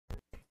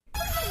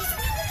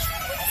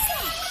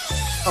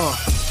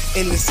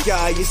In the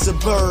sky, it's a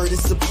bird,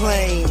 it's a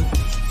plane,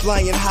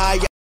 flying high.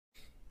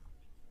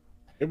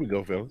 Here we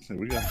go, fellas. Here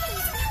we go.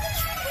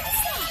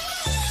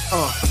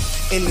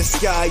 In the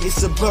sky,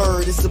 it's a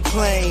bird, it's a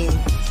plane,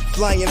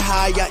 flying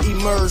high, I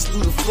emerge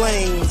through the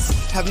flames.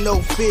 Have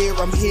no fear,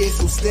 I'm here,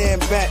 so stand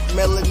back.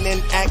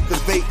 Melanin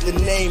activate, the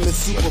name is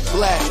super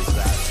black.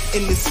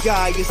 In the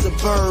sky, it's a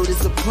bird,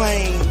 it's a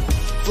plane,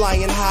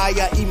 flying high,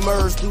 I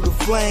emerge through the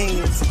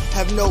flames.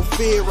 Have no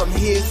fear, I'm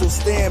here, so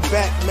stand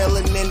back.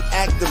 Melanin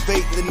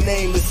activate, the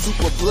name is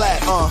super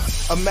black.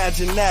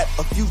 Imagine that,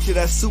 a future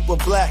that's super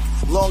black.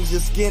 Long as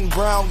your skin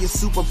brown, your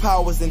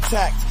superpowers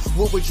intact.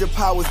 What would your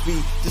powers be?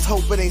 Just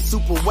hope it ain't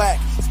super whack.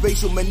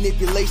 Spatial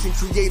manipulation,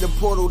 create a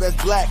portal that's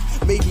black.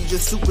 Maybe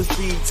just super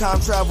speed,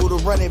 time travel to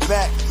run it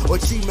back. Or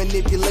cheat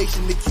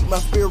manipulation to keep my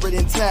spirit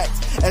intact.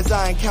 As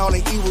I encounter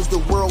evils the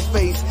world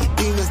face,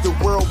 demons the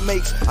world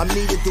makes, I'm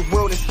needed the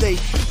world at stake.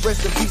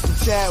 Rest in peace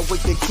to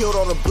Chadwick, they killed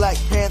all the Black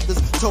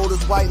Panthers. Told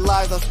us white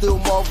lies, I still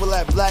marvel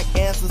at black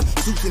answers.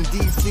 Suits in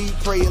DC,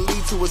 pray it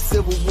lead to a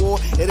civil war.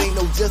 It ain't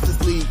no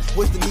Justice League,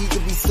 what's the need to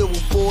be civil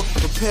for?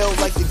 Propelled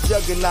like the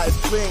juggernaut, it's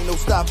clear ain't no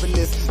stopping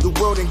this. The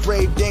world in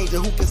grave danger,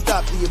 who can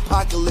stop the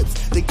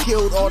apocalypse? They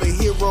killed all the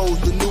heroes,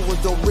 the new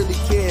ones don't really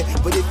care.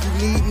 But if you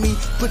need me,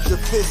 put your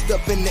fist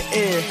up in the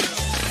air.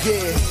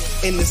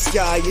 Yeah, in the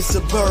sky, it's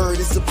a bird,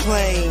 it's a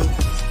plane,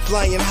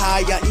 flying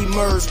high, I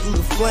emerge through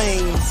the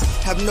flames.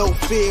 Have no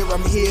fear,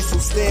 I'm here, so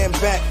stand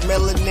back.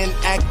 Melanin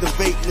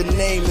activate, the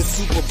name is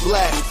super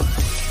black.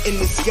 In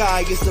the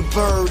sky, it's a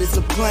bird, it's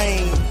a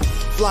plane,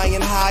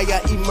 flying high, I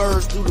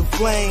emerge through the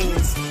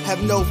flames.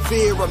 Have no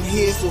fear, I'm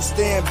here, so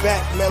stand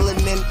back.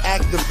 Melanin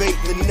activate,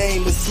 the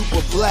name is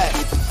super black.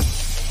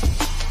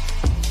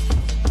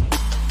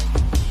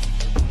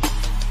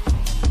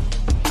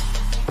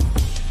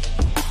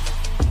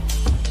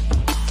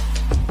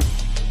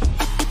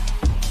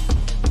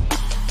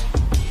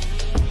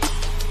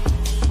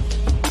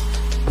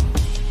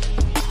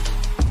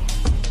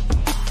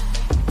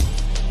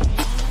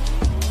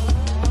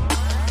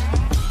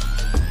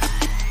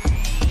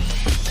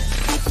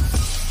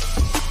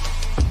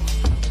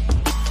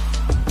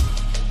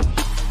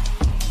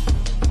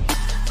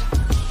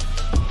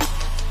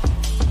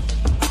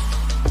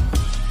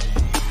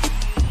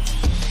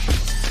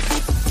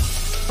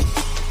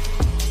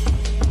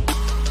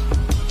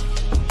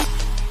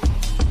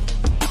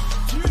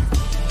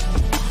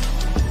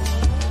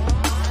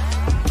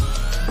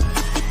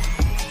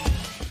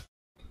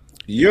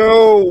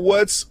 Yo,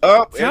 what's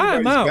up?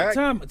 Time out.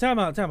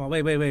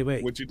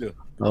 Wait. What you do?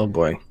 Oh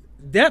boy.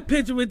 That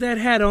picture with that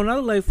hat on, I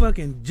look like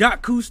fucking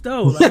Jacques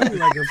Cousteau. Like, I look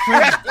like a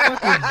French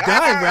fucking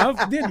diver.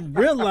 I didn't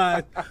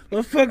realize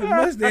my fucking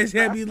mustache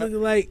had me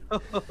looking like,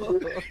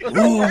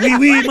 ooh,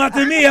 oui,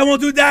 Martini, I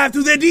want to dive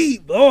to the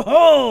deep. Oh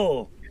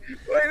ho!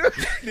 Wait,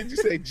 did you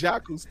say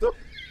Jacques Cousteau?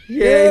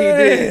 Yeah, he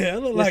did. I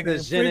look like the a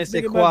je ne French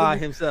sais nigga quoi about to-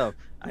 himself.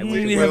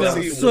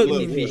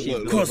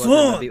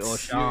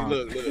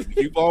 Look,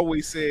 you've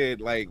always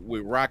said, like,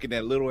 with rocking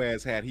that little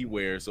ass hat he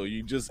wears, so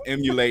you just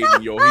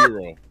emulating your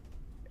hero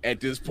at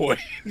this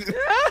point.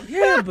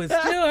 Yeah, but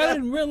still, I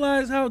didn't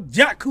realize how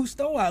Jacques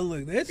Cousteau I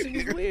look. That shit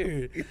was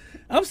weird.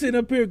 I'm sitting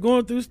up here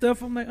going through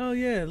stuff. I'm like, oh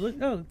yeah, look,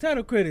 oh,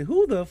 title credit.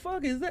 Who the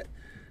fuck is that?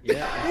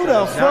 Yeah. Who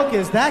the fuck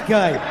is that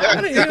guy?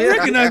 I didn't even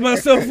recognize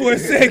myself for a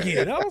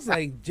second. I was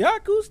like,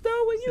 Jacques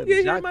Cousteau, when you get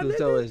here, Jacques my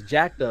Cousteau nigga? is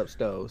jacked up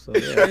stove. So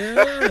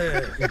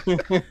yeah.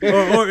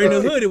 Yeah. or in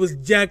the hood, it was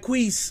Jacques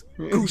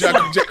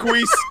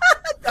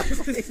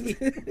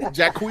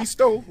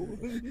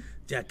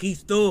Jacques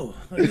Cousteau.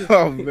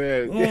 Oh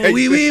man. Oh,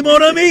 oui,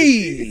 mon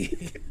ami.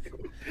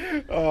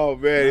 Oh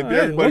man, All right,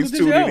 everybody's welcome to the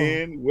tuning show.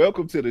 in.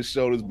 Welcome to the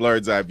show. This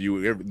Blurred's Eye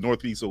View,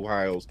 Northeast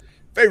Ohio's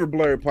favorite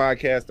Blurred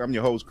podcast. I'm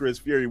your host, Chris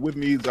Fury. With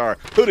me is our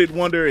hooded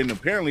wonder and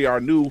apparently our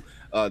new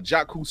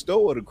Jacques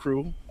Cousteau of the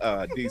crew.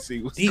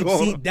 DC, what's Deep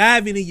going sea on?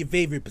 diving in your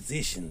favorite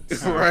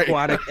positions. Right.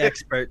 Aquatic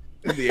expert.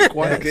 The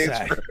aquatic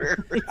That's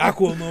expert.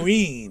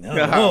 Aquamarine.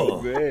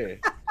 Oh, man.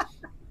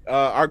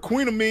 Our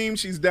queen of memes,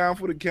 she's down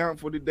for the count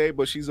for the day,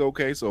 but she's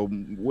okay. So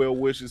well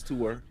wishes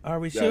to her. Are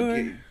we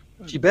sure?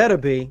 She better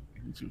be.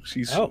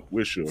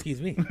 We're sure.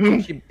 Excuse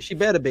me. She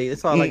better be.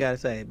 That's all I gotta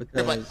say.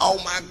 Because Like,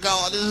 oh my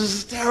God, this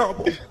is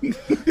terrible.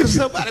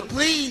 Somebody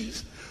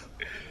please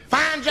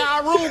find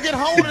y'all room, get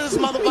hold of this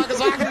motherfucker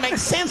so I can make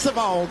sense of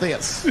all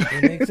this.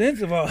 It makes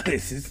sense of all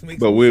this. This makes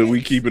But sense.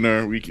 we keeping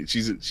her.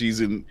 She's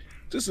in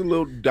just a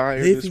little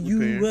dire Lifting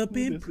disrepair. you up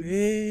in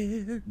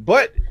prayer.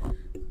 But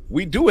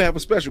we do have a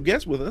special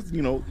guest with us.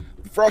 You know,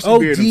 Frosty OG,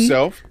 Beard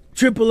himself,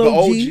 Triple the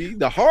OG. OG,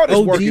 the hardest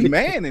OG. working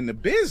man in the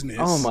business.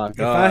 oh my If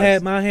god. I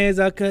had my hands,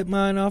 I cut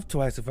mine off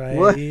twice. If I had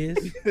What?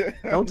 his.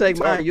 Don't take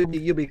mine. You'll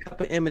be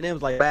cupping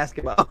M&M's like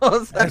basketball. Yo,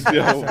 That's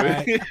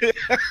man.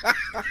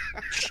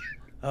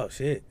 Oh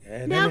shit.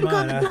 Yeah, Now never we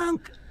got mind.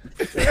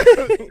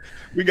 the dunk.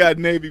 We got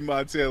Navy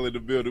Montel in the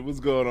building. What's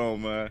going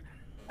on, man?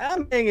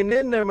 I'm hanging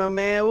in there, my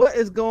man. What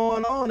is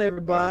going on,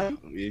 everybody?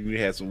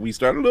 We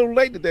started a little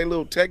late today,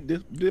 little tech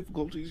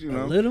difficulties, you A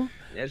know. little.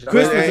 That's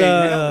Chris right. was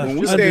Hey, when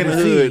we under stay in the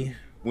the hood, sea.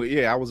 Well,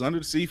 yeah, I was under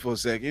the sea for a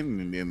second,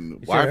 and then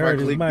You Wi-Fi heard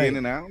his clicked mic. in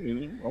and out.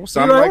 You know, I was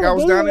sounding like I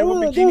was down there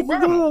with Bikini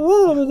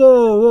Bottom.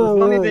 The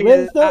funny thing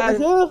is,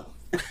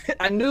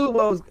 I knew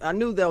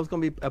that was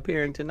gonna be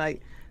appearing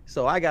tonight.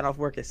 So I got off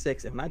work at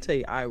 6, and when I tell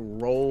you, I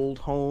rolled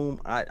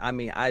home. I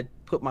mean, I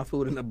put my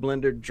food in the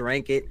blender,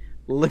 drank it,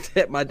 looked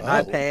at my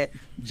iPad,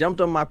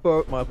 jumped on my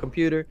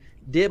computer,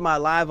 did my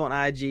live on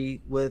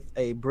IG with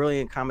a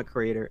brilliant comic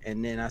creator,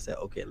 and then I said,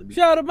 okay, let me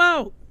Shout him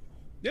out.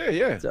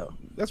 Yeah. So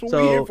That's what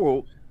we're here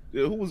for.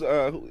 Who was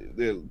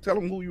tell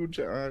them who you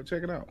were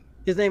checking out.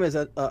 his name is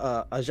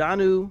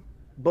Ajanu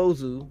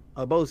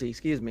Bozi,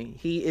 excuse me.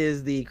 He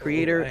is the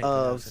creator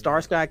of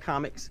Star Sky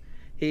Comics.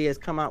 He has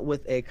come out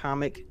with a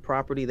comic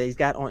property that he's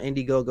got on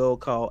Indiegogo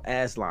called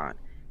Aslan.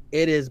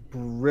 It is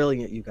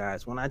brilliant, you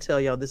guys. When I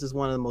tell y'all, this is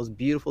one of the most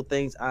beautiful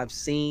things I've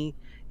seen,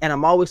 and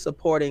I'm always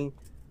supporting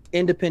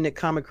independent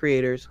comic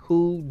creators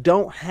who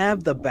don't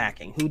have the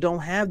backing, who don't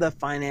have the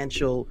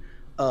financial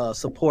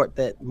support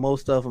that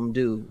most of them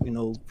do, you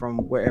know, from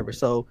wherever.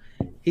 So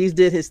he's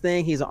did his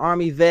thing. He's an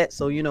Army vet,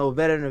 so, you know,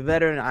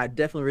 veteran. I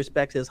definitely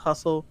respect his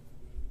hustle.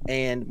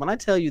 And when I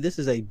tell you, this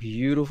is a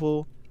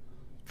beautiful,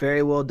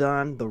 very well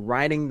done. The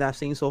writing that I've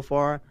seen so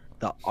far,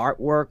 the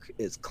artwork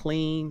is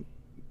clean.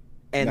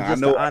 And now,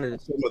 just I know the honor.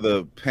 some of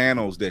the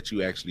panels that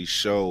you actually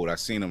showed, I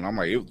seen them. I'm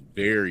like, it was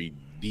very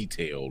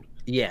detailed.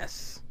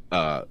 Yes.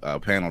 A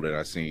panel that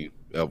I seen,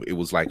 it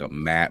was like a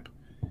map,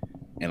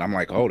 and I'm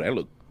like, oh,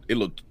 it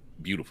looked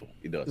beautiful.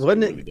 It does,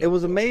 Wasn't really it? does. It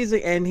was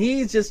amazing, and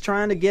he's just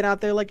trying to get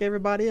out there like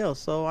everybody else.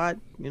 So and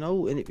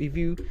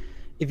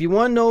if you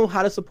want to know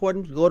how to support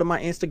him, go to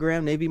my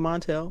Instagram, Navy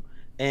Montel,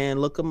 and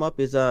look him up.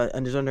 Is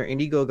under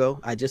Indiegogo.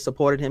 I just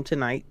supported him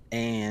tonight,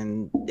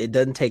 and it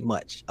doesn't take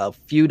much. A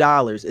few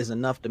dollars is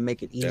enough to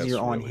make it easier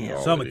on really him.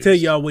 all So I'm it gonna tell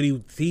is. y'all what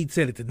he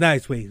said it the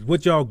nice way.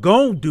 What y'all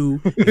gonna do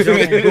is y'all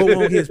gonna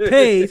go on his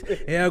page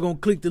and y'all gonna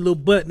click the little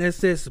button that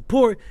says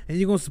support, and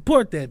you're gonna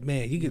support that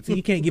man. You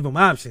can't give him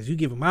options. You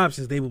give him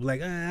options, they will be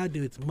like, I'll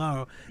do it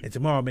tomorrow, and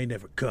tomorrow may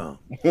never come.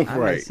 I might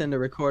Right. send a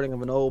recording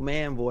of an old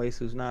man voice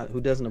who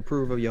doesn't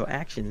approve of your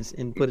actions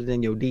and put it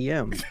in your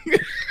DM.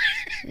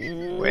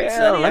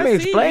 Well, let me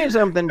explain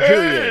something to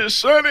Hey, you.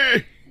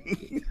 Sonny.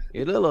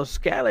 You little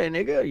scally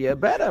nigga, you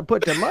better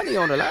put the money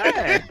on the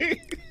line.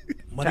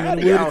 Money Tired on of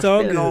the wood, y'all it's all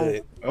spending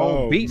good. on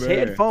Oh, Beats man.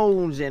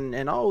 headphones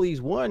and all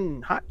these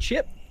one hot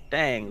chip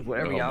things,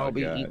 whatever Oh, y'all my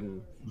be God.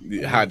 eating.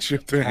 The hot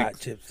chip thing. Hot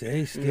chips,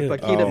 they The still.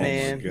 Paquita Oh, my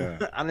man,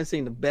 God. I done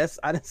seen the best.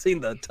 I done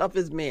seen the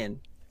toughest men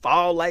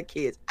fall like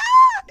kids.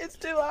 It's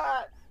too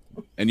hot.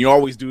 And you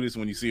always do this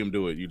when you see him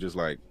do it. You just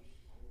like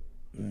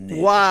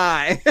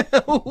Why?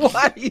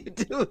 Why do you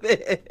do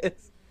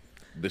this?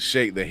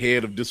 the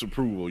head of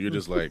disapproval. You're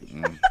just like,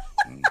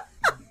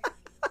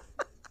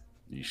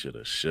 you should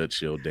have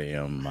shut your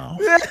damn mouth.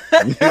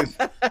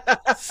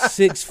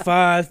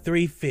 6'5",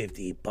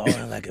 350,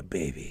 balling like a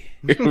baby.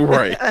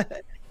 Right.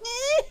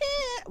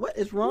 What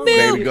is wrong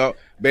Baby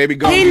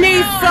go. He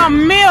needs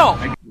some milk.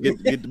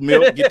 Get the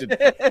milk.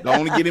 Go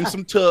on and get him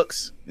some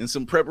tucks and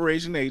some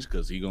preparation H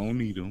because he gonna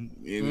need them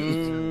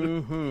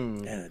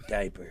Mm-hmm. And a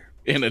diaper.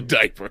 in a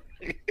diaper.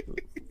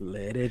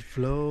 Let it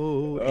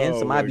flow. And Oh,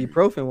 some my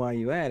ibuprofen while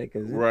you at it,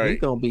 because Right. he's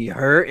gonna be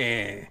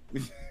hurting.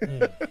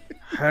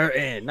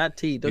 Hurting. Not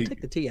tea. Don't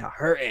take the tea out.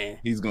 Hurting.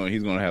 He's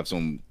gonna have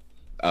some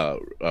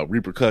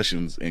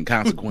repercussions and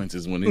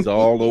consequences when it's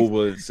all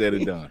over and said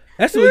and done.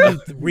 That's when you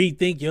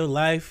rethink your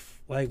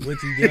life, like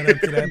what you done up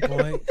to that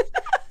point.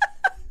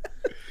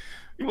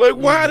 You're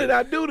like, why did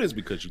I do this?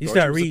 Because you You thought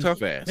start you was a reading.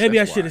 tough ass. Maybe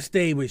I That's should have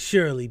stayed with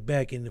Shirley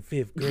back in the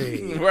 5th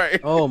grade. why. Right.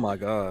 Oh my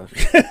gosh.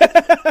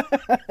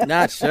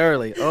 Not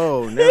Shirley.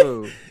 Oh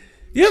no.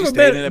 You ever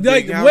stayed in met that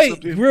like big house wait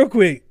up there? real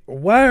quick?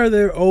 Why are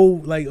there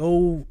old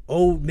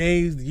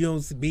names? You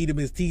don't meet them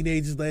as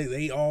teenagers. Like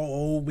they all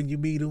old when you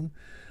meet them.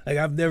 Like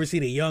I've never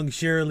seen a young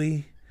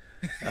Shirley,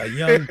 a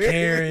young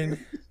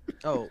Karen,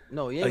 Oh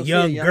no. You a ain't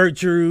young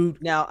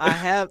Gertrude. Now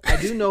I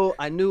know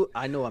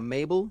a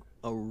Mabel,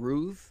 a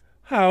Ruth,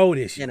 How old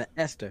is she? and an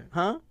Esther.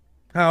 Huh?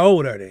 How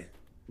old are they?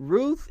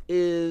 Ruth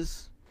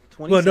is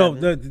Well,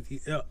 27.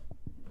 no,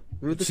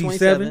 Ruth is she's 27.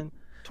 seven?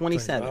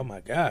 27. Oh my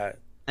God,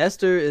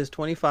 Esther is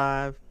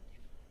 25,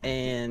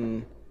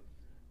 and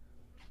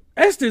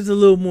Esther's a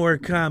little more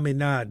common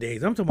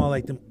nowadays. I'm talking about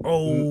like them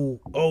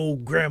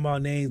old grandma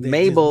names. That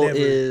Mabel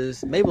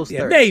just never, Mabel's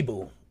 30.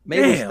 Mabel.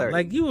 Mabel's Damn, 30.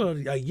 like you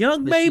a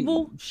young But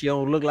Mabel. She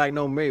don't look like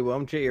no Mabel.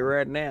 I'm telling you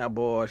right now,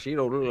 boy. She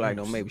don't look like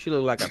no Mabel. She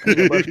look like a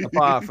peanut butter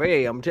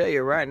parfait. I'm telling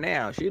you right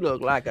now. She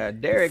look like a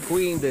Dairy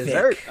Queen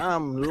dessert.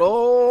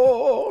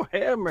 Lord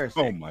have mercy.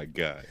 Oh my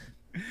God.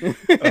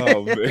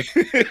 Oh man.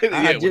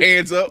 Yeah, just-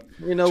 hands up.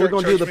 You know, we're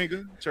gonna do the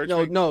finger. Church no,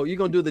 finger. no. You're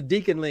gonna do the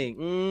deacon link.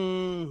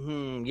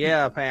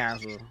 Yeah,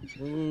 Pastor.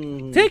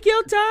 Take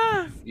your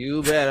time.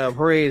 You better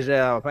praise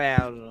our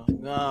Pastor.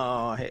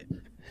 Oh, hey.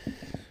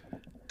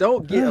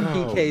 Don't get a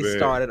PK man.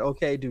 started,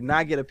 okay? Do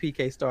not get a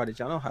PK started.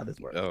 Y'all know how this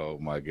works. Oh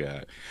my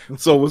God.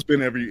 So what's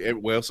been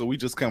so we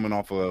just coming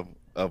off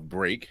of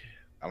break.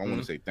 I don't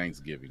want to say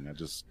Thanksgiving.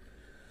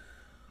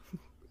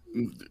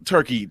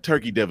 Turkey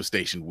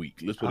devastation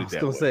week. Let's put it that way.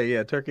 I was gonna say,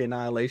 yeah, Turkey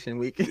annihilation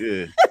week.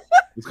 Yeah,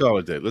 let's call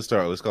it that. Let's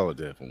call it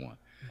that for one.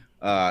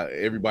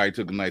 Everybody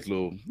took a nice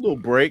little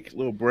break.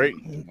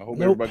 I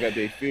hope everybody got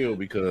their feel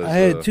because I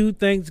had 2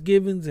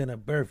 Thanksgivings and a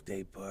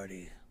birthday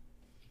party.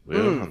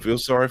 Well, I feel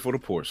sorry for the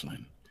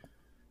porcelain.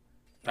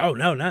 Oh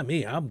no, not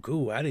me. I'm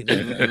cool. I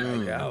didn't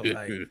know that. I was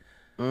like,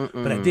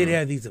 but I did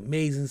have these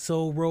amazing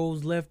soul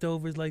rolls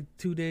leftovers like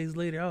 2 days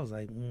later. I was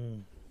like,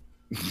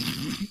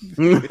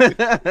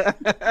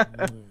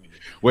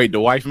 Wait, the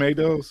wife made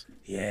those?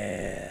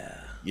 Yeah.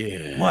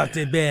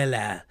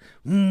 Mozzarella.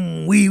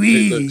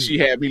 Oui. Look, she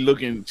had me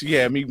looking. She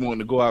had me wanting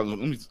to go out.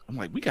 I'm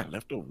like, we got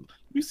leftovers.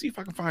 Let me see if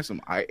I can find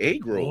some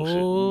egg rolls.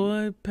 Oh,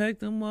 I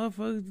packed them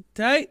motherfuckers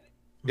tight.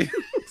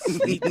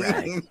 Sleep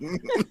right.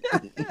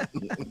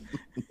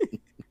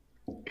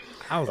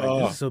 I was like,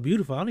 this is so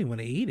beautiful. I don't even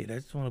want to eat it. I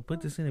just want to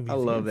put this in a museum.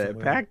 I love that.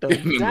 Somewhere. Packed them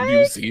in a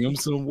museum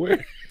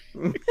somewhere.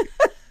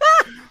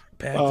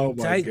 Packed them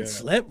tight and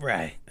slept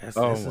right. That's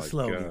a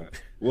slogan.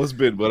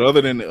 But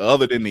other than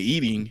the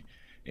eating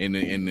and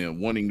the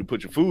wanting to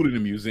put your food in the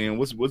museum,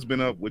 what's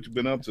been up? What you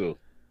been up to?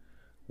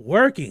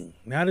 Working,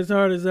 not as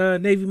hard as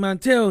Navy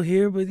Montel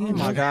here, but oh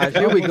my gosh,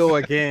 here we go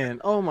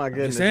again. Oh my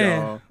goodness,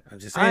 y'all. I'm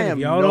just saying, if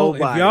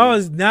y'all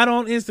is not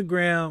on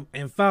Instagram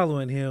and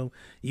following him,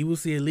 you will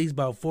see at least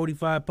about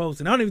 45 posts.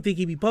 And I don't even think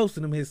he be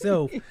posting them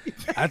himself.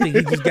 I think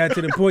he just got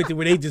to the point to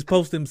where they just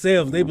post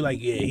themselves. They be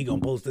like, yeah, he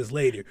gonna post this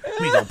later.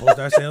 We gonna post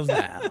ourselves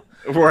now.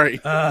 Right.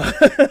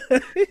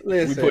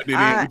 Listen,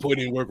 we put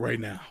in work right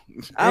now.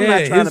 I'm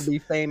not trying to be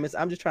famous.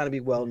 I'm just trying to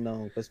be well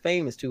known because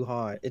fame is too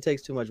hard. It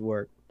takes too much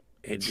work.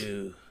 It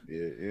do.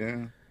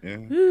 Yeah.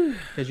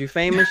 Because you're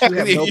famous, you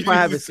have no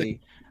privacy.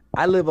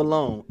 I live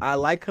alone. I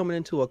like coming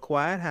into a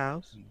quiet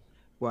house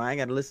where I ain't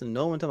got to listen to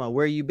no one talking about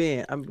where you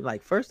been. I'm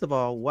like, first of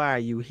all, why are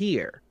you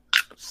here?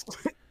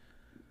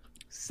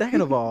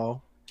 Second of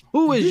all,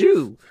 who is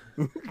you?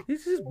 Did you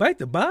just bite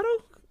the bottle?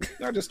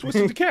 I just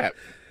twisted the cap.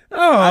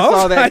 Oh, I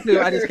saw that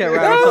too. I just kept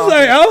right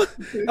on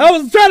talking. I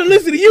was trying to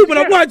listen to you, but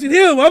I'm watching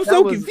him. I'm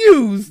so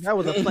confused. That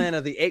was a Planet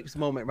of the Apes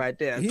moment right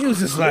there. He was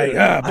just like,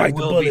 bite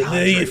the bullet,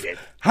 leave.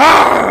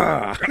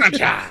 Ha!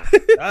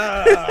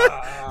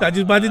 I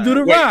just about to do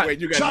the rock. Wait,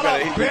 you got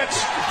bitch.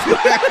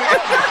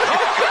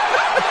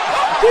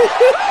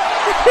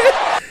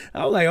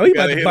 I was like, oh, you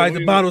about to bite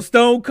the bottle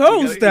Stone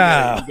Cold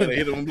style. You gotta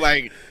hit him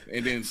like,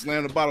 and then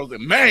slam the bottle.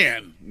 And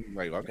man,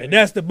 like, okay. And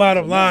that's the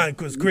bottom line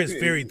because Chris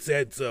Fury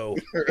said so.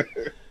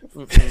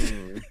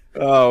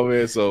 Oh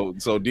man, so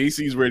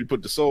DC's ready to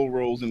put the soul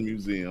rolls in the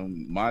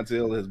museum.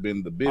 Montel has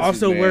been the business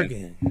also man,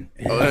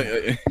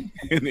 working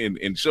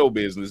in show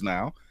business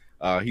now.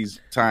 He's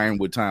tying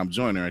with Tom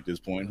Joyner at this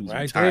point, who's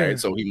right retired, there.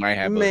 so he might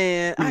have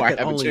a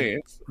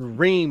chance.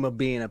 Dream of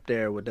being up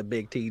there with the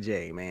big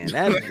TJ, man.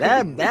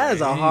 That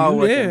is a hard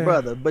working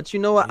brother. But you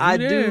know what?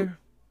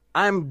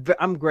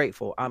 I'm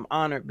grateful. I'm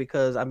honored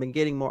because I've been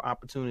getting more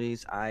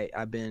opportunities.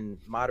 I've been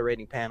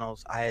moderating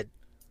panels. I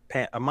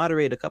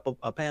moderated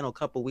a panel a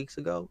couple weeks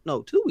ago.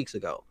 No, 2 weeks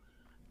ago.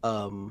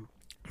 A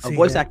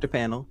voice actor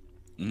panel.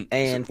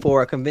 And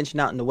for a convention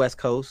out in the West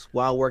Coast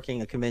while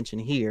working a convention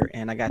here,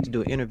 and I got to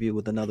do an interview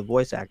with another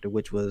voice actor,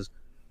 which was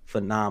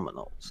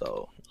phenomenal.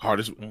 So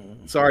hardest.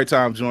 Sorry,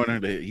 Tom Joyner.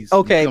 He's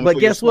okay, but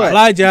guess what?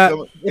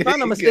 If I'm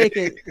not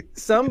mistaken,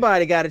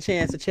 somebody got a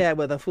chance to chat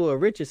with Afua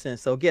Richardson.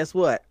 So guess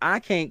what? I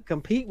can't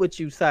compete with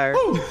you, sir.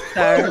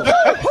 Shout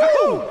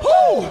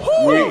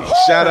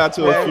out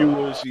to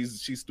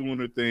Afua. She's doing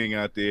her thing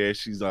out there.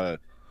 She's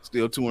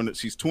still touring.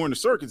 She's touring the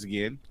circuits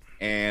again,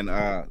 and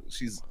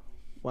she's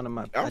one of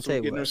my.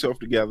 Also getting herself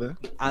together.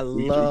 I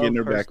love getting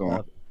her back stuff.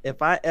 On.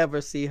 If I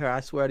ever see her, I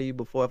swear to you,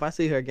 before if I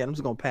see her again, I'm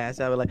just gonna pass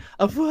out like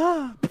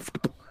Afua.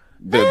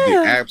 The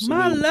absolute,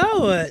 my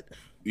Lord.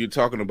 You're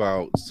talking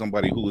about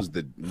somebody who is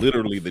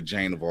literally the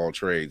Jane of all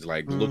trades.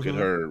 Like, look at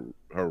her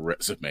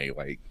resume.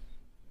 Like,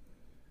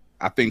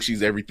 I think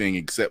she's everything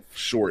except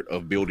short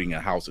of building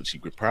a house, and she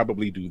could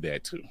probably do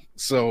that too.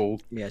 So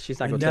yeah, she's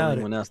not gonna tell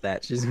anyone else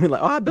that. She's gonna be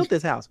like, "Oh, I built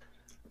this house."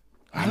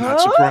 I'm not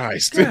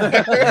surprised.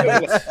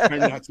 I'm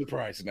not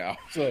surprised now.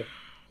 So,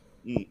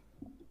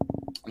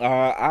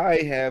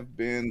 I have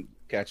been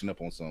catching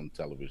up on some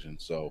television.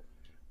 So,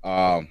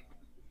 I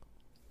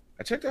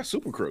checked out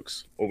Super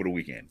Crooks over the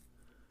weekend.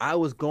 I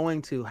was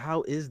going to.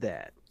 How is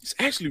that? It's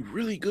actually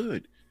really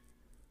good.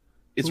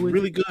 It's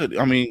really good.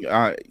 I mean,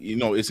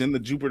 it's in the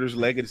Jupiter's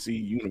Legacy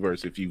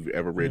universe. If you've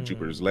ever read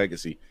Jupiter's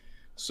Legacy,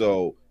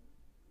 so.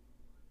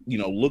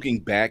 Looking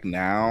back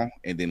now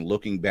and then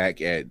looking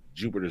back at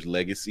Jupiter's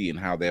Legacy and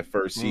how that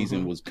first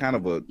season was kind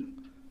of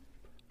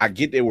I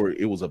get it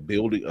was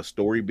a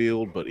story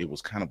build, but it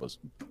was kind of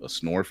a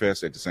snore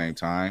fest at the same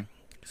time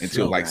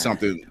until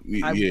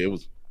it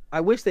was.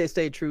 I wish they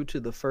stayed true to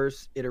the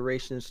first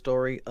iteration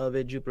story of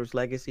it, Jupiter's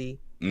Legacy,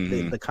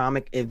 the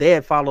comic. If they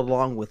had followed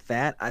along with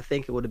that, I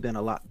think it would have been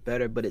a lot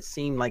better, but it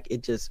seemed like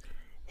it just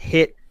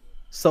hit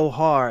so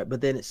hard,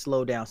 but then it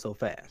slowed down so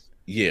fast.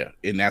 Yeah,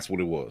 and that's what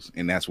it was.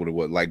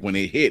 Like when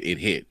it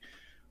hit.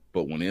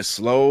 But when it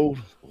slowed,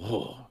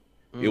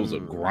 it was a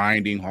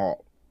grinding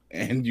halt.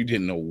 and you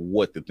didn't know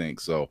what to think.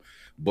 So,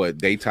 but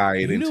they tie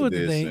it You knew into what to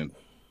this, think. and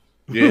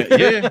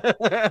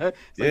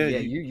yeah,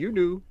 You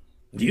knew.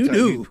 You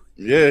knew.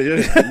 yeah. You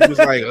just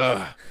like,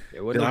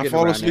 There wasn't did no I getting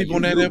fall around asleep that.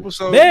 on You that knew.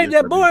 episode? Man,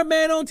 Yes, that I boy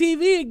man on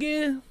TV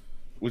again. did.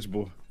 Which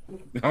boy?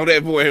 Oh,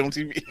 that boy on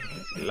TV.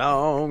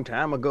 Long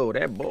time ago,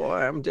 that boy,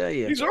 I'm telling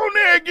you. He's on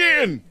there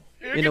again.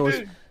 You know,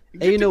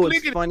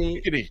 what's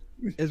funny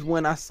is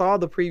when I saw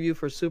the preview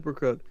for Super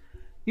Crook.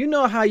 You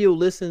know how you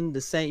listen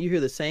you hear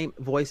the same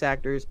voice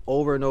actors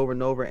over and over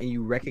and over, and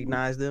you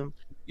recognize them.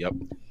 Yep.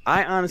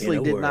 I honestly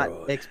In a did not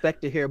world.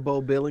 expect to hear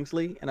Bo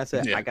Billingsley, and I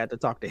said Yeah. I got to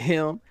talk to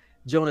him.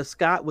 Jonas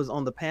Scott was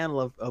on the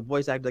panel of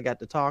voice actors I got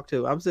to talk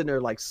to. I'm sitting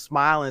there like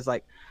smiling. It's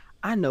like,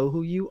 I know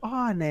who you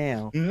are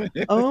now.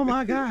 Oh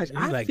my gosh, He's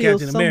I like feel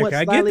Captain somewhat America.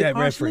 I get slightly that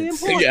partially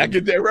reference. important. Yeah, I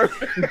get that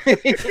reference.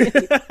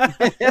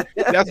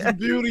 That's the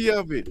beauty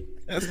of it.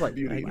 That's the like,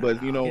 beauty. wow,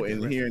 But you know, get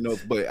the and hearing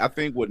those, but I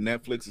think what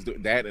Netflix is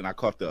doing that, and I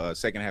caught the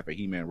second half of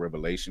He-Man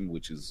Revelation,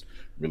 which is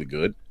really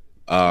good.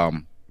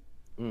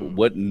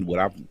 What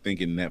I'm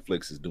thinking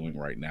Netflix is doing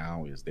right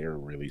now is they're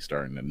really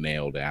starting to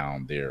nail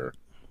down the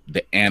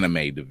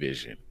anime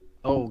division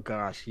Oh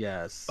gosh,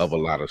 yes. of a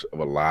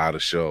lot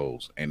of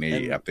shows, and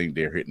I think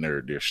they're hitting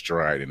their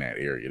stride in that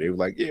area. They were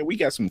like, yeah, we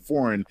got some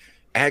foreign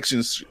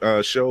action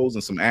shows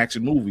and some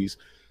action movies,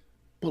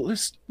 but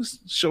let's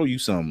show you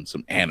some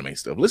anime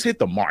stuff. Let's hit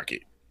the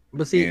market.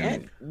 But see,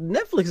 And-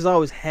 Netflix has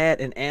always had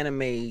an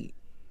anime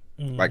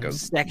Like a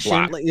section.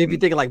 block. Like, if you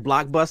think of like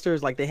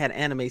blockbusters, like they had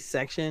anime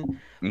section.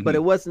 But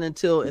it wasn't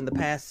until in the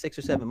past 6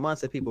 or 7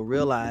 months that people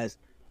realized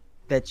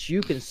that you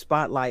can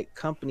spotlight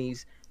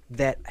companies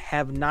that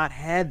have not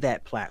had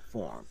that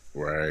platform.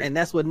 Right. And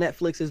that's what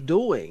Netflix is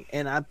doing.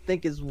 And I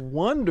think it's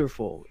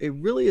wonderful. It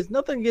really is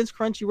nothing against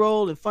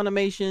Crunchyroll and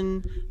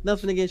Funimation,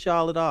 nothing against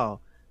y'all at all.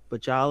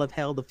 But y'all have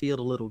held the field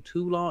a little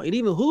too long. And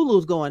even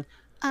Hulu's going,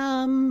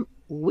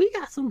 we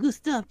got some good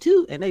stuff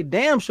too. And they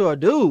damn sure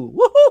do.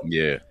 Woohoo!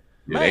 Yeah.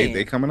 Man.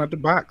 They coming out the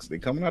box.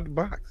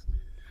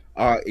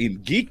 In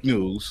geek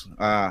news,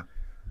 our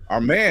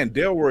man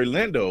Delroy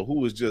Lindo, who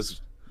was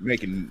just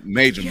making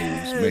major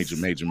moves.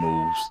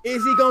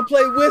 Is he gonna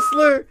play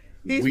Whistler?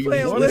 He's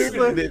playing wondered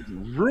Whistler. that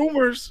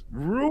rumors,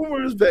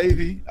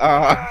 baby.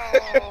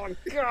 Oh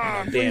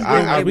God! Damn,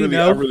 I we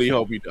really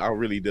know.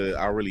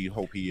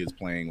 hope he is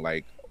playing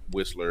like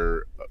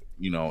Whistler,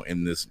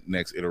 in this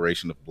next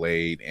iteration of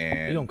Blade. We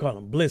And don't call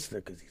him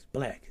Blister because he's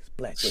black. It's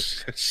black.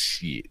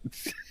 shit.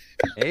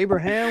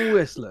 Abraham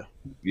Whistler.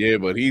 Yeah,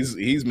 but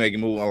he's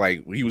making moves.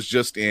 Like he was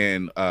just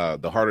in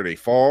The Harder They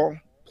Fall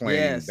playing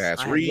Yes, Bass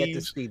I have yet to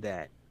Reeves, see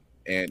that.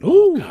 and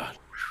Ooh. God,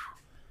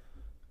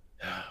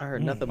 I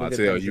heard nothing I but good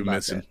tell things you,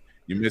 about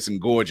you're missing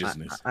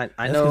gorgeousness. that.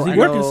 I That's know. 'cause he I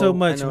working know, so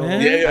much, I know,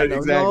 man. Yeah, I know.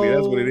 exactly.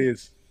 That's what it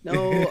is.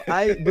 No,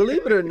 I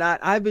believe it or not,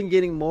 I've been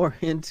getting more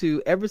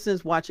into ever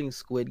since watching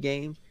Squid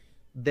Game.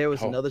 There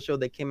was Oh. another show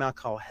that came out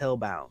called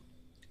Hellbound.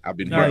 I've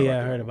been Oh hearing yeah, I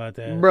about heard that. about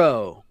that.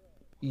 Bro,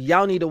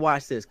 y'all need to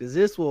watch this because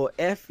this will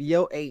F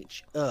your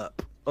H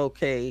up,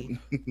 okay?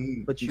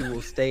 But you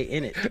will stay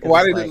in it. 'Cause Why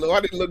it's did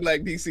like- it look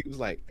like DC was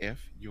like F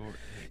your?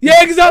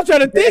 Yeah, because I'm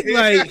trying to think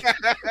like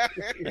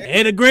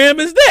anagram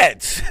is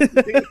that?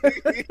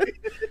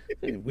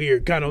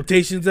 Weird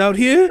connotations out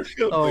here.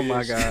 Oh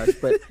my gosh!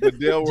 But But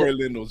Delroy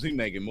Lindo's he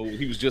making moves.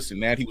 He was just in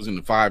that. He was in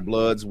the Five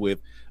Bloods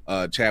with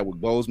Chadwick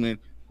Boseman,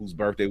 whose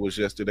birthday was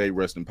yesterday.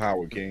 Rest in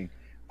power, King.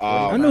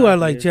 I knew I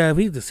liked Chad.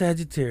 He's the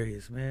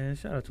Sagittarius, man.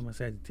 Shout out to my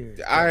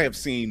Sagittarius. I have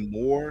seen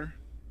more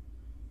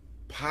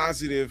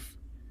positive,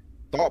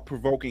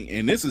 thought-provoking,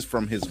 and this is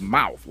from his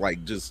mouth,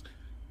 like just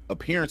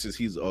appearances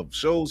he's of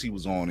shows he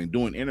was on and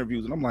doing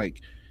interviews, and I'm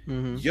like,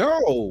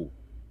 yo,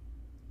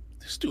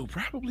 this dude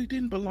probably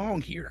didn't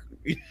belong here.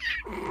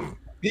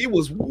 He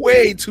was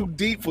way too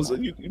deep for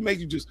it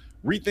makes you just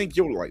rethink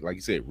your like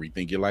you said,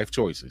 rethink your life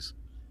choices.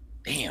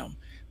 Damn,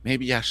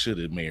 maybe I should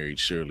have married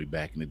Shirley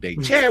back in the day.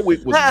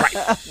 Chadwick was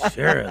right.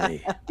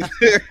 Shirley.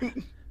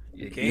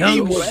 you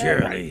Young go back.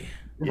 Shirley.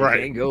 You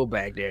can't go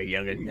back there,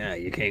 younger. No,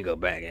 you can't go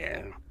back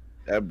there.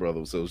 That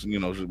brother. So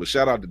but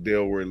shout out to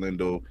Delroy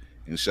Lindo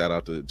and shout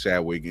out to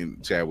Chadwick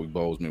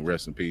Boseman.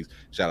 Rest in peace.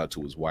 Shout out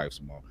to his wife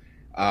Simone.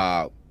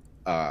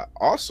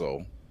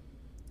 Also,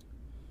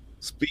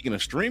 speaking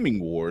of streaming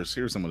wars,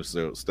 here's some of the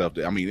stuff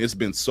that it's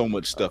been so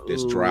much stuff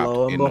that's Lo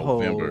dropped and in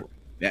behold. November,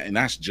 and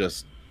that's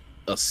just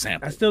a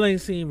sample. I still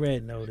ain't seen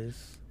Red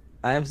Notice.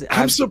 I'm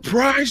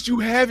surprised you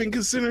haven't,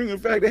 considering the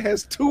fact it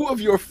has two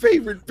of your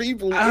favorite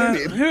people in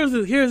it.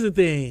 Here's the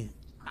thing.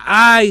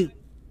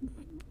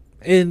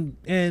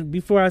 And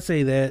before I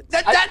say that,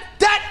 That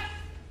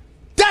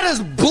is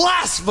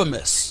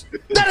blasphemous.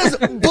 That is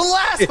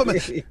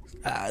blasphemous.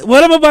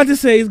 what I'm about to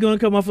say is going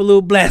to come off a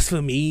little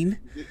blasphemy.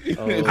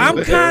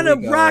 I'm kind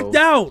of rocked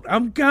out.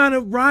 I'm kind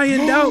of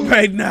Ryan'd out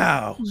right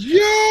now.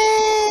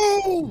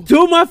 Yo,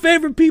 Two of my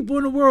favorite people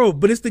in the world,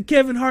 but it's the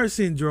Kevin Hart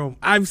syndrome.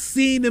 I've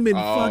seen him in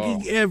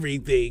fucking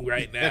everything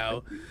right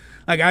now.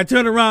 Like, I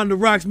turn around, The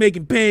Rock's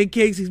making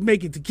pancakes. He's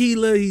making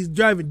tequila. He's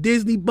driving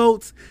Disney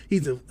boats.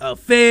 He's a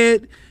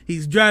Fed.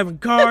 He's driving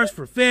cars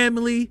for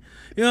family.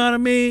 You know what I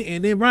mean?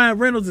 And then Ryan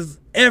Reynolds is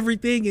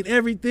everything and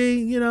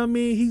everything. You know what I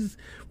mean? He's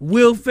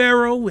Will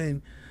Ferrell,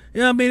 and you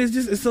know what I mean?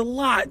 It's a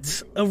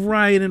lot of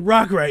Ryan and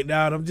Rock right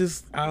now. And I'm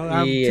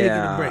taking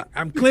a break.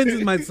 I'm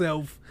cleansing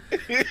myself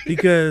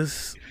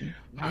because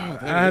I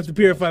have to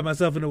purify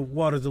myself in the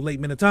waters of Lake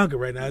Minnetonka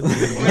right now.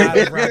 There's a lot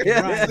of Rock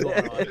and Ryan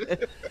going on.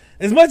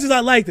 As much as I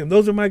like them,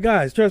 those are my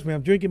guys. Trust me,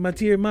 I'm drinking my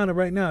Tiamana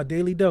right now,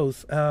 daily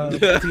dose.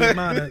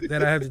 Tiamana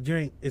that I have to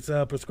drink. It's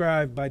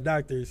prescribed by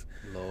doctors.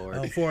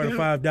 Lord. 4 out of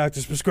 5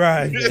 doctors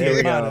prescribed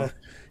Tiamana.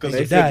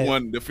 Because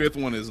the fifth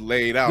one is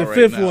laid out the right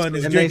fifth now. one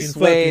is drinking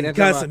fucking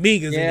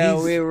Casamigos. Yeah,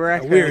 and we he's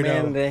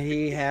recommend that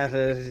he has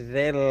a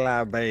daily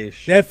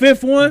libation. That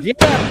fifth one?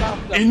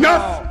 Yeah.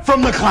 Enough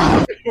from the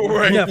clown.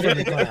 Right. Enough from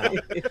the clown.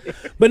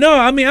 But no,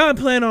 I mean, I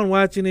plan on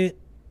watching it.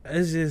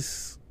 It's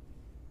just,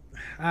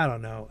 I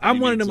don't know. I'm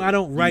one of them. I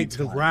don't write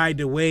to ride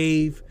the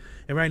wave.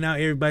 And right now,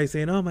 everybody's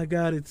saying, "Oh my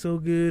God, it's so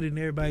good," and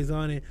everybody's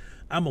on it.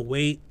 I'm gonna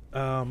wait.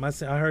 I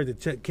heard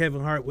that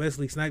Kevin Hart,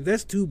 Wesley Snipes.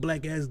 That's 2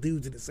 black ass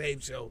dudes in the same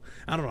show.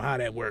 I don't know how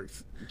that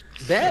works.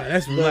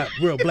 That's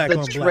real black on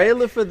black. The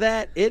trailer for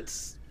that,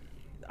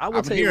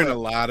 I'm hearing a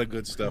lot of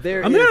good stuff.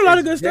 I'm hearing a lot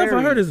of good stuff.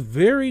 I heard it's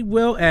very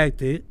well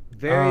acted.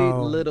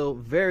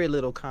 Very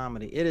little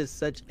comedy. It is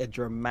such a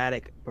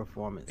dramatic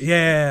performance.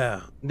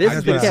 Yeah, this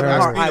is the Kevin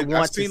Hart I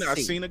want to see. I've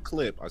seen a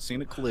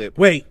clip.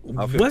 Wait,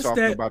 of him what's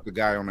talking that about the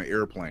guy on the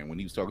airplane when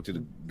he was talking to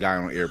the guy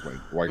on the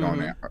airplane, on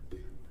there.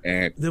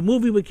 And the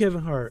movie with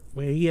Kevin Hart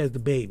where he has the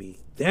baby.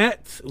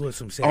 That was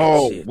some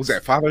sad shit. Was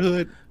that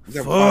Fatherhood?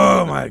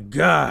 My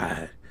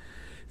God,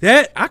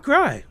 that I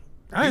cried.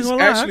 I ain't gonna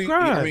lie, I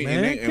cried,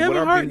 man. Kevin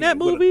Hart in that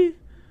movie.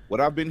 What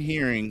I've been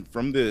hearing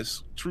from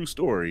this true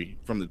story,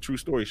 from the True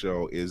Story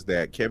show, is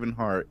that Kevin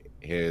Hart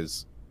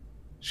has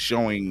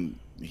showing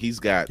he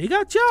got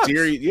chops.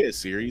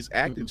 Serious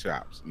acting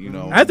chops. You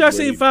know, after I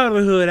seen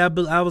Fatherhood,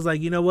 I was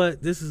like, you know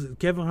what? This is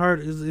Kevin Hart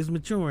is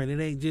maturing.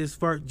 It ain't just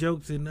fart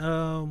jokes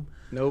and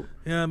Nope.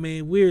 You know what I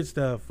mean? Weird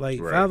stuff. Like,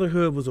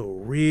 Fatherhood was a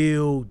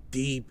real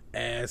deep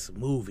ass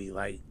movie.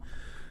 Like,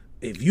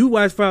 if you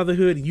watch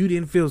Fatherhood and you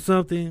didn't feel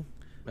something,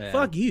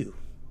 fuck you.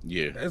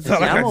 Yeah. That's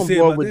all I got to say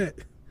about that.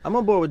 I'm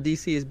on board with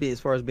DC as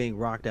far as being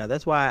rocked out.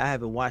 That's why I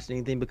haven't watched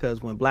anything,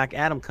 because when Black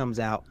Adam comes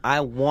out, I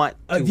want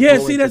to I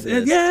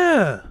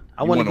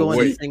want to go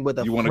into this thing with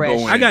a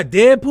fresh. I got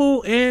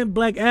Deadpool and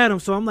Black Adam,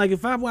 so I'm like,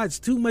 if I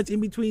watch too much in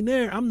between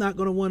there, I'm not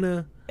gonna want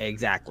to.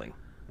 Exactly.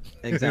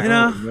 You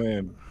know?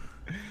 Man.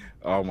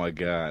 Oh my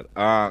God!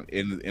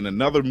 In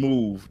another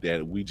move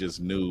that we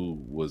just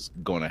knew was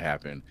going to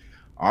happen,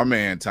 our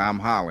man Tom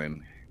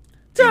Holland,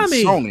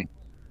 Sony.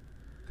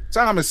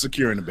 Tom is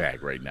securing the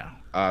bag right now.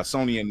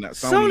 Sony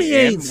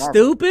ain't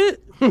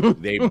stupid.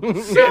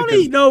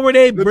 Sony know where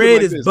they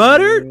bread is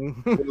buttered.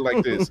 Put it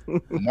like this: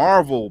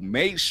 Marvel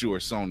made sure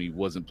Sony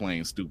wasn't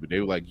playing stupid. They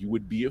were like, "You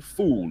would be a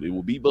fool. It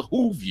would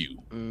behoove you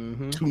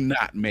to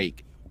not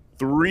make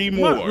 3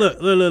 more."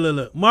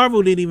 Look.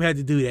 Marvel didn't even have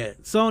to do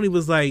that. Sony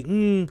was like,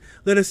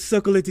 let us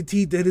suckle at the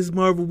teeth that is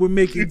Marvel. We're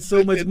making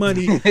so much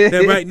money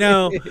that right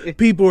now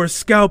people are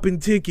scalping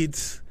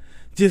tickets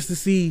just to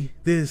see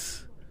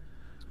this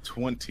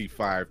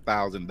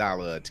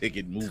 $25,000 a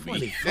ticket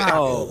movie.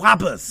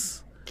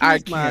 Whoppers. I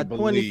can't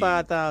believe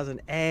 $25,000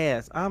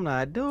 ass. I'm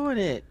not doing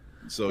it.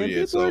 So and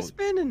people are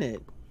spending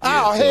it.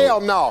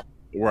 Hell no.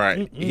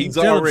 Right. He's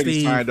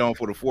already signed on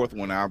for the 4th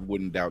one. I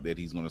wouldn't doubt that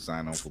he's going to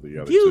sign on for the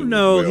other 2. You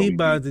know he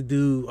about to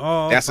do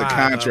all. That's a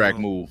contract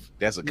move.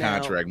 That's a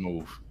contract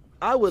move.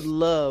 I would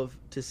love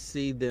to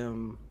see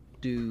them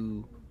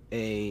do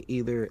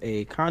either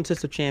a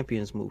Contest of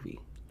Champions movie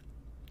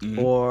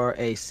or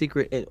a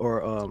Secret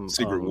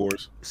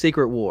Wars.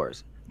 Secret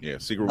Wars. Yeah,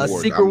 Secret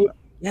Wars.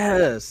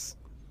 Yes.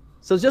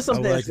 So just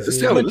something. Let's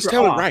tell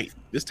it right.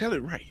 Let's tell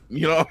it right.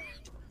 You know.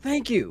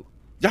 Thank you.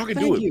 Y'all can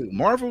do it.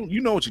 Marvel,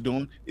 you know what you're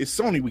doing. It's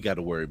Sony we got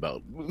to worry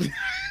about.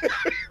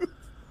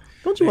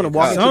 Don't you want to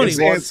walk into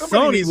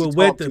Sony will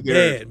wet the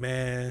bed,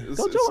 man.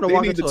 Don't you want to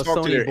walk into a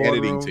Sony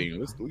editing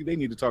boardroom? team? They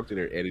need to talk to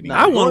their editing.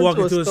 I want to walk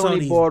into a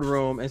Sony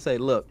boardroom and say,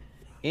 "Look,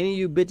 any of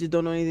you bitches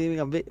don't know anything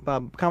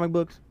about comic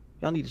books.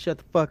 Y'all need to shut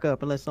the fuck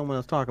up and let someone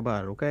else talk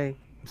about it, okay?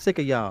 I'm sick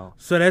of y'all."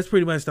 So that's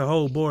pretty much the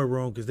whole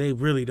boardroom, because they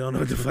really don't know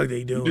what the fuck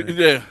they doing.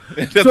 Yeah.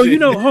 So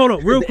hold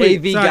on, real quick.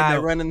 AV guy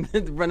running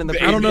the.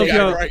 I don't know if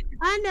y'all. Right.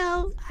 I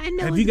know.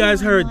 Have you guys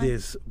heard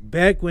this?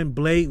 Back when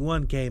Blade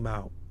 1 came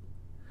out,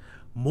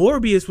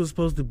 Morbius was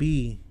supposed to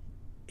be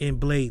in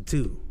Blade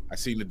 2. I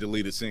seen the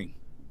deleted scene.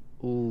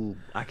 Ooh,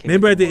 I can't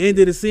remember at the end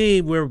of the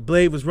scene where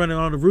Blade was running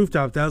on the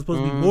rooftop. That was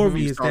supposed to be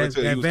Morbius,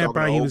 that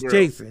vampire he was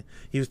chasing.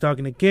 He was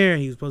talking to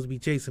Karen. He was supposed to be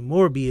chasing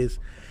Morbius,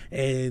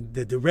 and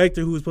the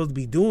director who was supposed to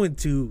be doing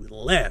 2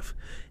 left.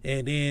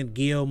 And then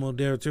Guillermo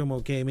del Toro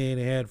came in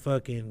and had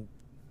fucking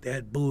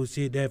that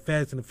bullshit, that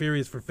Fast and the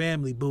Furious for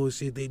Family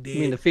bullshit they did.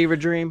 You mean the Fever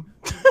Dream?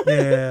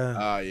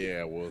 Yeah.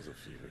 Yeah, it was a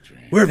fever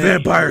dream. We're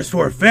vampires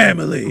for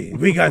family.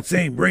 We got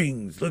same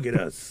rings. Look at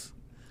us.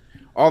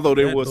 Although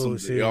there That was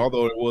bullshit.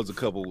 although there was a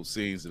couple of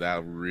scenes that I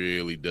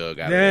really dug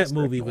out. That of that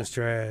movie second was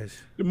trash.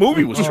 one. The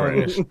movie was All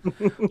trash.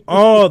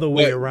 All the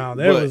way But- around.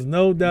 There but- was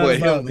no doubt But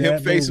about him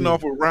that facing movie.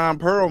 off with Ron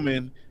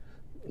Perlman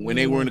when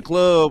they were in the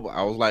club,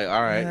 I was like,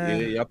 all right, yeah,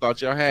 y'all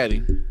thought y'all had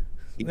him.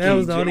 He That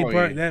was the keeps only going.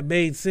 part that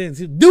made sense.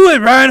 He, do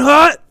it,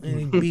 Reinhardt! And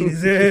he beat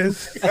his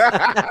ass.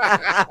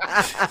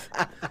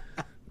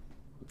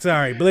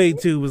 Sorry, Blade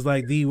 2 was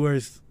like the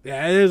worst.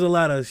 Yeah, there's a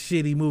lot of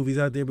shitty movies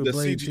out there, but The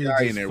Blade 2 CGI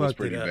just in there was fucked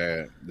pretty it up.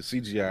 bad. The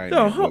CGI in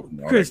No, there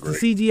wasn't all Chris, that the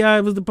great.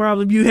 CGI was the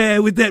problem you had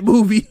with that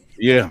movie.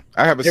 Yeah,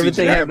 I have a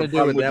Everything CGI. I have having a to do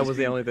problem with that this was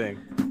the thing. only thing.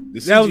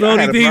 That was the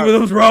only thing that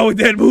was wrong with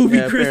that movie,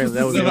 Yeah, Chris. apparently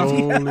that was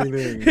the only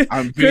thing.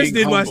 I'm Chris being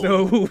didn't watch the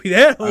humbled. whole movie.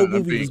 That whole I'm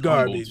movie being was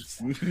garbage.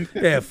 humbled.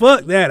 Yeah,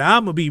 fuck that.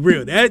 I'm gonna be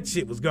real. That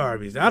shit was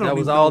garbage. I don't. That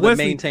was even all know. that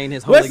maintained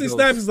his Holy Wesley Ghost.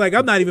 Snipes is like,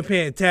 I'm not even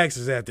paying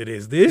taxes after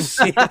this. This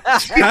shit.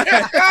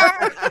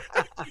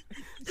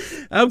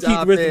 I'm keeping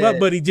the rest of my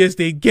money just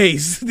in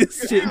case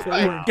this shit don't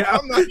work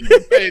out. I'm not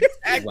even paying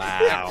taxes.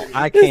 Wow.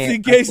 I Just can't.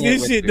 in case I can't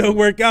this with shit you. don't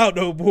work out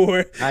no more.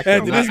 I After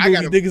can't. this I movie,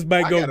 gotta- niggas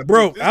might I go gotta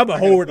broke. put this- I'ma I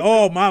gotta hoard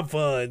all my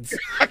funds.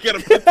 I gotta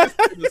put this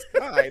to the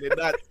side and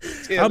not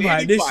tell I'm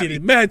buying this shit anybody.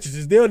 in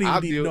mattresses. They don't even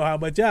I'll need to deal- know how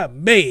much I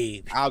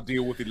made. I'll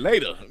deal with it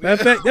later. Matter of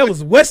fact, that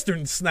was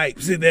Western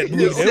Snipes in that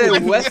movie. You said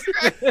That West.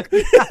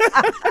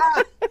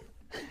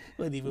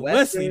 wasn't even Western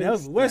Wesley. That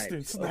was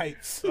Western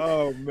Snipes. Snipes.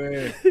 Oh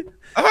man,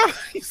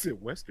 he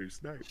said Western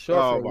Snipe. Short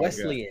Oh, for my God.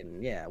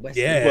 Wesleyan. Yeah,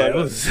 Wesleyan. Yeah, But, it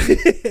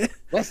was.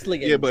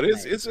 Wesleyan. Yeah, but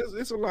Snipes.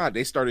 it's a lot.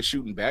 They started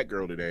shooting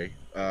Batgirl today.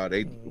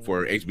 They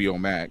for HBO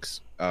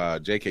Max.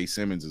 J.K.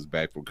 Simmons is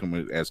back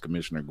as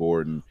Commissioner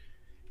Gordon,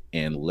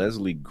 and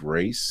Leslie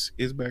Grace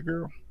is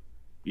Batgirl.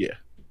 Yeah,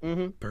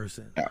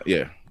 person.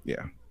 yeah.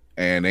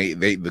 And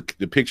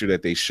the picture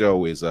that they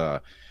show is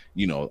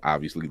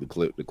obviously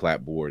the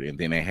clapboard, and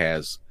then it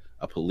has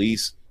a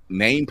police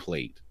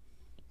nameplate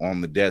on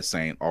the desk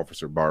saying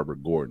Officer Barbara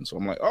Gordon. So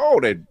I'm like, oh,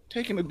 they're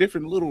taking a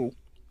different little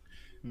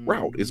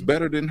route. It's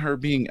better than her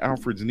being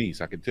Alfred's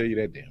niece. I can tell you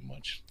that damn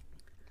much.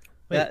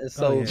 That is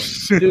Oh, so yeah.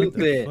 stupid. What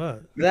the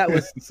fuck? That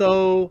was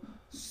so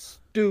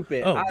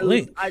stupid. Oh,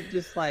 blink. I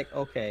just like,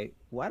 okay,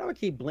 why do I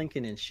keep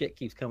blinking and shit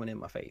keeps coming in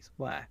my face?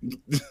 Why?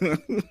 Cause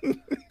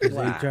they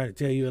Why? try to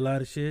tell you a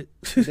lot of shit.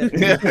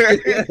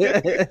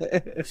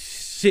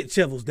 Shit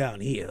shovels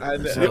down here. I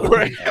know, So-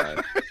 right?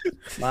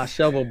 My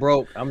shovel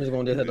broke. I'm just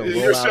gonna just have to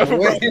Your roll out of the shovel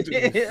way.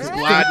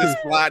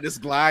 broke.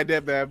 Just glide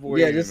that bad boy.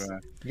 Yeah, in, just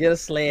man. get a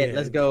sled. Yeah.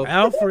 Let's go.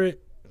 Alfred.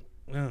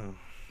 Oh.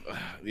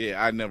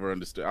 Yeah, I never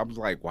understood. I was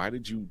like, why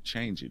did you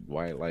change it?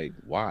 Why? Like,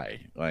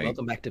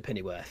 Welcome back to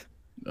Pennyworth.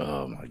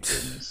 oh my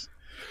goodness.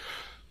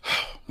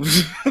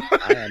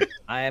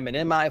 I am an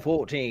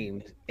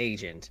MI14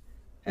 agent.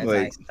 As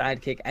Like, my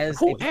sidekick. As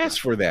Who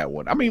asked for that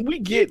one? I mean, we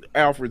get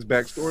Alfred's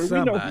backstory.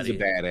 We know he's a Somebody.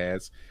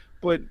 badass,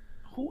 but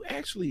who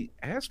actually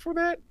asked for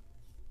that?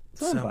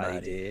 somebody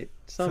did.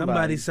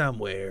 Somebody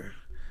somewhere.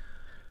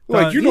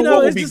 Like, you you know, know, what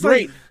would it's be just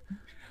great? like-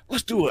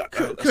 Let's do a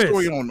Chris,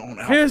 story on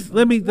Alfred. Here's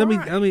let me. Why?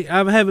 I mean,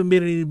 I haven't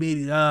been in any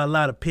meeting, a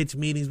lot of pitch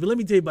meetings, but let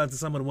me tell you about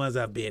some of the ones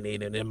I've been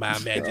in my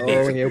imagination.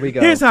 Oh, here we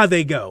go. Here's how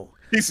they go.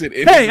 He said,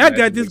 Hey, I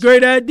got this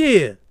great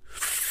idea.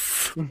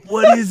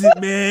 What is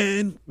it,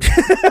 man?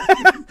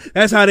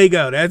 That's how they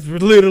go. That's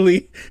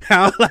literally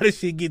how a lot of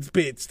shit gets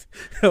pitched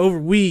over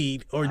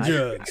weed or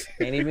drugs.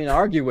 I can't even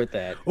argue with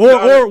that.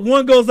 Or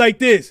one goes like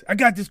this. I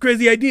got this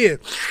crazy idea.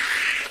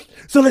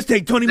 So let's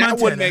take Tony That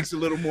Montana. one makes a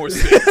little more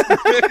sense.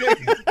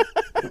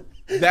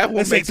 That one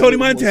Let's take makes a Tony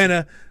little more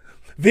Montana,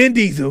 Vin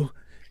Diesel,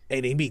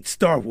 and they meet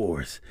Star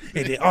Wars.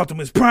 And then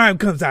Optimus Prime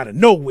comes out of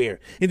nowhere.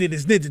 And then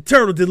this Ninja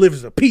Turtle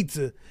delivers a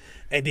pizza.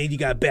 And then you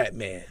got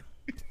Batman.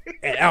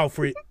 And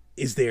Alfred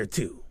is there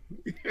too.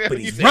 But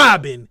he's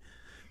Robin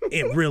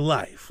in real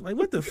life. Like,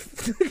 what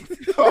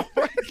the Oh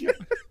my God.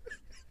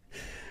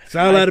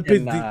 So a lot of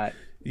cannot.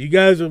 you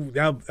guys are.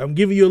 I'm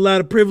giving you a lot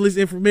of privileged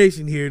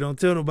information here. Don't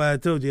tell nobody I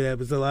told you that.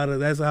 But it's a lot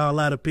of. That's how a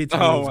lot of pitch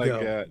Oh meetings my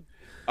go. God.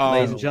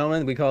 Ladies and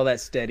gentlemen, we call that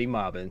steady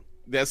mobbing.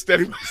 That's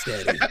steady.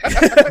 Steady.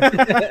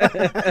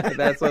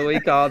 That's what we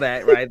call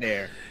that right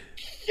there.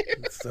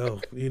 So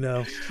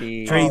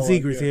Gee. trade my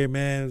secrets God. here,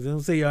 man.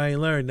 Don't say y'all ain't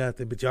learned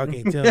nothing, but y'all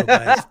can't tell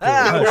nobody.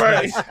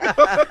 Hush,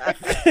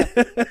 hush.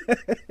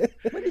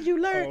 What did you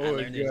learn? Oh, I my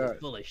learned this God. is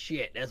full of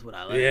shit. That's what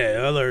I learned.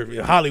 Yeah, I learned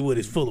Hollywood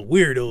is full of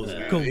weirdos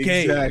and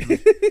cocaine. Exactly.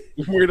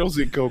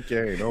 Weirdos and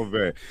cocaine. Oh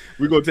man.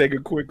 We're gonna take a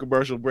quick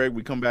commercial break.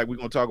 We come back, we're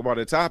gonna talk about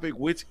a topic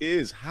which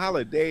is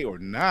holiday or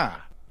nah.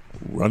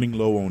 Running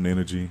low on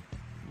energy,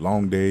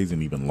 long days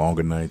and even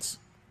longer nights,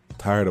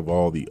 tired of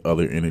all the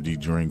other energy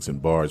drinks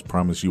and bars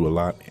promise you a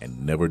lot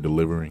and never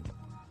delivering?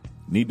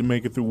 Need to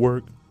make it through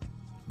work,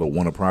 but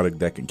want a product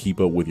that can keep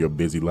up with your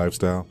busy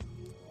lifestyle?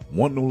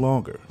 Want no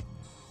longer?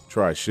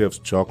 Try Chef's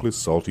Chocolate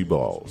Salty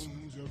Balls.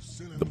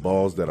 The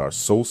balls that are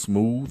so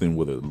smooth and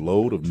with a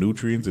load of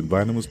nutrients and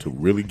vitamins to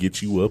really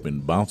get you up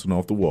and bouncing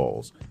off the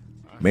walls.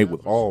 Made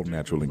with all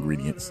natural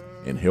ingredients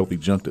and healthy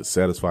junk to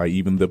satisfy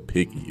even the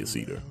pickiest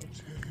eater.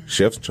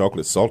 Chef's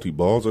Chocolate Salty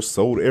Balls are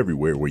sold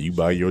everywhere where you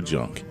buy your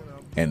junk.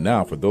 And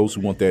now for those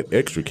who want that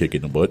extra kick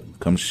in the butt,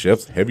 comes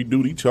Chef's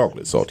heavy-duty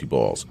chocolate salty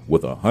balls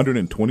with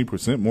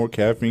 120% more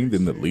caffeine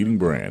than the leading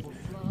brand.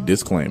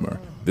 Disclaimer: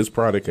 this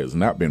product has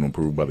not been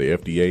approved by the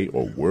FDA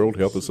or World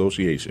Health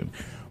Association.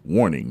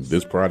 Warning: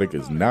 this product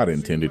is not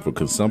intended for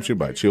consumption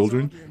by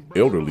children,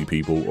 elderly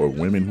people, or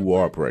women who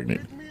are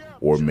pregnant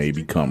or may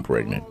become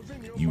pregnant.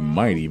 You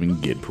might even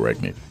get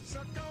pregnant.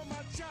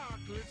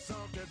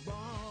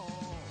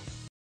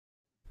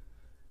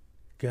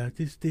 Got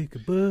this stick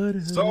of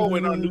butter. So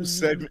in our new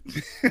segment,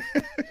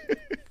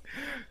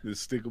 the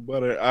stick of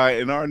butter.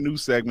 In our new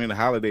segment,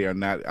 holiday or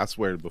not, I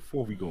swear,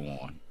 before we go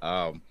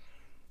on,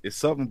 it's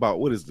something about,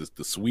 what is this?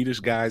 The Swedish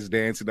guys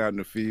dancing out in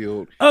the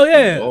field. Oh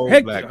yeah, Old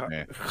black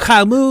man.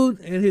 Hamud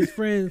and his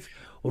friends.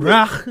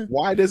 Rach.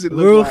 Why does it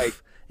look like?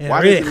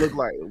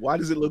 Why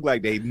does it look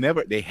like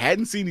they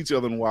hadn't seen each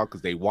other in a while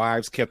because their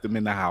wives kept them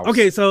in the house?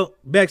 Okay, so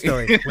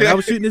backstory. When I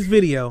was shooting this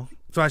video,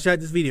 so I shot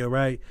this video,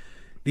 right?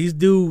 These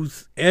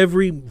dudes,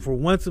 for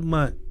once a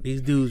month,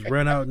 these dudes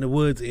run out in the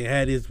woods and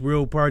had this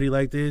real party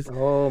like this.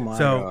 Oh my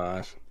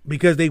gosh.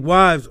 Because they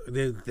wives,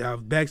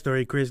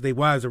 backstory, Chris, they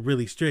wives are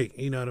really strict.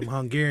 You know, them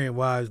Hungarian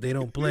wives, they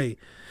don't play.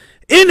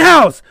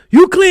 In-house,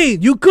 you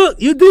clean, you cook,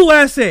 you do what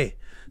I say.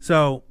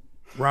 So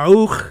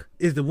Raúl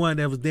is the one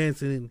that was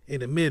dancing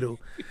in the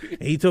middle.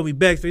 And he told me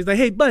backstory. He's like,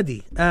 hey,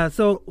 buddy,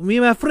 so me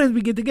and my friends,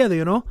 we get together,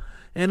 you know?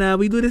 And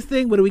we do this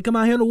thing where we come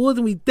out here in the woods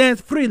and we dance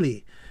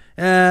freely.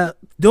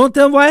 Don't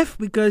tell wife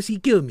because she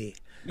killed me.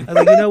 I was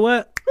like, you know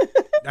what?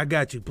 I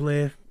got you,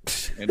 player.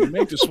 And they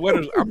make the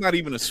sweaters. I'm not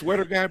even a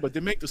sweater guy, but they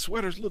make the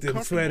sweaters look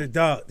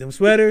comfortable. Them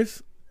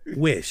sweaters,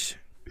 Wish.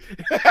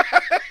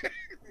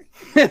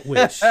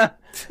 Wish.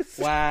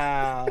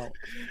 Wow.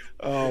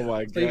 Oh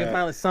my god. So you can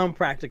find some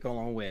practical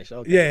on Wish.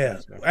 Okay. Yeah.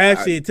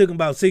 Actually, it took them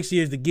about 6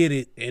 years to get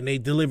it, and they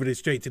delivered it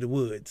straight to the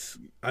woods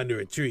under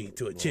a tree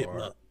to a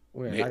chipmunk.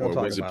 Or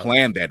was it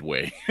planned that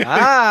way?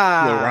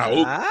 Actually,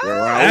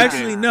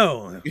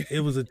 no.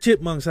 It was a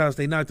chipmunk's house.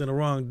 They knocked on the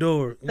wrong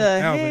door.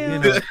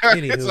 Alvin, That's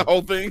the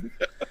whole thing.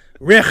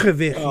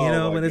 Reykjavik,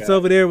 when it's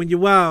over there when you're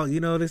wild,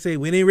 they say,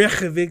 when in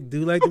Reykjavik,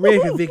 do like the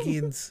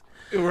Reykjavikians.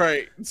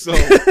 Right.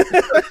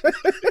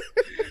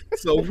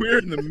 So we're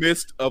in the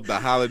midst of the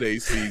holiday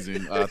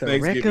season.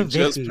 Thanksgiving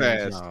just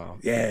passed.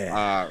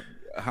 Yeah.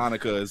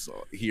 Hanukkah is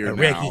here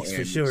now. Rekkies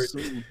for short.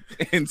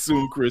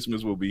 Soon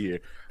Christmas will be here.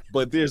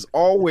 But there's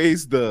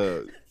always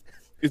the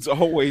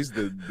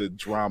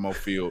drama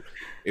field.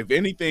 If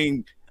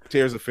anything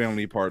tears a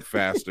family apart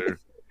faster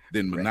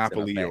than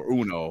Monopoly or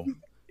Uno,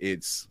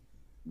 it's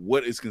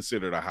what is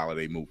considered a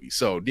holiday movie.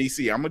 So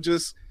DC, I'm gonna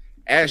just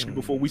ask you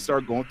before we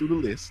start going through the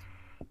list.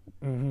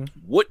 Mm-hmm.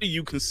 What do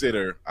you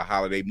consider a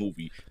holiday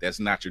movie that's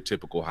not your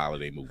typical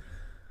holiday movie?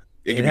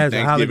 It has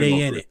a holiday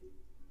in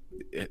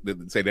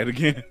it. Say that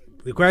again.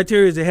 The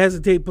criteria is it has to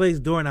take place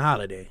during the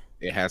holiday.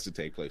 It has to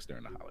take place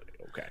during the holiday.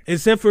 Okay.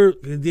 Except for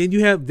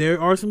then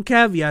there are some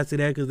caveats to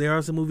that because there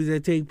are some movies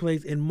that take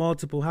place in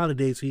multiple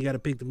holidays, so you got to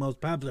pick the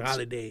most popular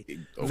holiday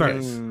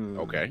first.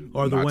 Okay.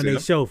 Or the one they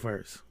show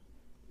first.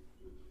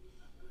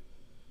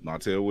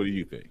 Martel, what do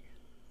you think?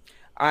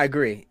 I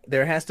agree.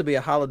 There has to be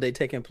a holiday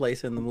taking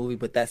place in the movie,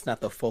 but that's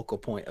not the focal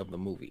point of the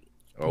movie.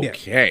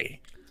 Okay.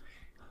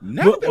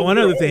 Yeah. One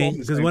other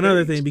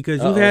thing,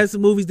 because you've had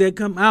some movies that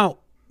come out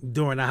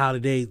during the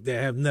holidays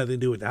that have nothing to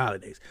do with the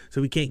holidays, so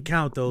we can't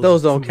count those.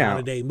 Those don't count.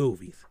 Holiday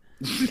movies.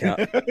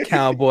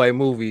 Cowboy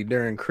movie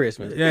during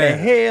Christmas. Yeah. The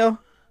hell?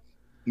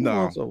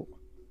 No,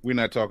 we're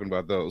not talking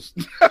about those.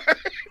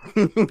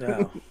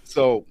 No.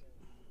 So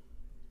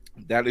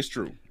that is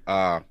true.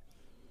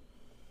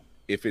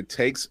 If it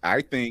takes,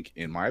 I think,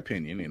 in my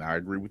opinion, and I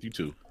agree with you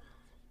too,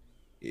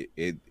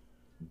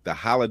 the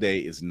holiday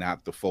is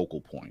not the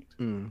focal point.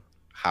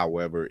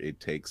 However,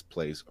 it takes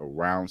place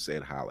around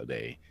said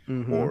holiday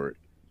or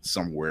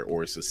somewhere,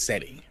 or it's a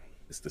setting.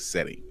 It's the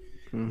setting,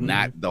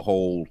 not the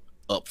whole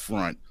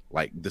upfront,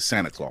 like the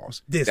Santa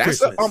Claus. That's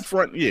the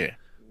upfront, yeah.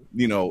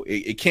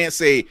 It can't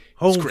say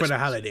home for the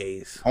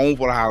holidays. Home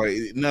for the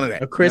holidays. None of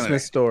that. A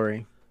Christmas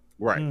story.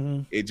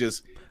 Right.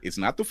 It's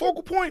not the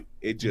focal point.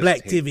 It just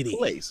Blacktivity.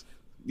 Place.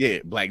 Yeah,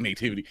 black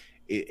nativity.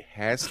 It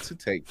has to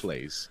take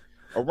place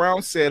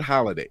around said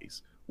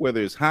holidays, whether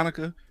it's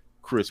Hanukkah,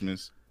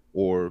 Christmas,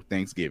 or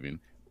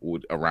Thanksgiving, or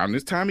around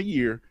this time of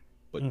year.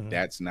 But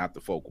that's not the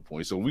focal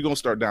point. So we're gonna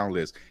start down the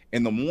list,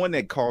 and the one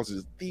that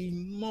causes the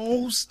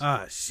most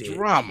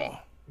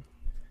drama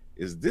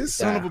is this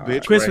son of a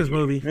bitch Christmas right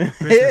movie.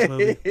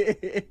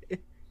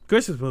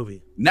 Christmas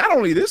movie. Not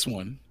only this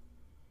one,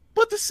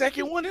 but the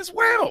second one as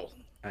well.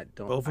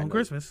 Both on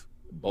Christmas.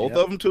 Both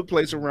of them took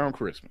place around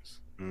Christmas.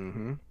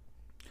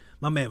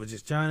 My man was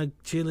just trying to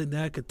chill at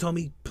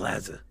Nakatomi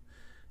Plaza.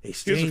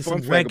 Exchanged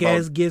some whack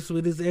ass gifts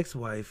with his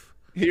ex-wife.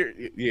 He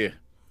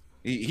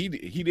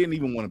didn't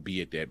even want to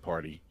be at that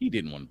party. He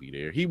didn't want to be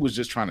there. He was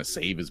just trying to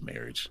save his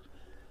marriage.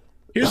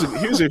 Here's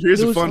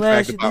a fun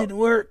fact about it. Didn't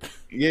work.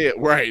 Yeah,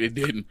 right. It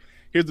didn't.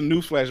 Here's the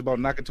news flash about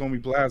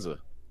Nakatomi Plaza.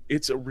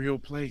 It's a real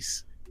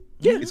place.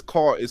 Yeah. It's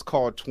called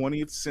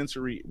 20th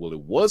Century. Well, it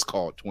was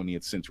called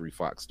 20th Century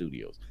Fox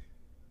Studios.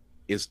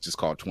 It's just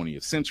called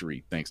 20th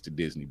Century thanks to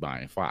Disney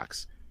buying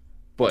Fox.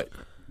 But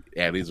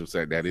That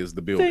is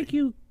the building. Thank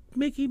you,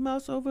 Mickey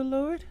Mouse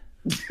Overlord.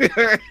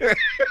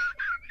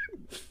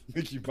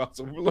 Mickey Mouse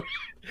Overlord.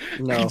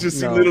 No, You just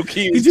see no. little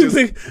kids Did you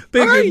just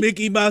picture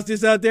Mickey Mouse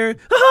just out there?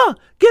 Haha!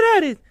 Get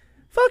at it!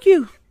 Fuck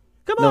you!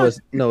 Come on!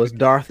 It's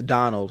Darth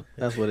Donald.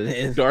 That's what it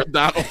is. Darth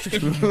Donald.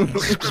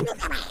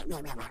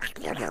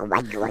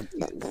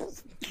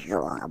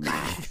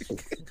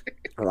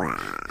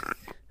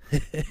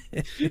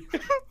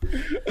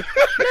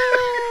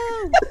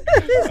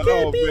 This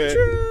can't be man.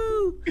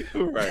 true.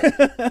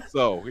 Right.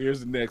 So here's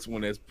the next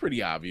one that's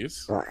pretty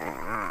obvious.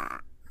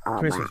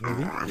 Christmas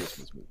movie.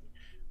 Christmas movie.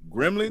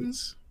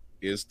 Gremlins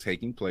is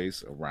taking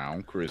place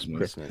around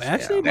Christmas.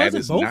 Actually, That was it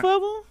is both not-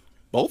 of them?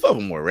 Both of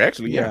them were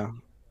actually. Yeah.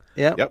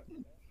 Yep. Yep.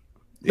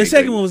 The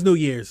second one was New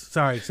Year's.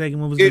 Sorry, second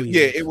one was New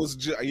Year's. It was.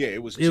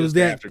 It was It was just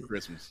that- after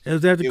Christmas. It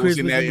was after It was Christmas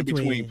in that in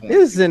between. point. It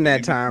was in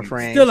that time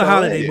frame. Still a so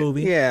holiday it-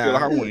 movie. Yeah. Still a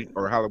Halloween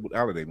or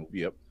holiday movie.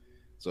 Yep.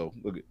 So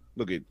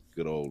look at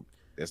good old.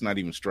 That's not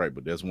even Stripe,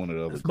 but that's one of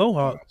the other. It's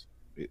Mohawk.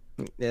 Yeah,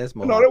 it's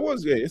No, Mohawk. that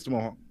was it's the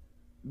Mohawk.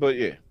 But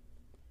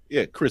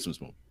yeah, Christmas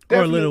movie.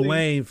 Or Lil Definitely.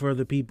 Wayne for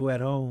the people at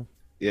home.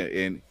 Yeah,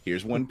 and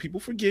here's one people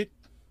forget.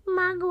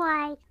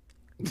 Mugwai.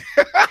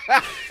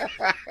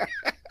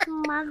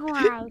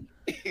 Mugwai.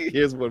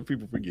 Here's what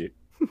people forget.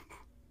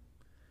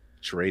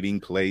 Trading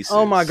Places.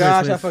 Oh my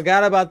gosh, Christmas. I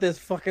forgot about this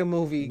fucking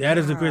movie. That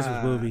is a Christmas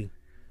God. movie.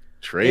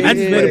 Trading I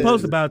just made a Places.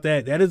 post about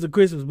that. That is a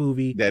Christmas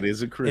movie. That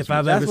is a Christmas.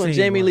 I've That's ever when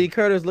seen Jamie one. Lee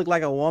Curtis looked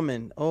like a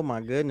woman. Oh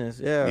my goodness.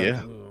 Yeah.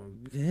 Yeah,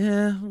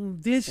 Yeah,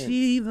 did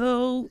she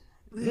though?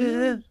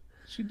 Yeah,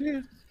 she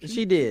did.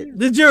 She did.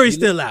 the jury's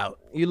still out.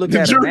 You look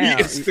The at her jury now.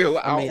 is still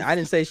I mean, out. I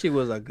didn't say she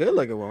was a good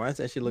looking woman. I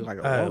said she looked like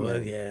a woman.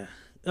 Well, yeah.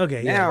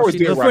 Okay. Now yeah. Of course, she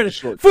they does- rock for, the the,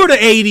 short for the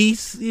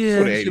 80s. Yeah.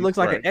 For the She looks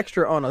like right. an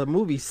extra on a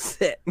movie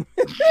set.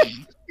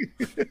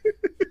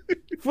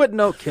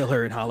 Footnote: kill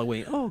her in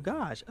Halloween. Oh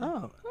gosh.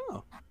 Oh.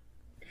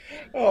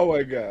 Oh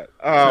my god.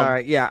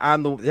 Sorry. Yeah,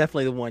 I'm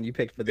definitely the one you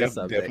picked for this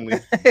subject.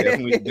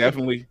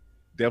 Definitely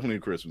a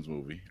Christmas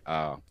movie.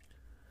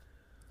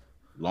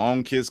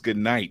 Long Kiss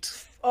Goodnight.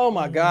 Oh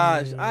my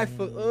gosh. Is I'm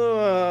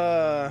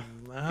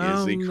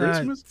it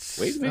Christmas?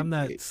 Wait a minute. I'm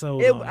not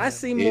sold It, on I that.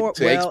 see It more.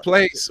 takes well,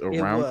 place it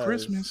around was.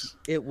 Christmas.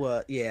 It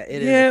was. Yeah.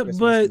 It is. Yeah, a Christmas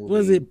but movie.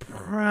 was it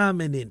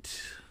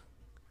prominent?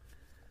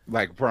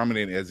 Like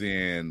prominent as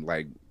in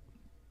like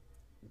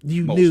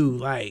You Most. knew,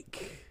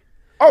 like.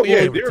 oh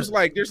yeah, Well, there's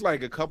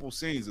like a couple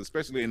scenes,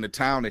 especially in the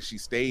town that she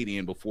stayed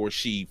in before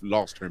she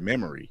lost her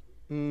memory.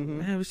 Mhm.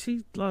 Man,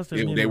 she lost her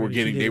They memory. were She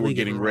getting did League of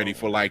getting Her ready Own.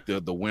 for like the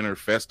winter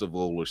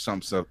festival or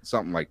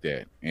something like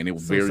that, and it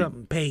was So very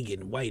something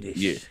pagan, whitish.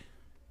 Yeah.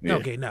 yeah.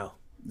 Okay, no.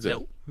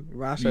 So,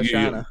 Rosh Yeah.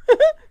 Hashanah.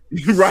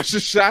 Rosh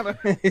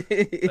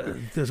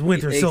Hashanah, This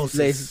winter It's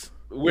solstice.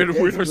 winter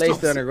Placed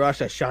solstice. under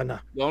Rosh Hashanah.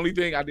 The only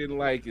thing I didn't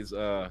like is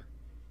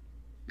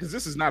because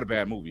this is not a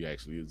bad movie.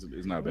 Actually, it's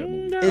not a bad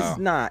movie. No. It's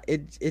not.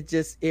 It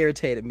just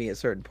irritated me at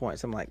certain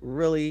points. I'm like,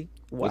 really?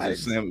 Why?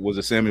 Was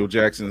it Samuel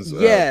Jackson's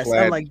Yes, I'm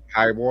plaid like-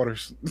 high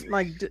waters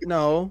Like,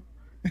 no.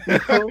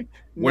 No,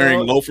 wearing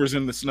no. loafers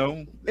in the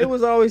snow? It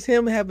was always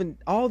him having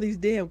all these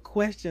damn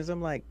questions.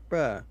 I'm like,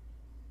 bruh,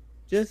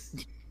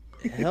 just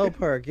help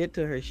her get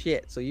to her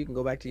shit so you can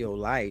go back to your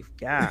life.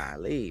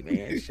 Golly,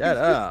 man, shut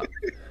up.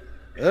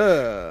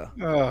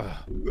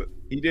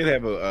 He did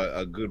have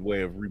a good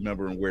way of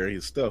remembering where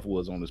his stuff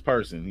was on his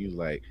person. He was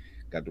like,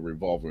 got the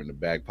revolver in the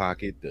back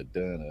pocket. He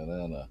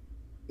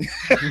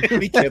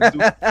kept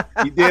doing,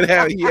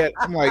 he had.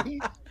 I'm like,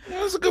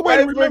 that's a good way I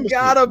to remember.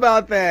 forgot stuff.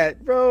 about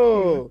that,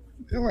 bro.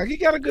 I'm like, he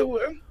got a good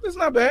one. It's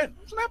not bad.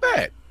 It's not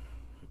bad.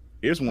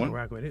 Here's I'll one.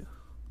 rock with it.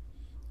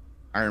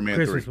 Iron Man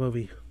Christmas 3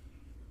 movie.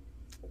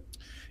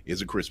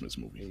 is a Christmas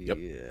movie. Yep.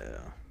 Yeah.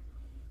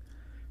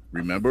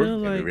 Remember,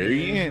 feel at the like-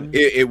 very end,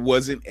 it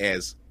wasn't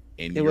as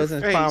in It your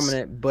wasn't face.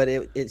 prominent, but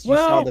you saw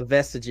Well- the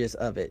vestiges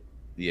of it.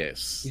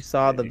 Yes. You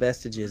saw the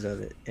vestiges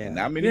of it. Yeah.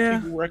 Not many Yeah.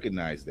 people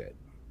recognize that.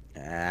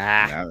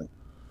 Ah.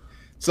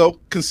 So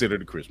consider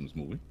the Christmas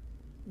movie.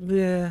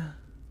 Yeah.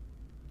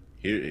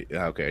 Here,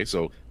 okay,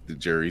 so the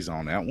jury's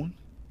on that one.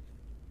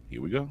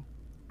 Here we go.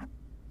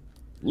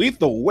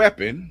 Lethal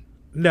Weapon.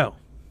 No.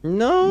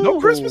 No. No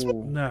Christmas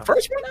movie? No.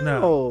 First one?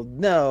 No.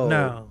 No.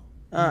 No.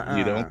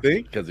 You don't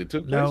think? Because it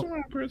took place No.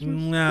 around Christmas.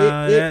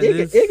 No.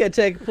 It could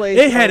take place.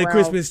 It had a around-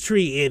 Christmas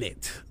tree in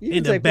it. You In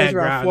can the take place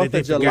around background. 4th that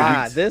of they forgot.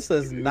 July. This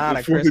is not a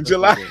 4th of Christmas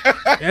July. movie.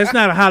 That's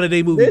not a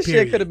holiday movie. This shit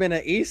period. could have been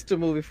an Easter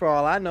movie for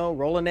all I know.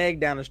 Roll an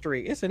egg down the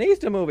street. It's an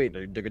Easter movie.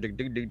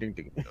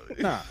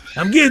 Nah.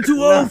 I'm getting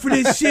too old for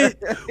this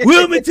shit.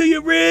 Wheel me to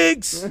your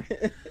rigs.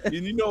 And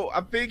you know,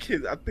 I think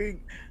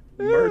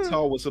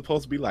Murtaugh was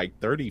supposed to be like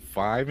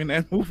 35 in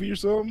that movie or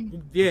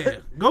something. Yeah.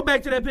 Go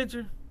back to that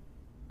picture.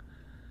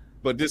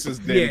 But this is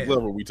Danny Yeah.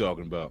 Glover we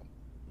talking about.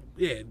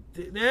 Yeah,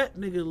 that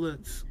nigga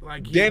looks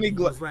like he Danny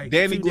was like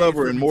Danny 2 days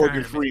Glover from and Morgan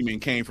retirement. Freeman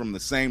came from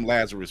the same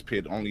Lazarus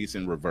pit, only it's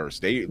in reverse.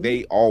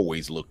 They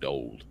always looked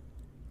old.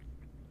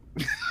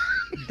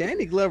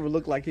 Danny Glover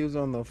looked like he was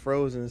on the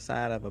frozen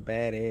side of a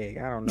bad egg.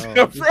 I don't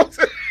know.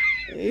 Frozen.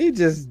 He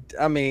just,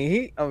 I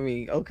mean,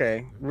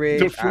 okay,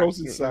 Riggs, The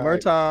frozen side.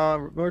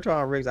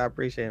 Murtaugh, Riggs, I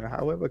appreciate him.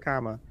 However,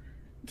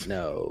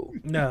 no.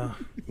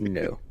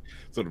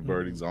 So the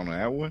verdict's on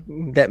that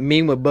one. That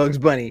meme with Bugs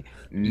Bunny,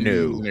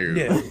 no.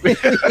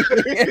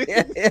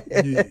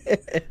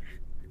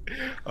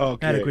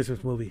 Okay. Not a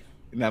Christmas movie.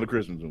 Not a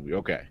Christmas movie.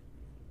 Okay.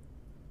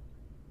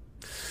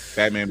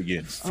 Batman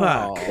Begins.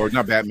 Fuck. Or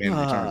not Batman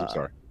Returns.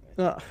 I'm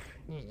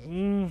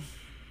sorry.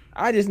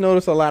 I just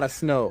noticed a lot of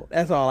snow.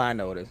 That's all I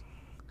noticed.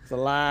 It's a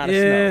lot of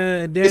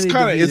snow. Yeah, It's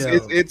kind of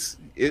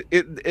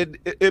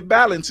it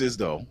balances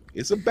though.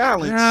 It's a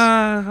balance.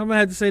 I'm gonna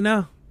have to say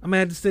no. I'm gonna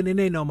have to say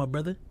they no, my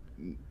brother.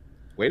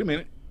 Wait a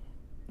minute.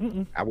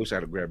 I wish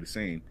I'd have grabbed the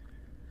scene.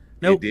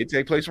 Nope. It did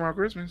take place around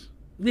Christmas.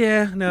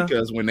 Yeah, no.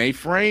 Because when they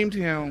framed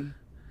him,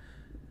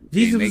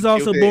 Jesus was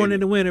also born in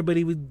the winter, but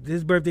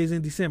his birthday's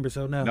in December,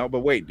 so no. No,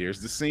 but wait,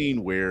 there's the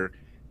scene where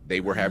they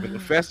were having the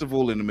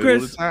festival in the middle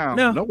of the town.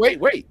 No,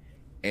 wait.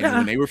 And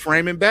when they were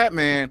framing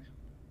Batman,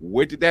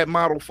 what did that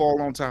model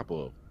fall on top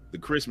of? The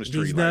Christmas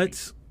tree lighting.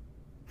 Nuts.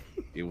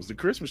 It was the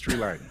Christmas tree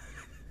lighting.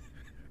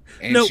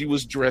 And she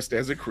was dressed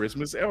as a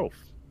Christmas elf.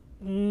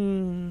 Or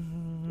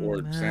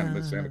Santa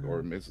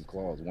or Mrs.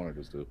 Claus, one of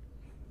those two.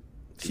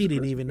 She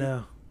didn't even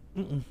know.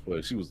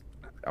 Well, she was,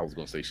 I was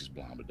going to say she's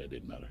blonde, but that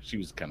didn't matter. She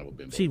was kind of a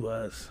bimbo. She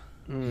was.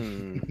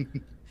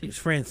 She was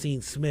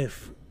Francine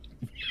Smith.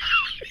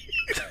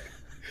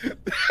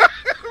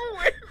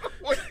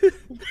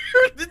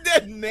 Where did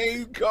that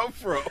name come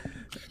from?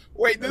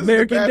 Wait, this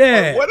American is the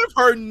Dad. What if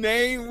her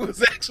name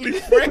was actually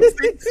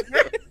Francine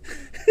Smith?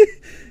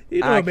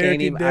 I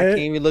can't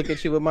even look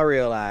at you with my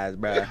real eyes,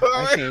 bro.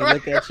 I can't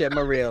look at you with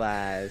my real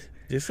eyes.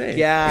 Just saying.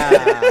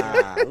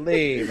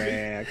 Golly,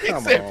 man.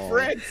 Come on.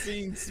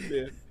 Francine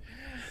Smith.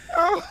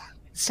 Oh,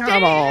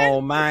 come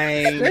on,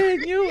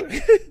 man. You.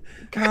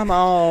 Come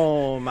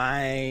on,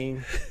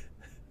 man.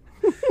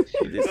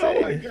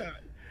 Oh my god.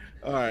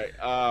 All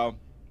right.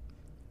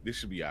 This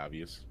should be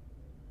obvious.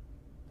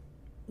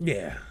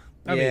 Yeah.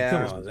 I mean,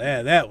 come on,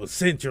 that was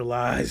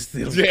centralized.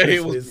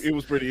 It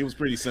was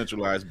pretty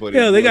centralized, but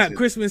hell, they got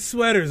Christmas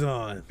sweaters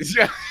on.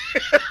 Yeah.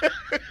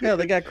 Hell,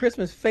 they got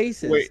Christmas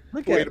faces. Wait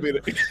a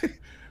minute.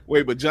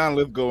 Wait, but John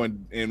Lithgow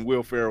and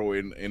Will Ferrell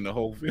in the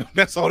whole film,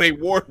 that's all they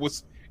wore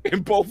was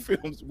in both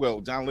films. Well,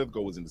 John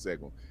Lithgow was in the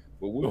second one,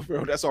 but Will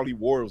Ferrell, that's all he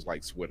wore was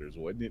like sweaters,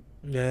 wasn't it?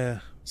 Yeah.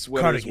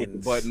 Sweaters with the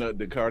button up,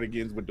 the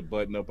cardigans with the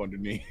button up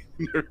underneath.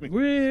 Do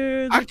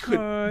you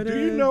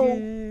know,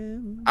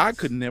 I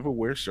could never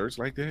wear shirts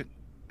like that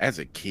as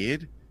a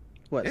kid.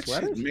 What, that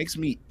sweaters? shit makes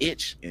me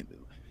itch.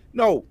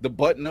 No, the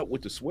button up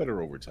with the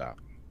sweater over top.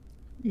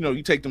 You know,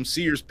 you take them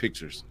Sears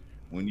pictures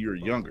when you were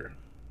younger,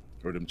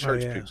 or them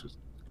church pictures.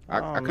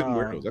 I couldn't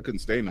wear those. I couldn't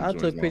stay in them. I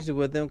took pictures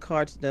with them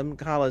collars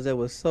that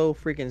was so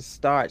freaking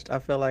starched. I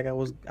felt like I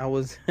was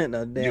in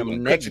a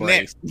damn neck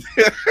brace.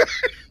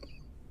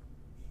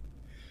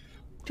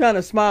 Trying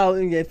to smile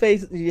in your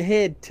face, your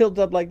head tilted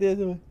up like this.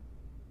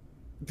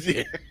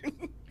 Yeah.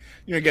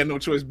 You ain't got no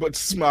choice but to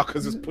smile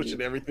because it's pushing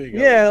everything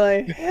up. Yeah,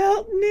 like,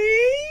 help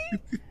me.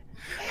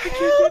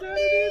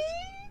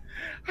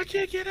 I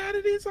can't get out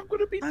of this. I'm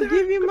going to be I'll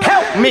give you my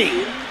Help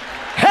me.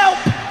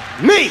 Help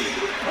me.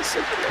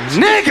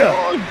 Nigga.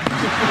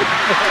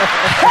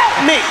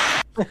 Help me.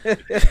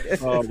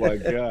 Oh my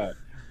god.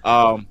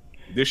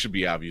 This should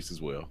be obvious as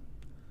well.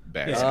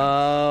 Bad Santa.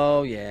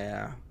 Oh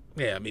yeah.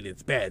 Yeah, I mean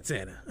it's Bad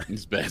Santa.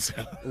 It's Bad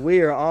Santa.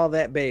 We are all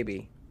that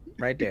baby.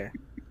 Right there.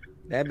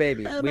 That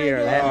baby. We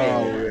are that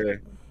baby. Yeah.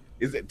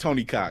 Is it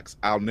Tony Cox?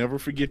 I'll never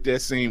forget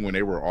that scene when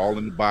they were all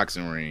in the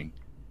boxing ring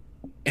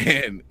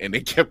and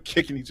they kept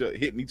kicking each other,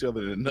 hitting each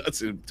other in the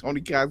nuts, and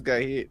Tony Cox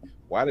got hit.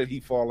 Why did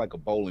he fall like a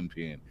bowling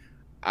pin?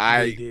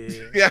 I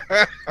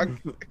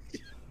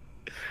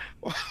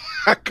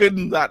could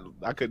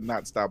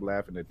not stop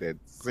laughing at that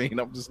scene.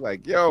 I'm just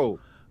like, yo.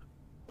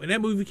 When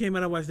that movie came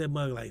out, I watched that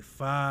mug like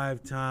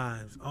 5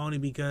 times, only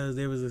because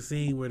there was a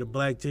scene where the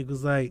black chick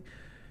was like,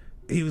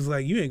 he was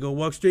like, you ain't gonna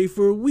walk straight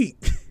for a week.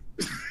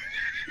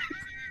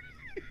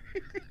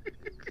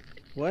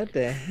 What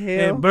the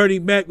hell? And Bernie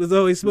Mac was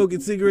always smoking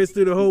cigarettes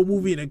through the whole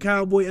movie in a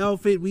cowboy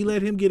outfit. We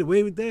let him get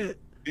away with that.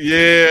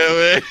 Yeah,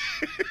 man.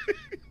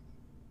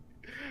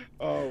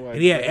 Oh my!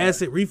 And he had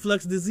acid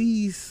reflux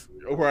disease.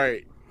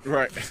 Right.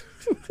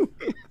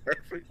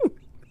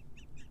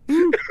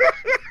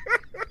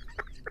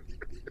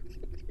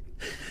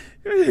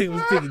 He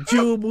was taking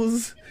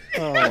chewables.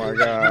 Oh my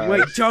god!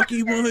 White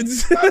chalky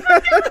ones.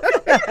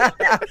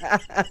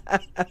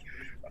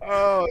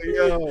 Oh,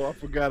 yo, I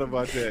forgot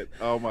about that.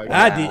 Oh my god,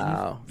 I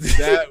didn't.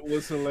 That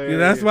was hilarious. Yeah,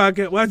 that's why I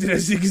kept watching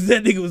that shit, because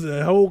that nigga was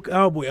a whole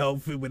cowboy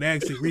outfit with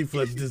acid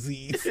reflux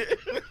disease,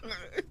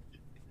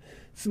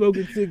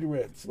 smoking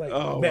cigarettes like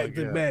back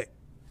to back.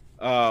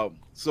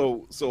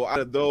 So out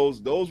of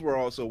those were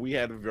also, we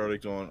had a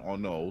verdict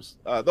on those.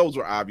 Those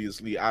were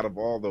obviously out of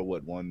all the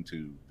 1,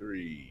 2,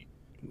 3,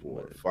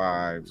 4,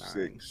 5,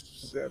 6,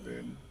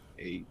 7,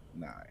 8,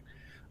 9.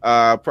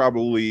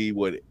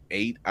 Probably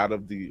 8 out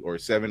of the, or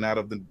 7 out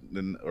of the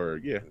or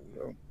yeah.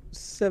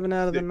 7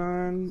 out of the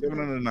 9. 7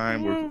 out of the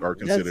 9 are That's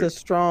considered. a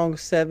strong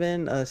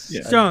 7.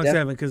 Strong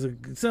 7 because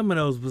some of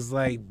those was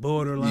like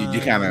borderline. You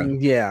kind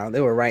of. Yeah,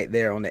 they were right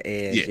there on the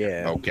edge.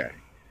 Yeah. Okay.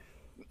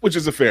 Which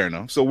is a fair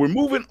enough. So we're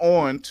moving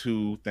on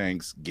to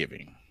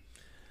Thanksgiving.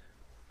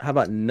 How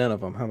about none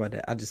of them? How about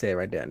that? I'll just say it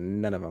right there.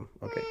 None of them.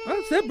 Okay.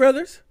 Oh, Step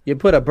Brothers. You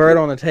put a bird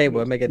on the table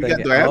and make it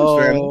think.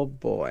 Oh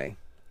boy.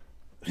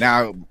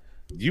 Now,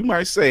 you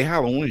might say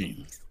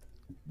Halloween.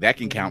 That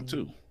can count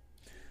too.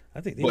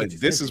 I think. But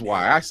this is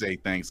why I say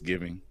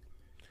Thanksgiving,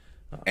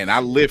 and I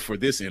live for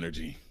this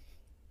energy.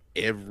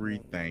 Every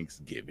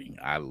Thanksgiving,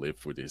 I live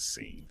for this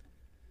scene.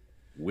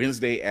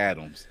 Wednesday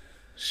Addams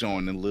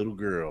showing the little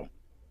girl,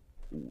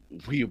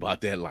 we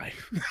about that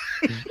life.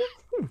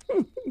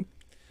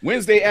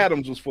 Wednesday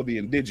Addams was for the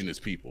indigenous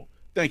people.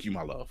 Thank you,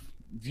 my love.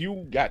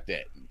 You got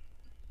that.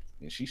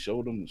 And she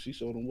showed them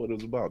what it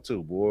was about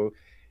too, boy. And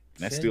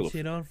that's still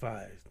shit on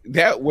fire.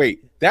 That was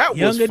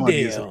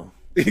funny as hell.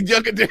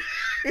 Younger Dale.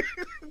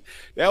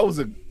 That was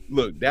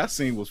that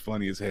scene was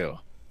funny as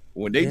hell.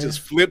 When they just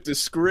flipped the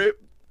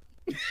script.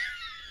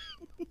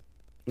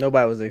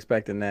 Nobody was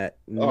expecting that.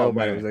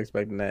 Nobody was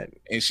expecting that.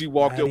 And she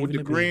walked up with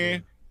the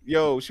grin.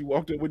 She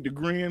walked up with the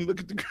grin. Look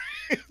at the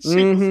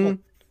grin.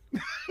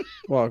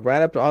 Walked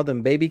right up to all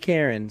them baby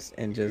Karens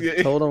and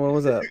just told them what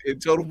was up.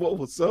 And told them what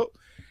was up.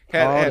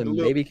 Had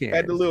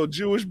the little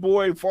Jewish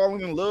boy falling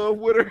in love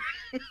with her.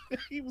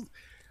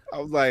 I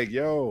was like,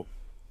 yo.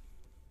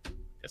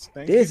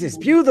 This is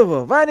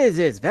beautiful. What is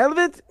this?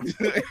 Velvet?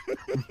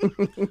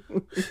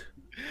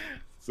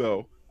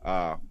 So,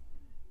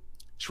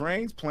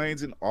 trains,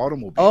 planes, and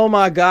automobiles. Oh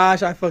my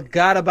gosh, I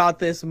forgot about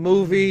this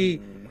movie.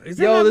 This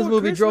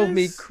movie drove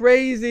me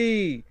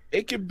crazy.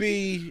 It could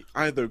be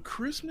either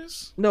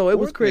Christmas. No, it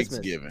was Christmas.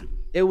 Thanksgiving.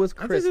 It was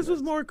I Christmas. think this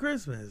was more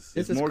Christmas.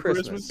 This is more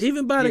Christmas.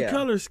 Even by the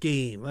color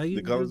scheme, like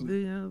the colors.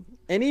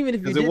 And even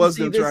if you didn't it was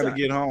see them this, trying to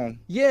get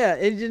home. Yeah,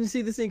 and you didn't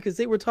see the scene because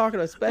they were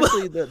talking,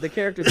 especially the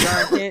character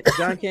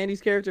John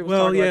Candy's character. Was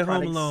Home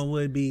about Alone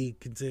would be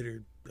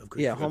considered.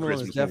 Home Alone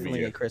is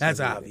definitely a Christmas. That's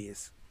movie.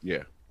 obvious.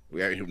 Yeah,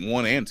 we had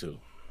 1 and 2.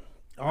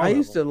 I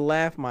used to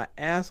laugh my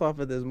ass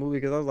off at this movie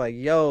because I was like,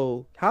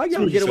 "Yo, how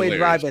y'all get away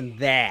driving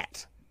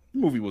that?" The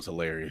movie was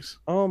hilarious.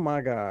 Oh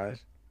my gosh!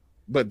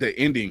 But the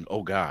ending,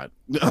 oh god!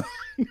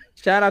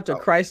 Shout out to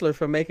Chrysler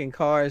for making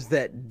cars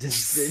that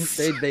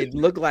they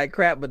look like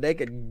crap, but they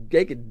could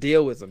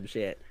deal with some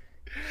shit.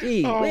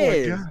 Gee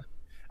whiz. My god!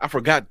 I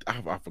forgot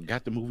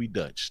the movie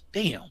Dutch.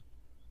 Damn.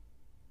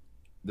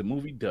 The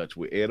movie Dutch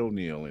with Ed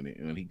O'Neill in it,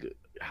 and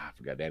I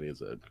forgot that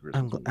is a.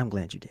 I'm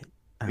glad you did.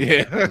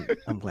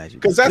 I'm glad you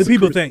did. Because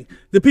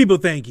the people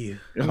thank you.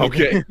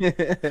 Okay.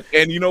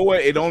 And you know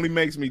what? It only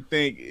makes me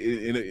think.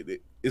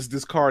 It's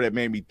this car that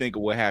made me think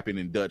of what happened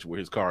in Dutch, where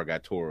his car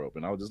got tore up,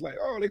 and I was just like,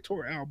 "Oh, they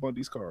tore Al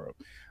Bundy's car up."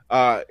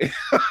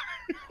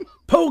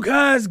 Polk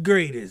High's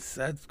greatest.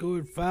 I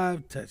scored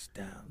 5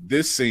 touchdowns.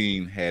 This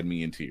scene had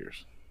me in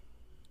tears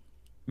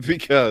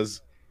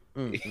because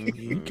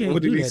you can't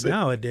do that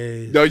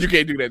nowadays. No, you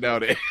can't do that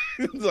nowadays.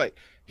 It's like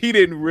he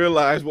didn't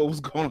realize what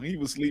was going on. He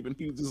was sleeping.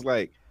 He was just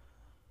like,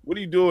 "What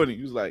are you doing?"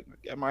 He was like,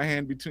 "I got my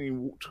hand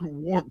between 2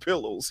 warm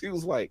pillows." He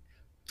was like,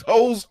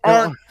 "Those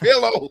aren't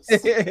pillows."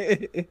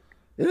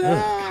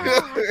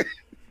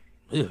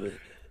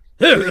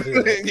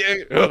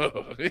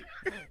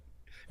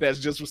 That's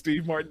just what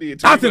Steve Martin did.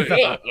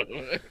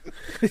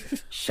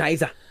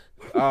 Scheiße.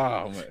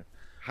 Oh man,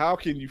 how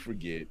can you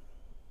forget?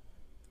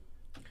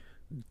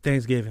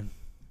 Thanksgiving.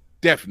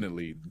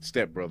 Definitely,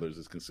 Step Brothers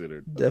is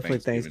considered definitely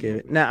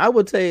Thanksgiving. Now, I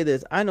will tell you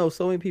this: I know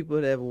so many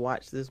people that have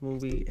watched this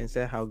movie and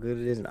said how good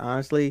it is, and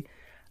honestly,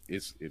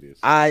 it is.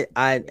 I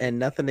and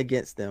nothing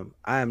against them.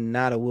 I am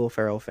not a Will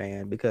Ferrell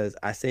fan because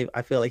I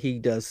feel like he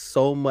does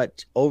so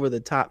much over the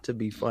top to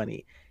be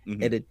funny,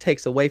 and it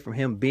takes away from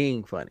him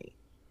being funny.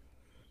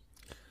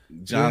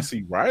 John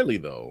C. Reilly,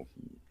 though,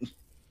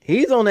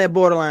 he's on that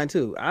borderline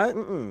too.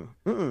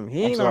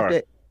 He ain't off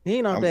that. He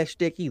ain't off that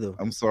shtick either.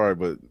 I'm sorry,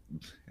 but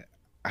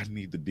I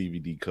need the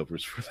DVD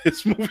covers for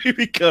this movie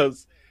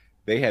because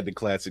they had the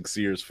classic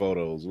Sears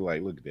photos. We're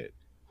like, look at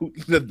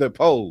that. The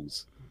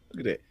pose.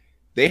 Look at that.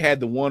 They had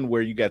the one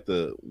where you got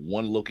the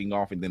one looking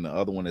off and then the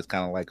other one is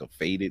kind of like a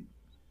faded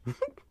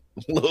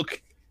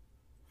look.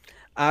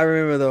 I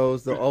remember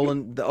those, the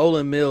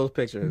Olin Mills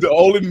pictures. The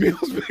Olin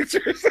Mills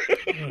pictures.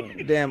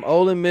 Damn,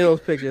 Olin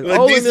Mills pictures.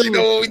 Olin Mills,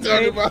 know what we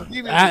talking about?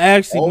 I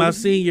actually, my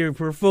senior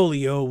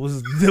portfolio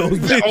was those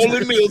pictures.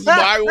 Olin Mills,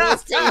 mine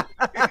was too.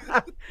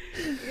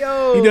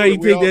 Yo, you know, you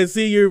take that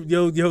senior,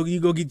 you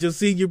go get your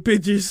senior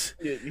pictures.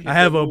 Yeah, I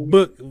have a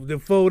book, the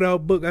fold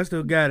out book. I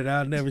still got it.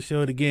 I'll never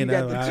show it again. You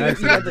got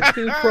the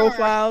 2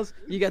 profiles.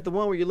 You got the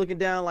one where you're looking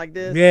down like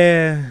this.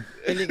 Yeah.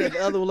 And you got the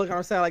other one looking on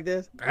the side like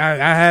this. I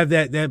have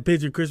that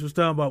picture Chris was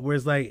talking about where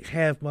it's like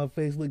half my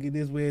face looking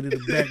this way and the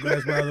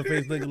background's my other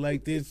face looking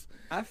like this.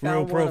 I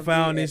found real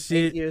profound and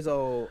shit. 8 years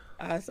old.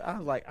 I was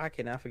like, I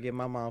cannot forgive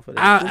my mom for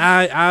this.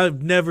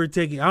 I've never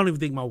taken. I don't even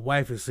think my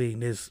wife has seen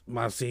this.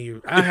 My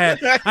senior. I had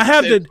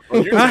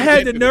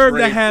the nerve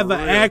to have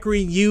an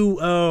Akron U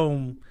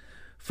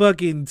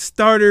fucking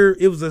starter.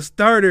 It was a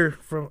starter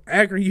from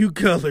Akron U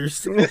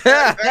Colors.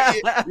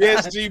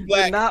 Yes, G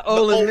Black. Not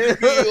Olin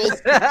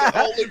Mills.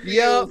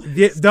 Yo,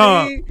 Yeah,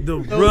 dog, the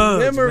those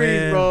runs, memories,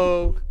 man.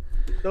 bro.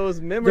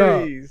 Those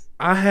memories.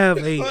 I have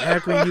a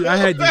Akron U. I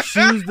had the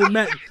shoes to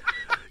match.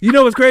 You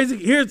know what's crazy?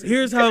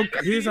 Here's how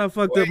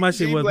fucked up my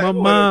shit was. My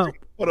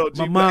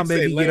mom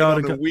made me get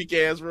all the weak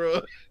ass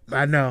rug.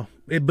 I know,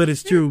 but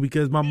it's true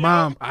because my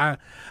mom. I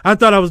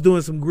thought I was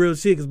doing some real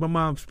shit because my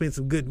mom spent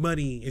some good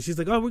money, and she's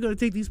like, "Oh, we're gonna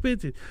take these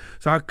pictures."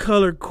 So I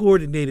color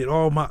coordinated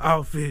all my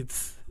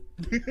outfits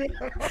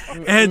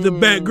and the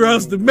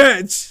backgrounds to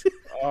match.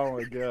 Oh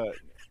my god!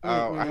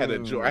 I had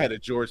a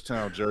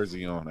Georgetown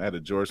jersey on. I had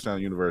a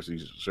Georgetown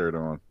University shirt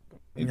on.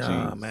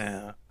 Nah,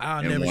 man,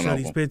 I'll never show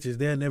these pictures.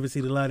 They'll never see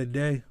the light of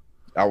day.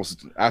 I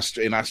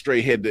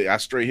straight hit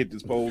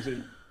this pose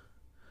in.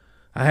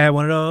 I had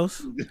one of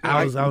those.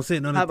 I was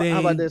sitting on the thing. How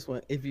about this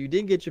one? If you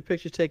didn't get your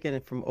picture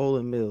taken from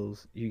Olin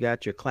Mills, you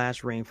got your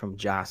class ring from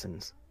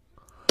Jostens.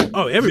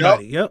 Oh,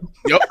 everybody. Yep.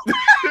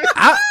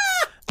 I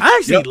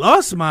actually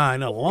lost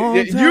mine a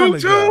long time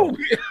ago.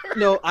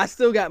 No, I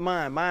still got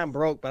mine. Mine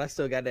broke, but I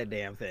still got that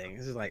damn thing.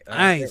 It's just like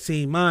I ain't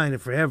seen mine in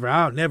forever.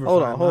 I'll never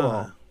hold find on.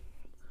 mine.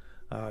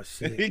 Oh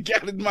shit! He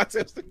got it in my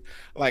test.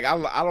 Like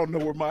I don't know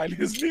where mine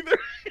is neither.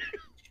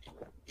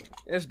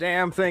 This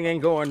damn thing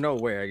ain't going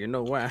nowhere. You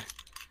know why?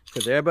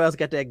 Because everybody else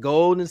got that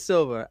gold and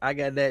silver. I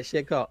got that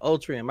shit called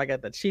Ultrium. I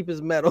got the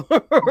cheapest metal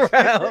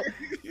around.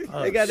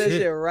 They got that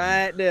shit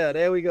right there.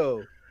 There we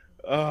go.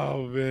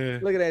 Oh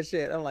man! Look at that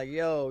shit. I'm like,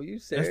 yo, you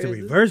serious? That's the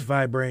reverse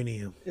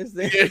vibranium.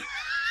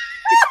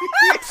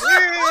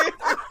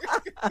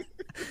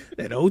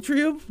 That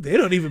Ultrium? They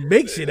don't even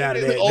make shit out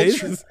of that.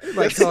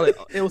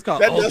 It was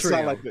called that Ultrium. does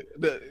sound like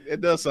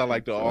it does sound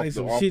like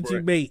some shit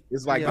you make.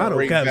 It's like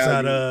bottle caps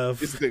out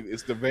of.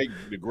 It's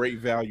the great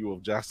value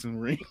of Jocelyn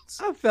rings.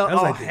 I felt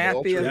all like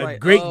happy. That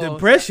Great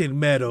Depression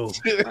metal.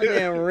 My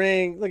damn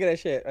ring. Look at that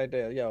shit right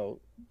there. Yo,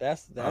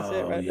 that's it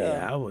right there.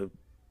 Yeah, I would.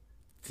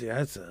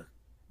 That's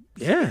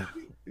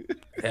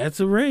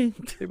a ring.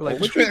 People like,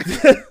 what you?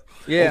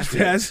 Yeah,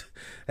 that's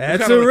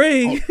a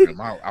ring.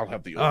 I'll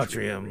have the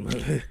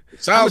Ultrium.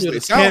 It sounds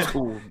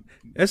cool.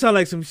 That sounds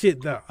like some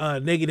shit the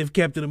negative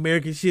Captain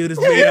America shield is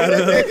made out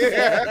of.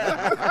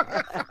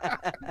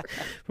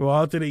 From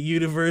alternate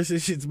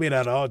universes, shit's made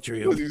out of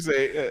Ultrium. What do you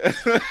say?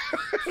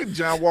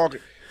 John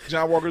Walker's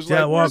John where's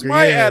Walker,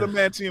 my yeah.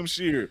 adamantium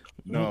shield?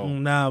 No.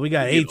 Nah, we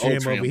got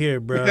Atrium over here,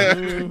 bro.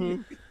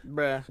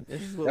 Bruh,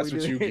 this is That's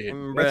what you get.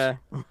 Bruh.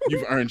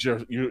 You've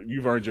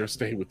earned your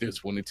stay with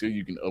this one until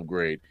you can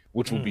upgrade,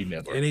 which will be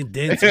never. And it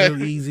dents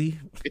real easy.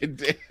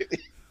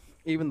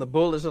 Even the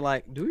bullets are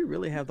like, do we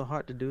really have the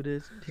heart to do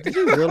this? Did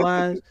you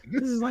realize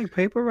this is like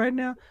paper right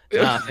now?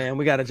 Nah, man,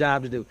 we got a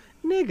job to do.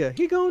 Nigga,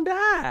 he gonna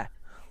die.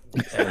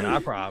 That's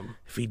not a problem.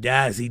 If he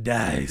dies, he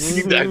dies.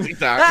 He dies.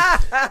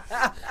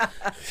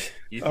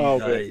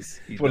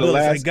 For the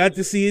last, I got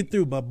to see it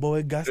through, my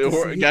boy. Got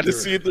to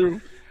see it through.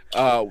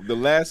 The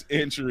last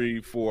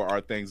entry for our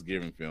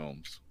Thanksgiving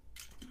films,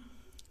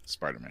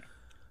 Spider-Man.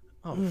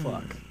 Oh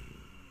fuck!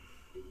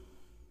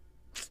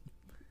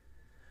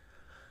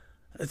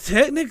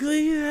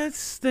 Technically,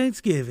 that's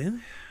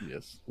Thanksgiving.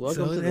 Yes.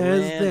 Welcome to the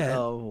land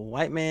of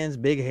white man's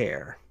big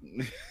hair.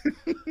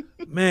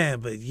 Man,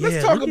 but yeah,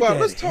 let's talk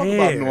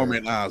about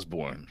Norman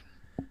Osborn.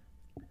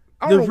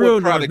 The real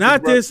Norman,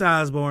 not this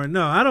Osborn.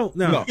 No, I don't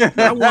know. No.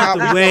 I want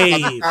the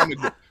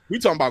wave. We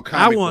talking about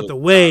comic I want the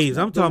waves.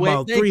 I'm talking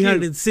about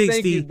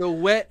 360. The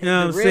wet, you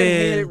know what I'm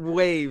saying?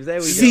 Waves. There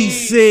we go.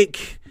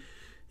 Seasick.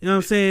 You know what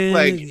I'm saying?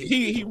 Like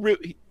he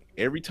really,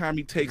 every time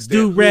he takes that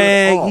do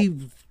rag,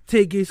 he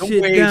take his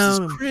shit waves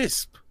down. Is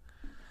crisp.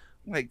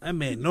 Like I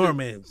mean,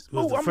 Norman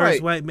was the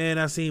first white man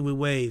I seen with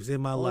waves in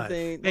my life.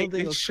 Only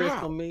thing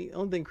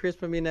crisp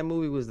for me in that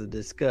movie was the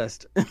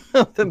disgust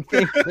of them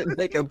thinking that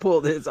they can pull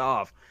this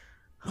off.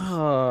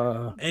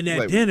 And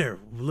that dinner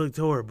looked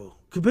horrible.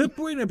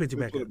 Bring that picture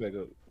back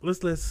up.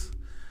 Let's.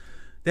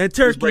 That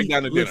turkey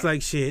looks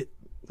like shit.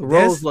 The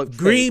rolls look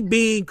green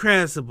bean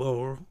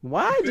casserole.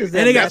 Why does that?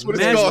 And they got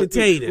mashed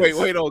potatoes.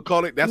 Wait, don't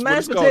call it. That's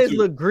mashed what it's called. Potatoes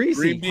look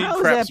greasy. How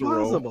is that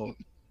possible?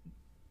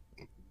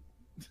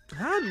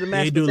 How did the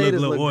mashed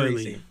potatoes look oily?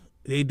 Greasy?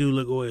 They do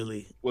look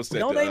oily. What's that?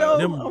 Don't they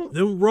know?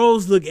 Them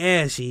rolls look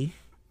ashy.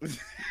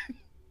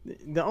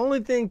 The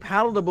only thing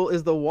palatable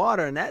is the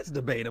water, and that's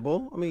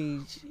debatable. I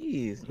mean,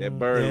 jeez. That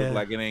bird looks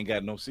like it ain't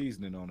got no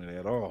seasoning on it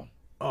at all.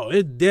 Oh,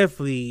 it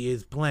definitely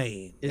is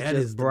plain. That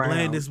is the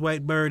blandest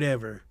white bird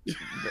ever.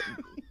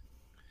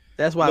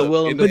 That's why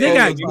Willem. But they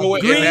got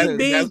green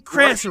bean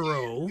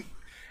casserole.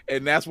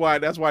 And that's why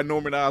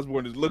Norman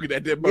Osborn is looking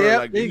at that bird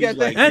like that.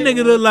 Like, that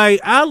nigga look like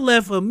I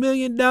left $1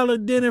 million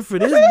dinner for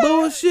this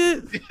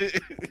bullshit.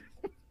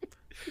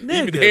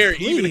 Nigga,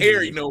 even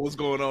Harry know what's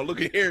going on.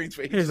 Look at Harry's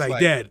face. He's like,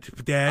 Dad,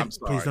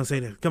 please don't say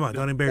that. Come on,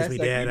 don't embarrass me,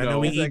 Dad. I know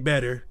we eat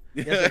better.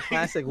 It's a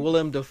classic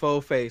Willem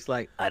Dafoe face.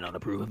 Like, I don't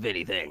approve of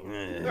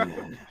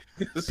anything.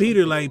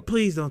 Peter, like,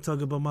 please don't talk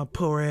about my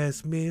poor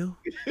ass meal.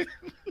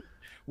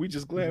 We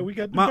just glad we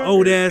got the My bird.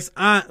 old ass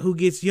aunt who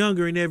gets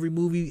younger in every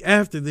movie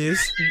after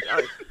this.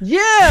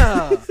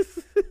 Yeah.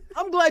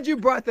 I'm glad you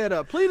brought that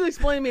up. Please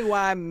explain to me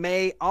why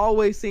May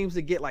always seems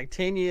to get like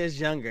 10 years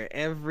younger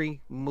every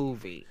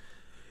movie.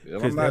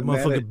 Because that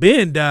motherfucker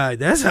Ben died.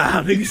 That's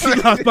how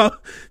niggas lost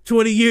about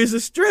 20 years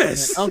of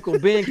stress. And Uncle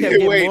Ben kept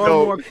getting more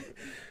and more.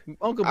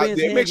 Uncle Ben's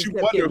it hands makes just you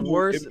kept wonder getting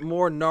worse,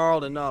 more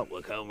gnarled and up.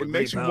 It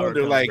makes you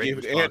wonder, like,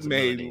 if Aunt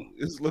May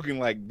is looking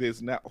like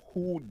this now,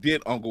 who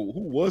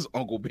was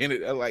Uncle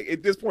Ben? Like,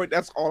 at this point,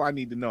 that's all I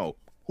need to know.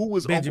 Who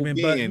was Benjamin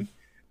Uncle Ben?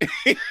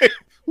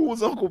 Who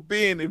was Uncle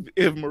Ben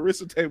if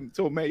Marissa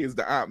Tomei is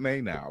the Aunt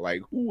May now?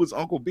 Like, who was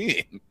Uncle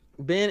Ben?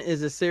 Ben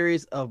is a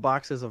series of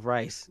boxes of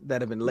rice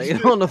that have been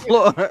laid on the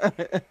floor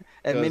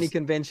at many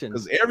conventions.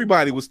 Because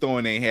everybody was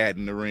throwing their hat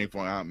in the ring for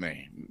Aunt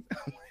May.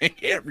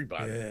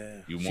 Everybody. Yeah.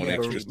 You want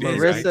extra space?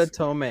 Marissa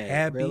Tomei.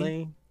 Happy.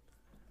 Really?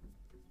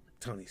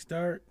 Tony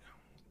Stark.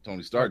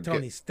 Tony Stark.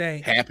 Tony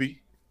Stank. Happy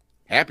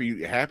got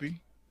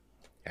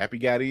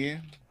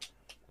in.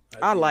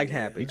 I liked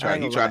Happy. He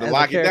tried to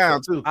lock it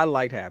down too. I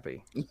liked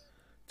Happy.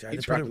 Tried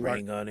to put a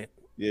ring on it.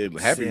 Yeah,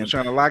 but Happy was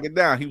trying to lock it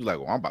down. He was like,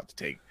 "Well, I'm about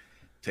to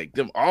take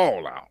them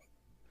all out.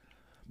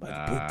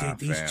 Take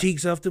these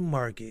cheeks off the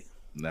market."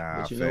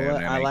 Nah, but you know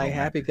what? I like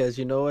Happy because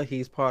you know what?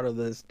 He's part of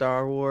the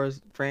Star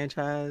Wars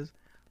franchise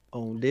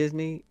on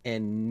Disney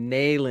and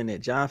nailing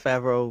it. Jon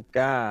Favreau,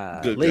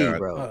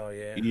 bro. Oh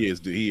yeah,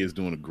 he is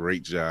doing a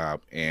great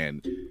job,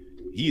 and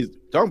he is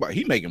talking about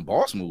he making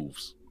boss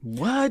moves.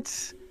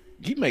 What?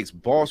 He makes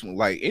boss moves.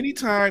 Like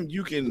anytime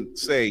you can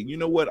say, you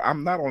know what?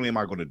 I'm not only am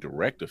I going to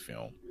direct a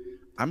film,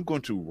 I'm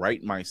going to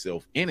write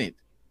myself in it,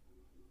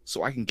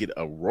 so I can get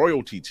a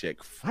royalty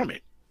check from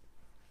it.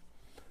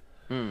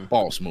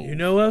 Boss move. You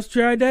know who else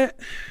tried that?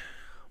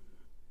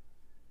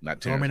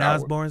 Not Terrence Norman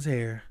Howard. Osborn's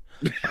hair.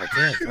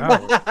 Terrence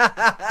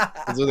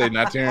Howard. So they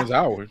not Terrence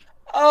Howard.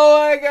 Oh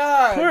my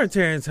God. Poor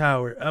Terrence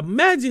Howard.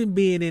 Imagine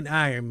being in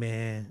Iron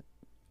Man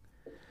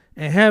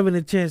and having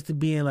a chance to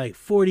be in like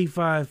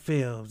 45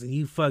 films and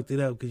you fucked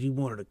it up because you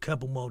wanted a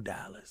couple more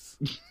dollars.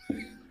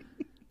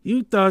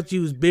 You thought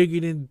you was bigger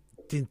than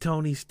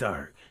Tony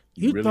Stark.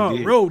 You really thought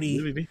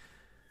Rhodey.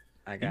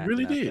 He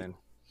really did.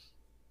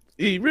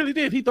 He really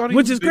did. He thought he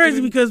Which was is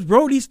crazy because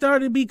Rhodey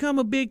started to become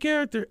a big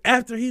character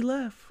after he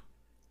left.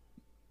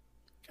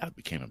 I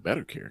became a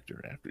better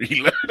character after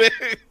he left.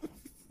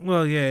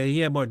 Well, yeah, he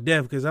had more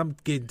depth because I'm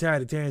getting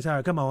tired of Terrence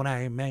Howard. Come on,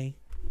 Iron Man.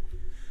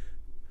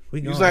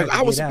 He was like,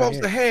 I was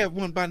supposed to have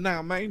one by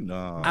now, man.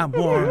 No. I'm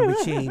War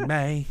Machine,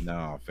 man.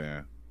 No,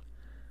 fam.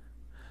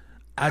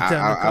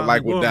 I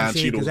like what Don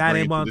Cheadle because I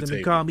didn't want them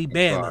to call me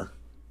Banner.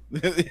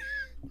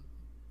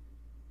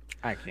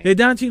 I can't. Yeah,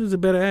 Don Cheadle's a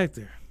better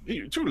actor.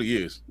 He truly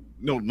is.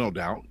 No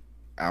doubt.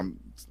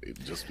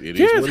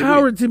 Terrence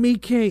Howard to me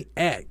can't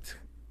act.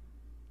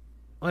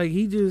 Like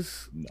he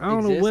just, I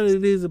don't know what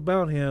it is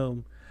about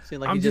him.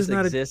 Seems like he just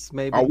exists.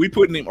 Maybe are we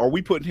putting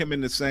him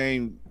in the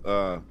same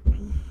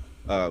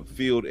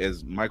field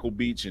as Michael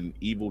Beach and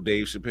Evil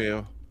Dave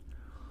Chappelle?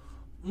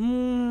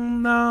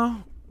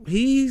 No,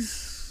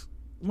 he's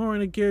more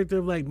in the character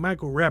of like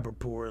Michael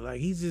Rappaport. Like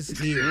he's just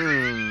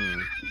here.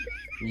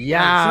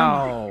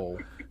 Yow.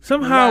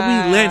 Somehow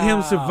we let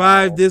him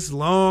survive this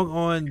long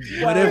on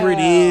whatever it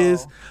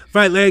is.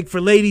 Like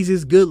for ladies,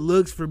 it's good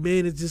looks. For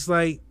men, it's just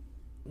like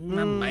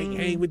I might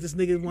hang with this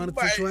nigga once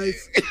or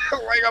twice.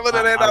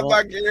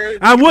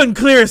 I wouldn't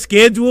clear a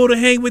schedule to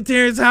hang with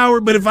Terrence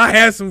Howard, but if I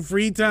had some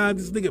free time,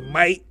 this nigga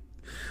might.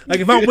 Like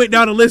if I went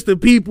down a list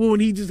of people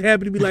and he just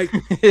happened to be like,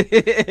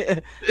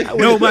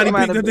 nobody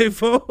picked up their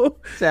phone.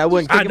 I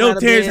know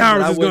Terrence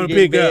Howard is going to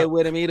pick up.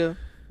 With him either.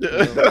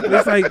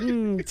 It's like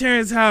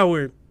Terrence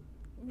Howard.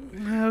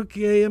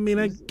 Okay, I mean,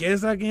 I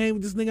guess I can hang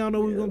with this nigga. I don't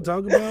know what we're going to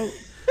talk about.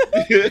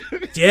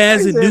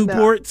 Jazz and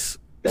Newports.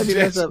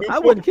 I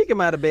wouldn't kick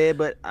him out of bed,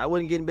 but I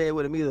wouldn't get in bed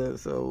with him either.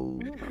 So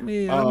I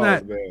mean, I'm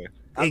not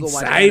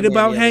excited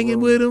about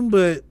hanging with him,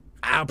 but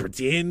I'll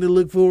pretend to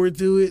look forward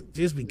to it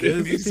just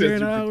because it's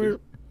Terrence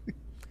Howard.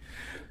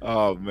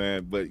 Oh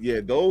man, but yeah,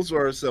 those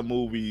are some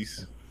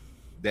movies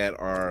that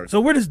are.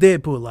 So where does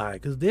Deadpool lie?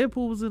 Because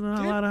Deadpool was in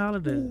a lot of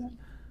holidays.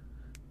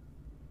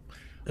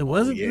 It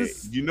wasn't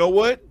this. You know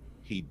what?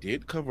 He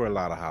did cover a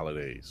lot of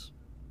holidays.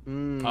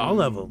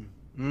 All of them.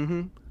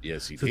 Mm-hmm.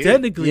 Yes, he so did. So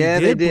technically,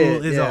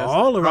 Deadpool is an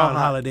all-around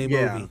holiday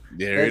movie.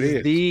 There it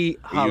is. The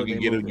holiday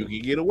movie. You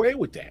can get away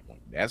with that one.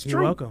 That's true.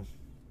 You're welcome.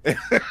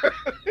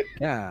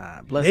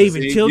 Yeah, bless they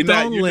even tilt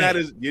on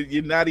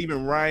you're not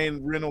even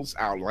Ryan Reynolds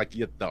out like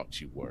you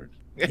thought you were.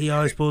 He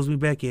always pulls me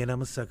back in.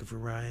 I'm a sucker for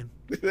Ryan.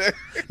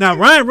 Now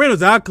Ryan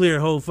Reynolds, I'll clear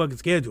a whole fucking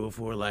schedule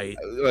for. Like,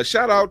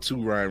 shout out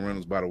to Ryan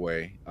Reynolds, by the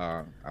way.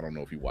 I don't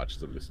know if he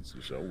watches or listens to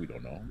the show. We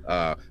don't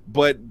know.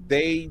 But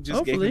they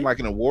just gave him like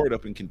an award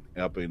up in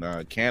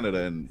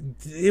Canada, and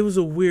it was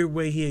a weird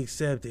way he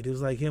accepted. It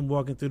was like him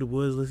walking through the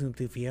woods listening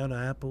to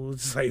Fiona Apple.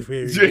 It's like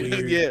very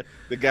weird. Yeah,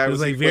 the guy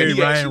was like very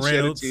Ryan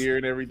Reynolds here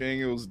and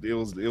everything. It was a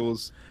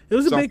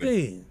big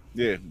thing.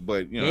 Yeah,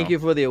 but thank you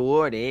for the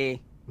award, eh?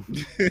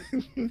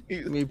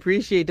 We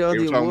appreciate all the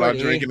awards. Talking about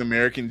drinking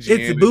American gin.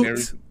 It's the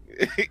boots.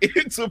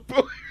 It's a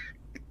book.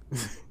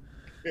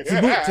 It's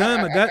about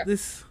time. I got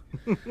this.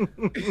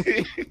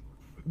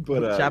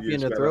 But Chop you in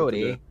the shout out throat,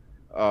 to eh? that.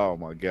 Oh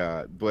my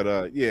god.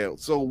 But yeah,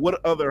 so what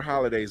other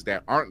holidays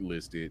that aren't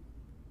listed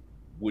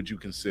would you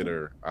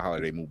consider a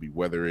holiday movie,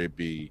 whether it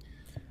be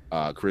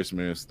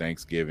Christmas,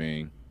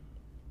 Thanksgiving,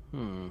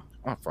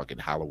 or fucking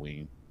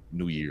Halloween,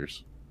 New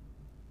Year's?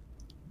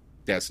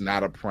 That's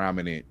not a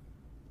prominent.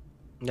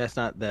 That's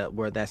not the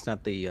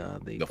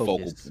focal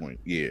focus. point.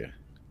 Yeah.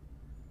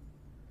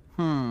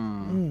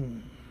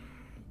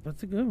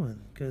 That's a good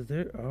one because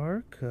there are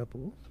a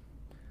couple.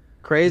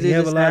 Crazy. We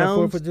have as a it lot of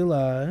sounds, 4th of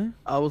July.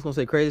 I was gonna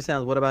say crazy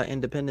sounds. What about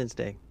Independence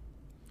Day?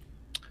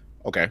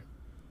 Okay.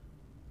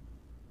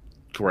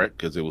 Correct,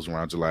 because it was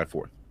around July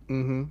 4th.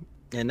 Mm-hmm.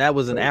 And that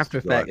was an So it's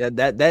after fact.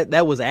 July.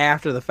 That was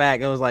after the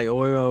fact. It was like,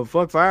 oh,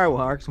 fuck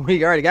fireworks.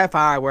 We already got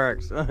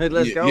fireworks.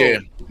 Let's go.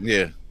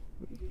 Yeah.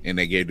 And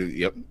they gave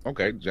the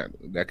okay,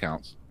 that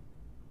counts.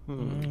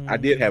 I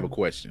did have a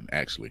question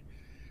actually.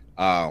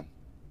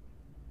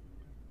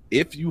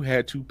 If you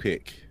had to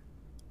pick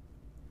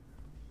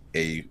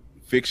a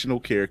fictional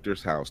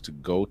character's house to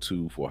go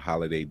to for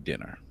holiday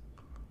dinner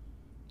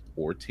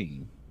or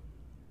team,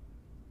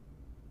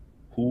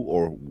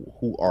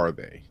 who are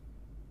they,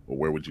 or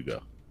where would you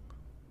go?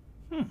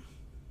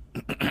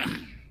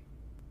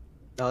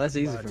 Oh, that's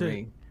easy Mine for too.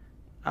 me.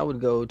 I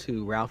would go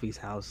to Ralphie's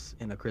house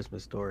in A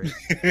Christmas Story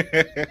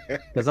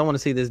because I want to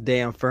see this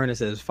damn furnace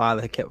that his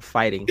father kept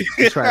fighting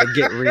to try to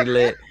get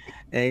relit,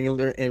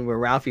 and where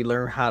Ralphie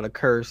learned how to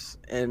curse,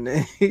 and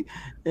the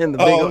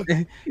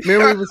big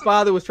remember when his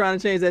father was trying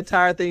to change that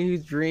tire thing. He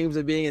dreams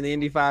of being in the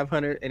Indy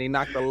 500, and he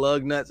knocked the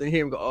lug nuts, and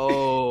hear him go,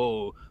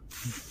 "Oh,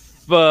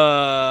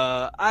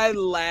 fuck!" I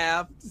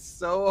laughed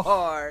so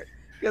hard.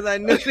 Because I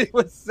knew he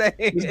was saying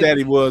His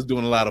daddy was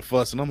doing a lot of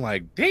fuss, and I'm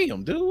like,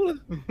 damn,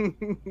 dude.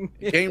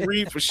 You can't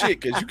read for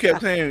shit because you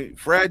kept saying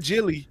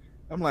fragile.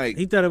 I'm like,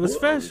 He thought it was whoa.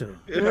 special.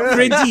 Yeah.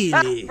 Fragile.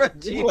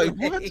 I'm like,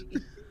 what?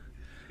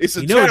 It's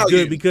You Italian. know it's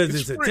good because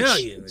it's French.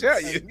 Italian.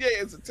 Italian. Yeah,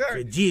 it's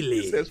Italian. Fragile.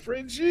 It says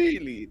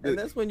fragile. And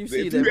that's when you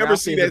see If that you ever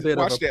see Ralphie is a that, bit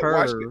of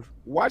a perv.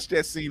 watch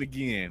that scene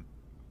again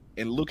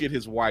and look at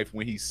his wife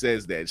when he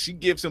says that. She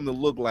gives him the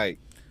look like,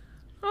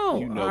 Oh,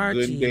 you know Archie.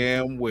 good and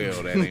damn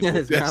well that ain't what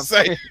It's that's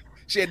not saying.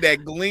 She had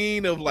that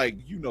gleam of like,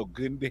 you know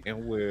good and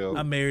damn well.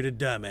 I married a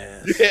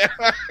dumbass. Yeah.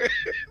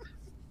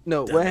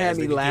 No, what had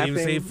me Dumbass that can't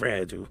even say laughing?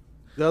 fragile.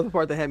 The other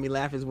part that had me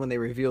laugh is when they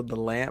revealed the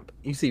lamp.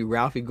 You see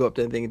Ralphie go up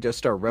to the thing and just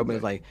start rubbing.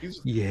 It's like,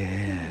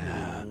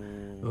 yeah.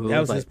 Ooh, That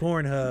was like, his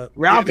Pornhub.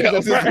 Ralphie. That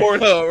was his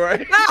Pornhub,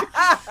 right?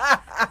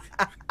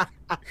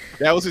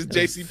 That was his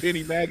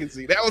JCPenney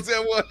magazine. That was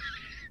that one.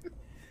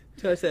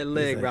 Touch that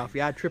leg, like-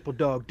 Ralphie. I triple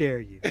dog dare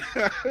you.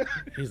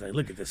 He's like,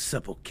 look at the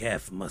supple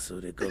calf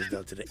muscle that goes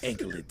down to the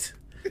anklet.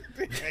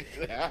 Look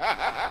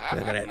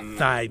at that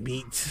thigh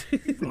meat.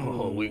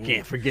 Oh, we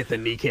can't forget the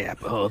kneecap.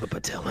 Oh, the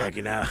patella.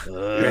 Reckon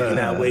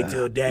I'll wait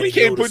till daddy We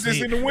can't go to put this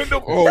sleep. in the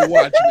window. Oh,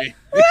 watch me.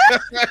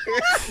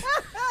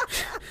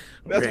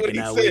 That's what Reckon he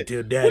I'll said. wait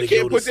till daddy We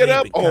can't go put to that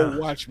up. sleep and Oh, come.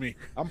 watch me.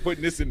 I'm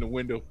putting this in the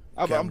window.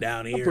 I'm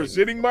down here and-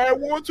 presenting my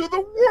award to the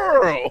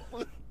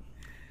world.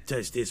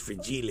 Touch this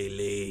fragile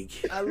leg.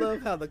 I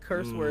love how the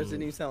curse words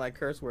didn't even sound like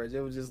curse words. It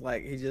was just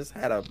like he just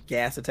had a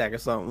gas attack or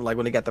something. Like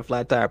when he got the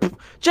flat tire.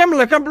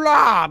 Jimmy, come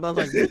blah. I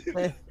was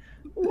like,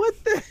 what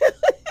the hell?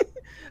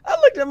 I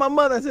looked at my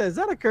mother and said, is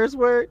that a curse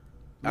word?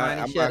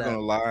 I'm Shut not up.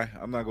 gonna lie.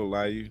 I'm not gonna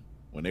lie to you.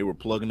 When they were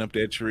plugging up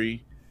that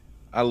tree,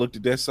 I looked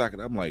at that socket.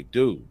 I'm like,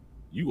 dude,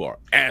 you are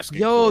asking.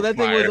 Yo, for that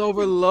thing fire. was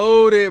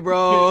overloaded,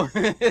 bro.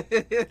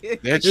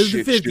 That was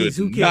the shit 50s,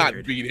 who should not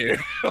cared? be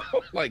there.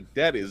 Like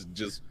that is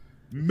just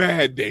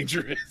mad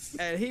dangerous.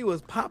 And he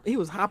was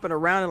hopping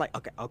around and like,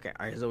 okay,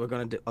 all right, so we're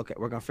gonna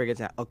figure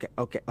it out. Okay.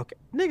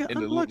 Nigga, And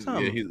the unplug look,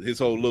 something. yeah, his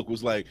whole look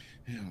was like,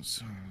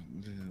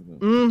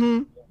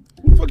 Mm-hmm.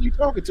 who the fuck you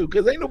talking to?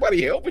 Because ain't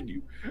nobody helping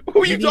you. Who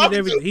you He needed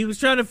talking to? He was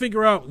trying to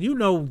figure out, you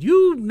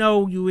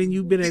when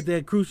you've been at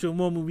that crucial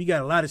moment, we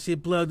got a lot of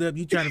shit plugged up.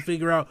 You trying to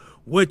figure out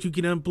what you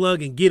can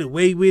unplug and get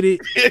away with it.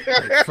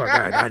 Like, fuck,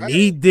 I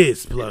need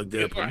this plugged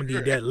up. I'm gonna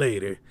need that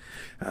later.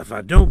 If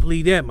I don't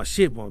bleed that, my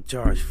shit won't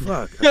charge.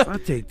 Fuck, if I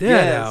take that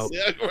Yes. out,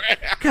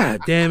 God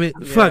damn it.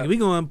 Fuck it, we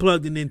gonna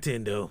unplug the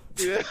Nintendo.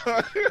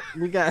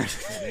 We got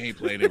They ain't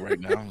playing it right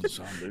now.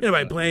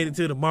 Everybody playing it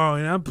till tomorrow,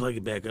 and I'll plug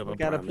it back up. I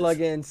gotta promise. plug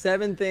in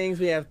 7 things.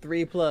 We have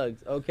 3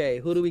 plugs. Okay,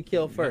 who do we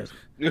kill first?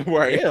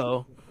 Right.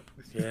 Kill.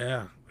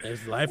 Yeah,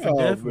 it's life or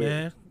death,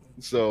 man.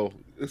 So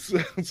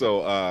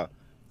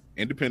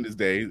Independence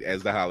Day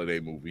as the holiday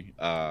movie.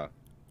 And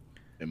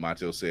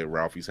Montel said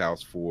Ralphie's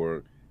house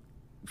for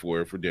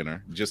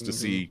dinner just to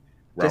see Just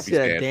Ralphie's see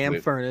that dad damn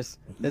flip. furnace.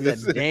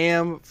 There's that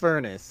damn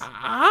furnace.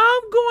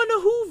 I'm going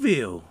to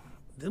Whoville.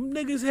 Them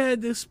niggas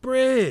had this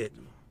spread.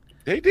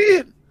 They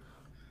did.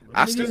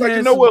 I still like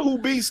to know what Who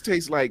Beast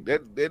tastes like.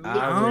 That looked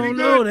I pretty don't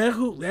know.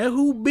 good. That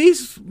who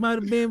beast might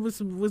have been with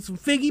some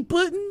figgy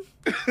pudding.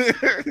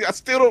 I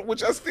still don't,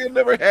 which I still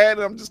never had.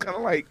 And I'm just kind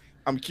of like,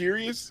 I'm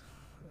curious.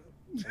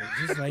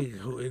 Just like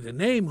the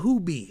name Who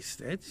Beast.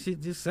 That shit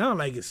just sound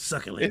like it's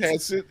succulent.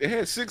 It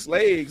had 6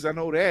 legs. I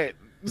know that.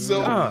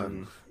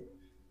 So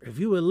if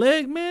you a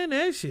leg man,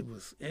 that shit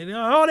was, and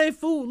all that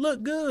food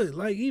looked good.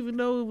 Like even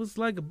though it was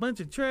like a bunch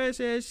of trash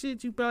ass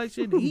shit, you probably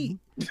shouldn't eat.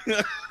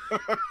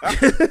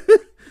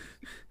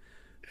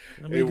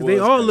 I mean, 'cause they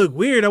all look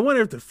weird. I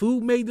wonder if the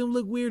food made them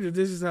look weird, or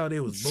this is how they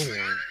was born.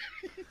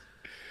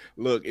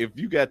 Look, if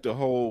you got the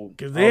whole,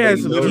 because they had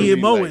some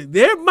GMO in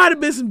there, might have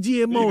been some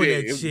GMO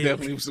in that shit.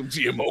 Definitely was some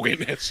GMO in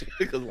that shit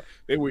because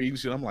they were eating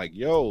shit. I'm like,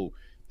 yo,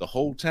 the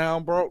whole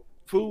town brought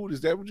food.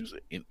 Is that what you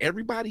said? And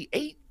everybody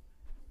ate.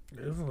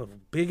 It was a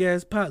big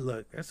ass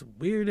potluck. That's a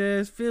weird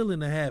ass feeling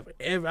to have.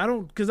 I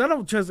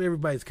don't trust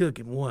everybody's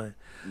cooking. One,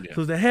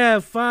 so to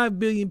have 5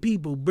 billion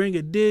people bring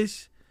a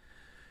dish.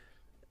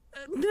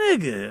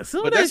 Nigga,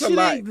 some of that shit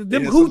ain't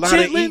them who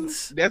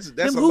chitlins. That's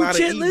a lot of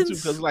eating too,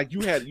 because like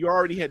you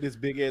already had this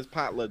big ass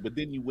potluck, but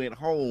then you went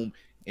home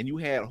and you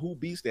had who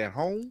beast at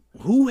home,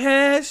 who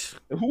hash,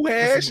 and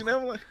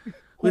I'm like,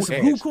 with some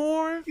who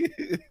corn.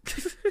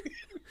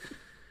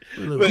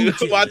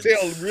 But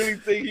Martell really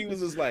think he was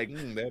just like,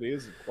 that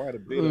is quite a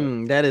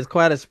bit. That is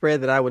quite a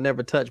spread that I would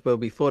never touch, but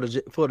be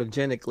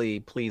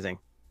photogenically pleasing.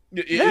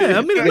 Yeah,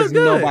 I mean, it looks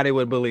good. Nobody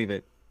would believe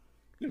it.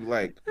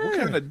 Like, what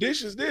kind of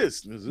dish is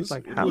this? Is this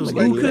like how many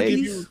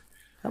cookies?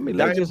 How many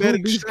legs in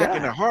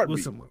a heartbeat?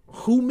 With some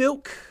who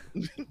milk?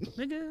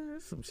 Nigga,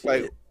 that's some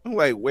shit. I'm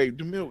like, wait,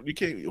 the milk you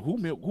can't. Who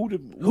milk?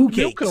 Who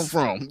milk come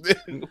from?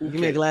 Give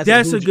me a glass.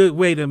 That's a good.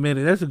 Wait a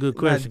minute. That's a good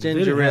question.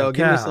 Ginger ale.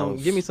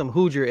 Give me some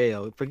Hoosier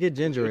ale. Forget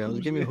ginger ale.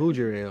 Just give me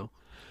Hoosier ale.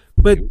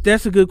 But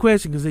that's a good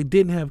question because they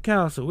didn't have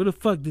cows. So where the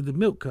fuck did the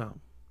milk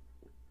come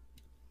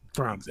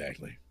from?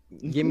 Exactly.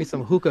 Give me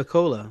some hookah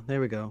cola.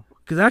 There we go.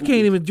 Because I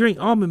can't even drink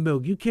almond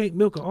milk. You can't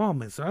milk an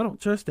almond, so I don't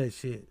trust that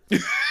shit.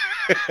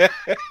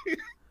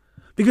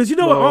 Because you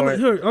know what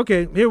almond? Here's what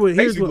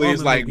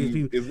almond milk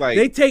is. It's like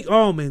they take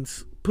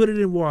almonds, put it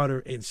in water,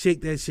 and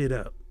shake that shit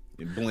up.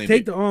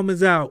 Take the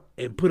almonds out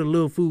and put a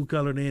little food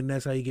coloring in.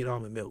 That's how you get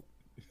almond milk.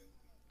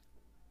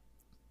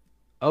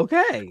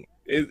 Okay.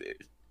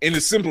 In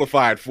the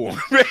simplified form.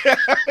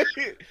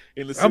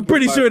 I'm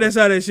pretty sure that's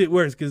how that shit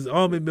works because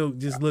almond milk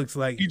just looks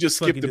like he just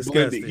skipped the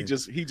disgusting. blending.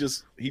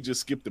 He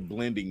just skipped the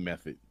blending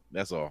method.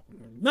 That's all.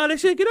 No, they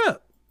shake it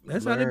up.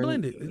 That's how they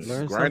blend it.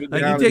 Grind it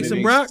like down you take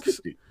some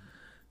rocks,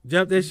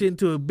 drop that shit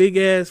into a big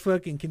ass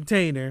fucking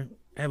container,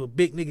 have a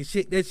big nigga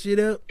shake that shit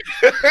up,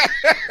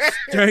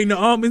 strain the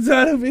almonds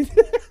out of it.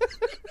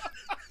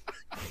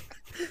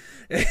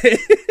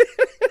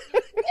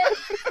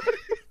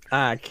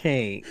 I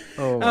can't.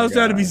 I was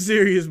trying to be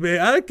serious, man.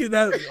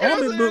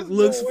 Almond milk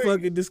looks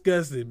fucking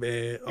disgusting,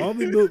 man.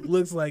 Almond milk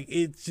looks like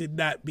it should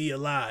not be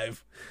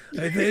alive.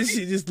 Like that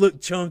shit just look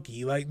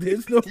chunky. Like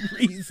there's no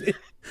reason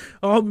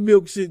almond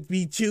milk should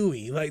be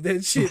chewy. Like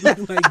that shit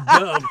look like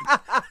gum.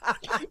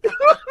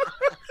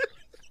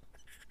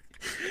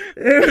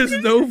 There is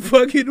no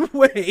fucking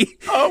way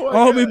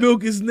almond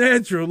milk is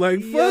natural.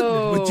 Like fuck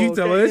what you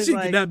talking about. That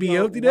shit cannot be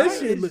healthy. That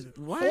shit looks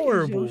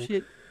horrible.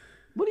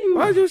 What are you?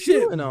 Why's your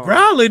shit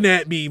growling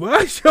at me?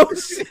 Why's your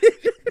shit?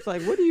 It's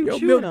like, what are you your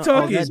chewing milk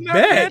talk is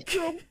back.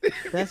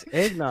 That's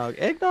eggnog.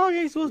 Eggnog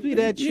ain't supposed to be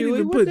that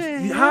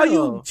chewy. How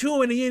you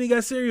chewing and you ain't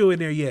got cereal in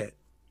there yet?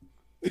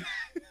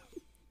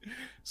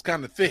 It's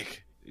kind of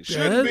thick. It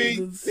should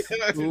be.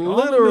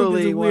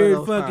 Literally a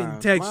weird fucking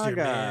texture,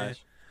 man.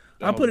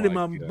 I put it in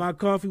my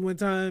coffee one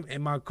time,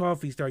 and my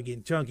coffee started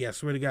getting chunky. I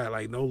swear to God,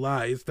 like no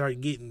lie, it started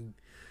getting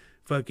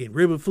fucking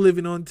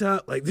riboflavin on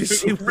top. Like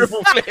this shit was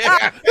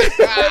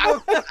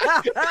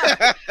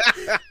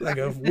like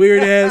a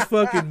weird ass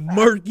fucking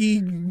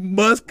murky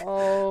musk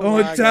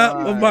on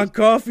top of my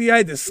coffee. I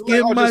had to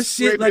skim my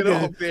shit like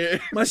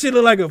my shit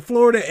looked like a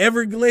Florida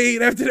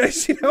Everglade after that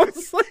shit. I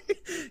was like,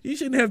 you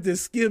shouldn't have to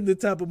skim the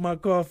top of my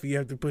coffee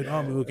after putting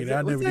almond milk in it.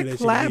 I never do that shit.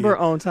 Clabber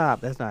on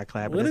top. That's not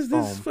clabber. What is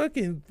this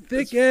fucking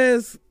thick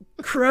ass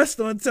crust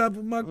on top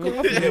of my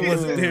coffee that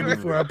wasn't there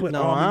before I put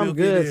almond milk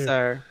in there? I'm good,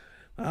 sir.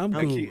 I'm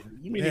cool.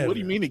 What do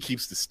you mean it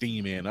keeps the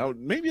steam in?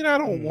 Maybe I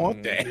don't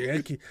want that.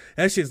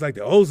 That shit's like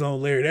the ozone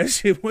layer. That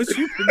shit, once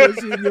you put that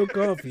shit in your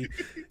coffee,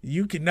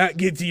 you cannot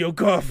get to your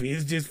coffee.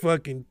 It's just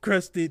fucking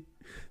crusted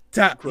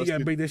top. You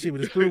gotta break that shit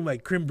with a spoon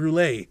like creme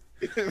brulee.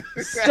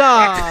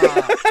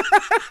 Stop.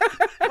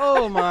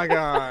 Oh my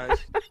gosh.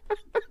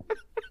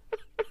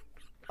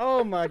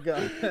 Oh my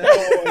god.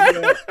 Oh my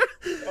god.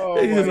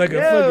 It's like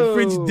a fucking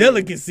French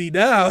delicacy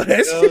now.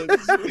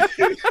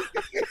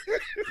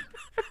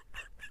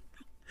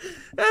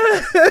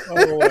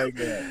 Oh my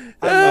god!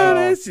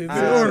 That shit's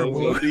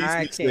horrible.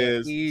 I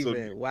can't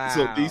even. Wow.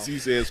 So DC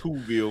says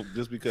Whoville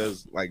just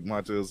because, like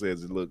Montel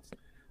says, it looks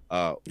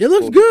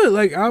good.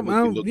 Like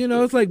I'm you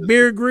know, it's like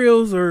Bear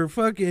Grylls or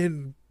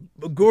fucking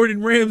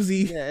Gordon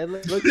Ramsay. Yeah, it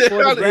looks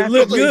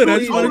good. I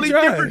just want to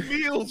try. Different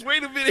meals.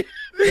 Wait a minute.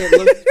 It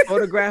looks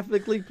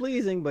photographically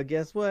pleasing, but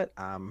guess what?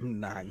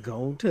 I'm not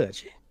gonna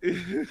touch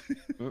it.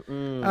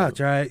 I'll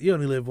try it. You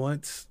only live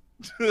once.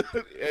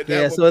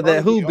 Yeah, so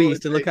that Who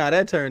Beast, and look how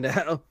that turned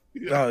out.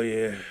 Oh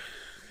yeah.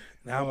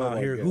 Now I'm out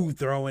here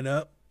throwing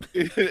up.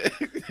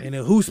 And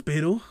a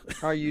hospital.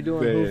 Are you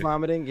doing who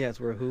vomiting? Yes,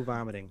 we're who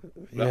vomiting.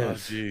 Oh,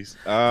 jeez.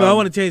 So I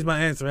want to change my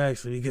answer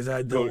actually because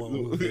I don't want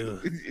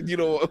Whoville. You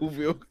don't want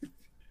Whoville?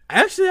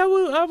 Actually, I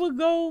would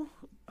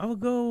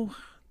go.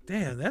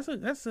 Damn, that's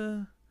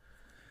a.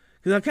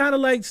 Because I kind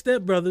of like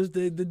Step Brothers,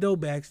 the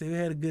Doughbacks. They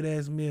had a good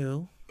ass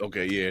meal.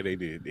 Okay, yeah, they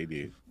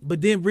did. But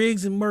then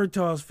Riggs and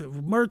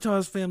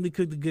Murtaugh's family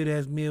cooked a good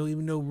ass meal,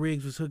 even though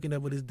Riggs was hooking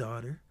up with his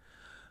daughter.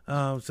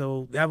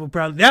 So I'll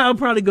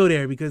probably go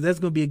there because that's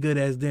gonna be a good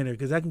ass dinner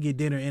because I can get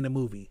dinner in a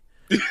movie.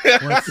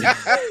 Because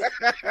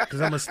I'm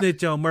gonna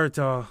snitch on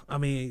Murtaugh. I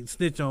mean,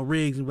 snitch on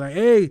Riggs and be like,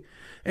 hey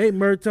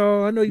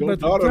Murtaugh, I know you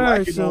about to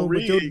retire soon,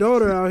 but your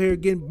daughter out here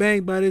getting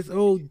banged by this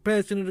old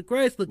Passion of the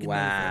Christ looking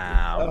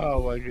motherfucker.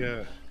 Oh my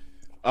god.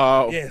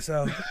 Yeah.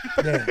 So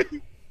yeah.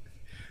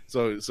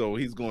 So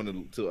he's going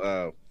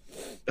to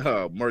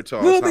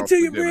Murtaugh's Move house it to for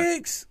your dinner.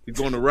 bricks. He's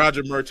going to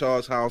Roger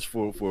Murtaugh's house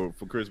for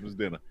Christmas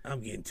dinner.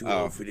 I'm getting too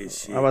old for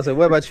this shit. I was like,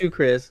 what about you,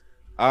 Chris?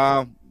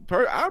 I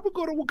would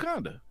go to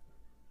Wakanda.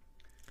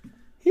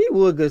 He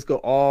would just go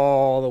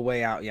all the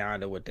way out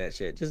yonder with that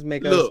shit. Just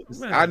make Look,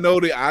 us. I know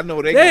they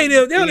They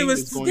don't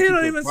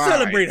even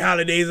celebrate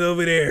holidays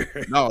over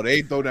there. No,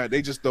 they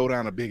just throw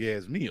down a big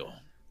ass meal.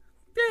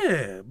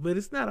 Yeah, but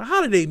it's not a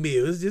holiday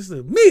meal. It's just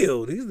a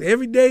meal. It's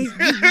everyday.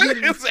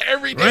 It's an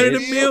everyday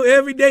run-of-the-mill,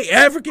 everyday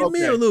African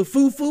meal. A little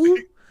foo-foo.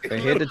 We're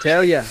here to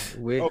tell you.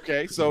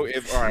 Okay, so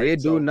we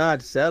do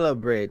not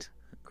celebrate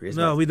Christmas.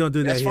 No, we don't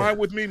do that. That's here. fine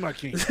with me, my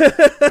king.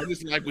 I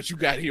just like what you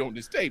got here on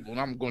this table, and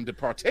I'm going to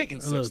partake in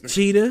a such little things.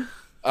 cheetah.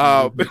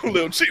 A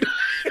little cheetah.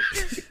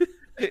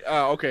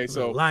 Okay,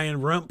 so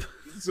lion rump.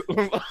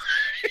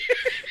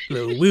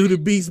 Little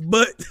wildebeest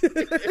butt.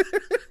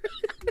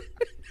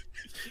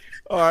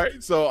 All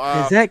right, so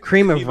is that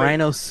cream of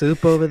rhino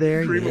soup over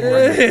there? Cream of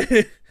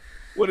rhino.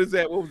 What is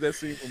that? What was that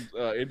scene from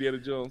Indiana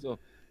Jones?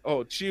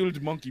 Oh,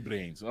 chilled monkey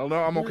brains. Oh no,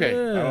 I'm okay.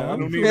 I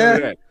don't need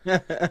none of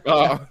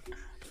that.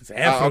 It's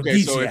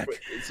aphrodisiac.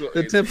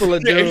 The Temple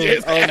of Doom.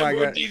 It's oh my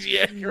god.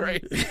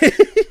 Right.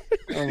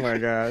 Oh my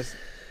gosh.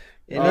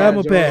 I'm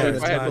a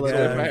pass.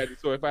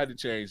 So if I had to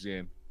change,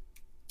 then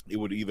it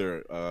would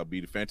either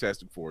be the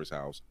Fantastic Four's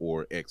house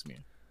or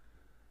X-Men.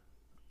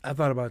 I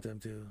thought about them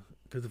too.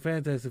 Because the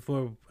Fantastic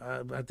Four,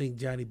 I think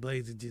Johnny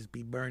Blaze would just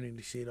be burning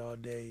the shit all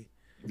day.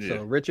 Yeah.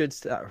 So Richard's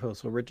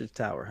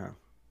Tower, huh?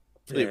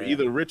 Yeah.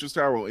 Either Richard's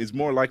Tower is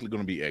more likely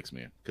going to be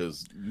X-Men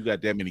because you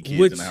got that many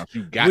kids in the house.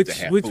 You got to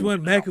have which food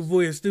one,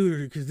 McAvoy or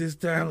Studer? Because this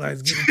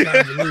timeline's getting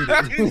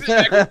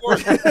convoluted.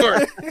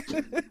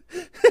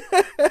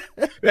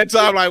 That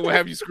timeline will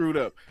have you screwed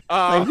up.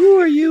 Like,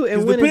 who are you?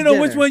 And when depending on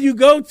which one you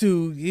go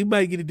to, you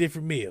might get a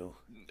different meal.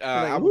 Who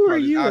are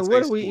you? And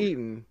what are we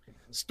eating?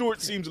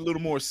 Stuart seems a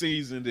little more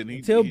seasoned than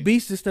he. Tell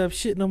Beast to stop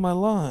shitting on my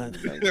lawn.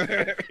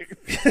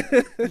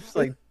 It's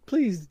like,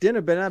 please, dinner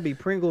better not be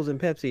Pringles and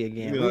Pepsi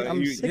again.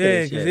 I'm sick of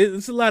this shit.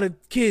 It's a lot of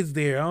kids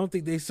there. I don't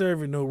think they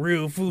serving no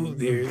real food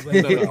there. It's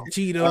like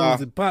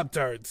Cheetos and Pop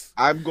Tarts.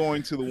 I'm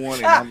going to the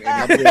one, and I'm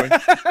going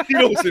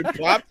Cheetos and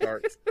Pop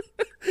Tarts.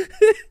 I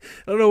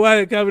don't know why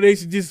that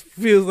combination just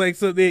feels like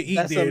something they eat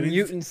That's there. a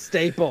mutant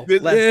staple.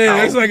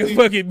 It's like a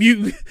fucking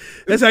mutant.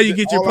 That's how you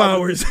get your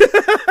powers.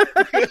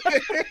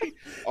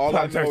 All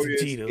I know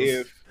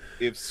is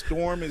if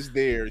Storm is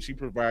there, she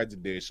provides a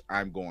dish,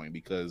 I'm going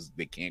because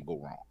they can't go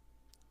wrong.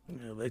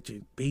 Let your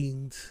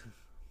beans.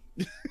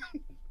 Don't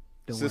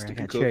worry, I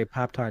got cherry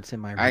Pop Tarts in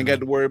my room. I ain't got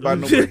to worry about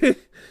no.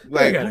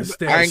 Like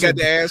I ain't got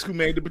to ask who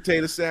made the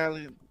potato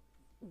salad.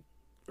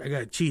 I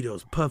got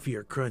Cheetos, puffy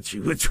or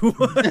crunchy. Which one?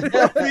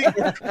 Puffy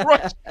or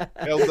crunchy?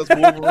 That's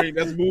Wolverine.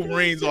 That's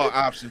Wolverine's all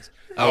options.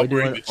 I'll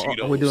bring the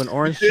Cheetos. We're doing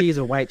orange cheese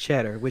or white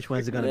cheddar. Which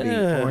one's it gonna be?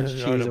 Orange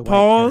cheese or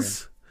white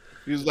cheddar?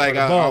 He was like,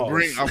 I'll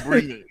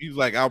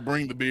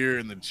bring the beer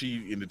and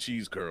the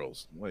cheese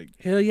curls. Like,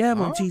 hell yeah, I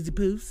want cheesy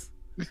poofs.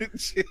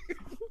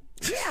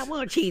 Yeah, I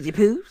want cheesy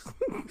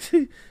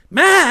poofs.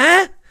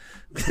 Man,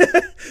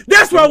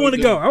 that's where I want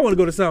to go. I want to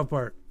go to South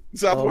Park.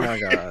 Oh my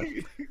god.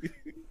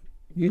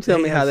 You tell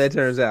me how that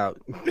turns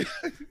out.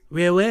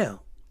 Real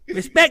well.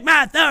 Respect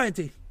my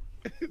authority.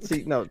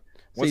 See,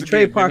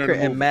 Trey Parker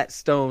and Matt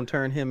Stone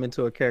turn him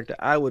into a character.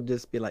 I would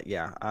just be like,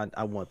 yeah,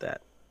 I want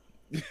that.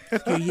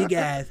 Screw you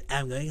guys.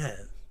 I'm going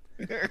home.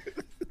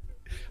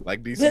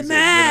 Like DC said,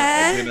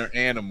 a dinner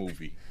and a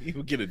movie. He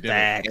would get a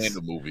dinner and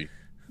a movie.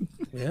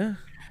 Yeah.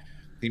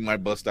 He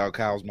might bust out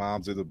Kyle's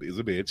mom's is a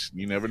bitch.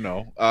 You never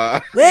know.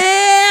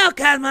 Well,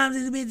 Kyle's mom's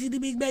is a bitch. She's the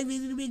big bad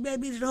bitch. The big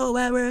bad bitch. The whole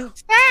wide world.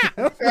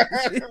 Stop!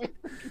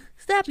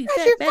 Stop, you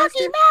fat bastard!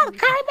 Fucking mouth,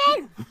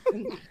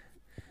 Carmen.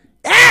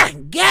 Ah,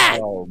 God!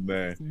 Oh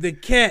man, the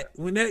cat.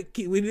 When that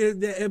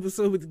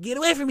episode with "Get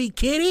away from me,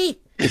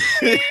 kitty!"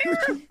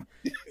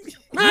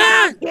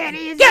 Mom,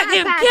 Kitty,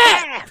 goddamn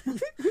cat!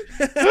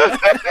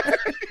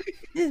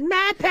 It's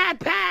my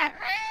papa.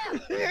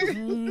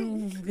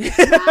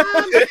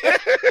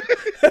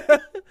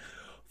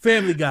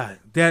 Family Guy.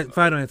 That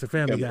final answer.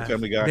 Family Guy.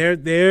 Family Guy.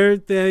 Their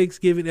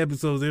Thanksgiving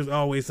episodes. There's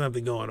always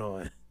something going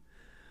on.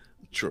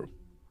 True.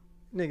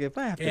 Nigga, if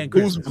I have to,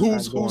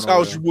 whose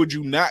house would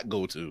you not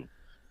go to?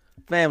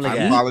 Family I'm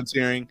Guy.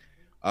 volunteering.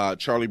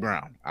 Charlie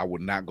Brown. I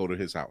would not go to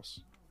his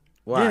house.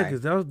 Why? Yeah,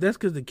 because that's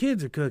because the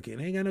kids are cooking.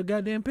 They ain't got no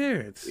goddamn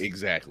parents.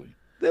 Exactly.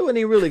 They wasn't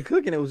even really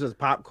cooking. It was just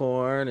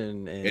popcorn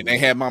and they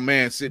had my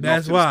man sitting off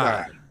That's to the why.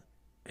 side.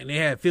 And they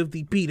had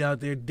Filthy Pete out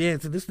there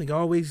dancing. This nigga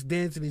always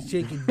dancing and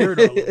shaking dirt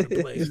all over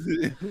the place.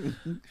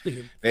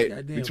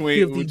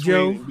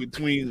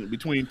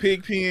 Between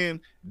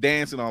Pigpen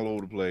dancing all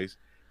over the place,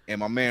 and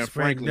my man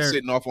Franklin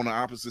sitting off on the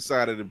opposite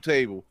side of the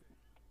table.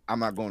 I'm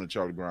not going to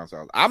Charlie Brown's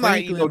house. I'm not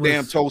eating no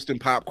damn toast and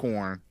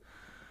popcorn.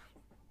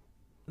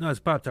 No, it's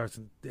Pop-Tarts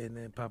and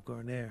then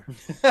popcorn there.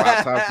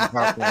 Pop-Tarts and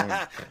popcorn.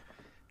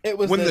 It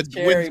was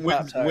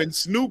when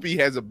Snoopy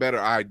has a better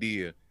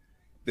idea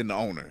than the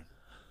owner.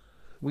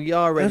 We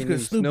already knew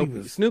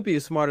Snoopy. Snoopy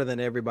is smarter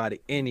than everybody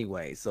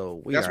anyway,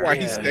 so that's why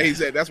he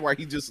stays at. That's why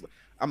he just.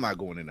 I'm not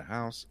going in the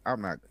house.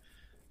 I'm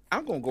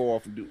gonna go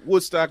off and do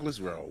Woodstock. Let's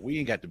roll. We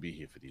ain't got to be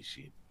here for this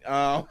shit.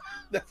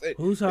 That's it.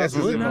 Whose house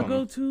wouldn't I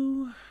go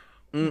to?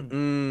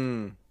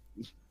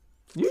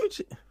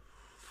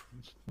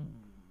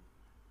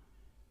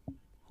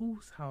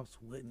 Whose house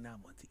wouldn't I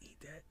want to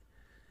eat that?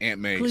 Aunt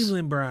May's.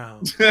 Cleveland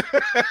Browns.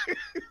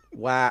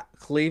 Why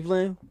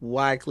Cleveland?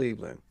 Why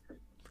Cleveland?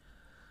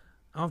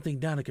 I don't think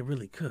Donna can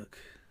really cook.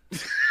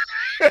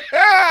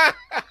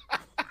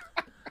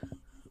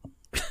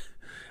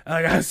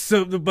 I got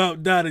something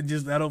about Donna.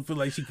 I don't feel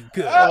like she can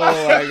cook.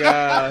 Oh my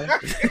god!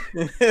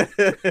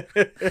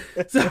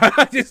 So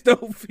I just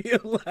don't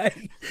feel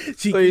like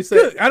she can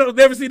cook. I don't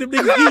never see them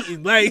niggas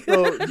eating. Like,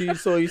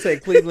 so you say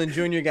Cleveland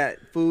Jr. got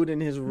food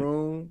in his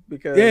room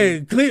because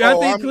I think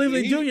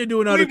Cleveland Jr.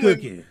 doing all the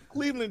cooking.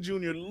 Cleveland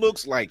Jr.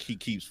 looks like he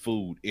keeps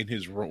food in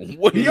his room.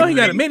 He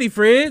got a mini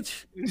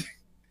fridge.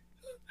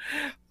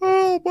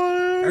 Oh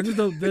man! I just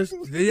don't.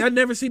 I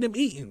never see them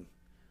eating.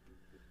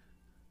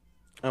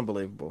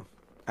 Unbelievable.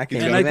 I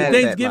can't. And like the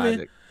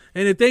Thanksgiving,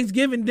 and the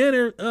Thanksgiving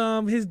dinner,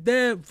 his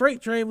dad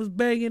freight train was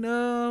banging.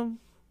 I'm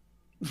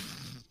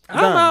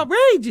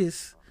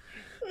outrageous.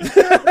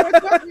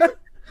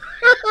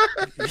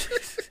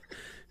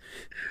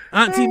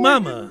 Auntie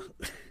Mama.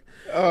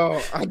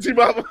 Oh, Auntie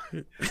Mama.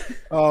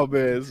 Oh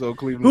man, so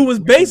Cleveland, who was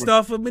based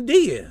off of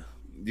Medea.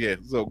 Yeah,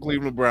 so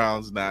Cleveland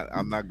Browns.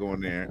 I'm not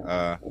going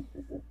there.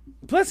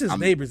 Plus, his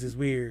neighbors is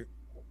weird.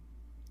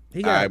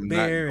 He got a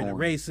bear and a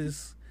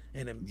racist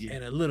and a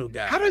little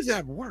guy. How does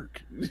that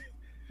work?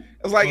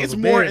 It's like it's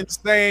more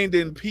insane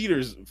than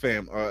Peter's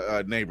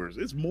neighbors.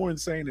 It's more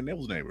insane than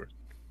those neighbors.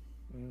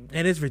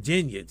 And it's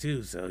Virginia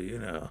too, so you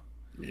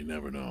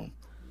never know.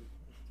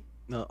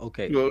 No,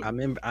 okay. Well, I'm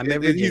in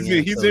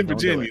Virginia. He's in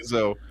Virginia,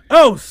 so.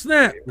 Oh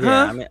snap!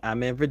 Yeah, huh?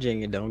 I'm in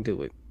Virginia. Don't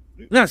do it.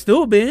 Not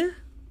still been.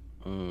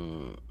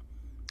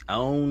 I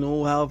don't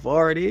know how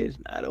far it is.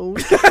 I don't.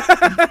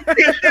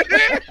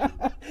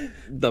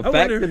 The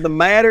fact of the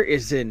matter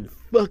is in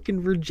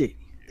fucking Virginia.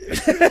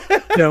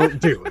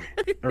 Don't do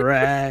it. All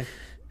right.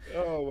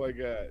 Oh my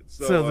god.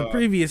 So the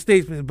previous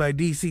statement by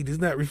DC does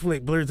not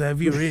reflect Blur's eye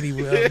view or any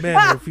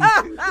manner. If you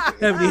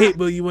have any hate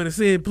bill you want to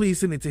send, please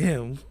send it to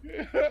him.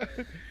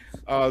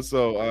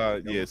 So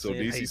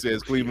DC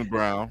says Cleveland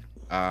Brown.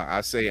 I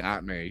say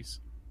Aunt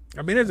May's.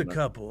 I mean, there's a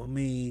couple. I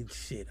mean,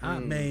 shit.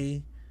 Aunt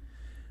May.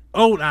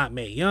 Old Aunt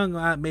May. Young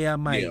Aunt May, I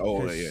might.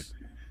 Yeah,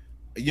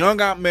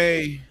 Young Aunt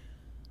May.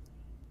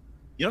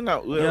 Young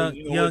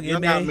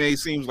Aunt May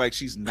seems like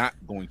she's not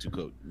going to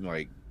cook.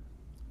 Like,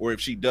 or if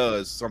she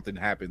does, something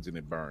happens and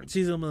it burns.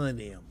 She's a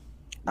millennium.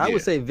 I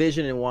would say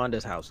Vision in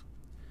Wanda's house.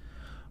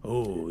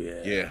 Oh,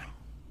 yeah. Yeah.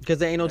 Because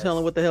there ain't no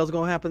telling what the hell's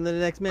going to happen in the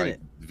next minute.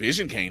 Right.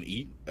 Vision can't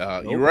eat.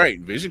 You're right.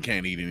 Vision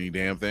can't eat any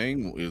damn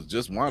thing. It's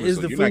just Wanda. Is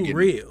the food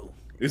real?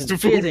 Is the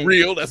food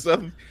real? That's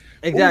something.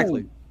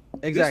 Exactly.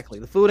 Exactly.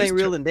 The food ain't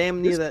real, and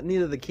damn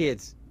neither the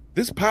kids.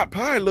 This pot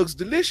pie looks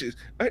delicious.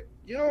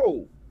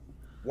 Yo,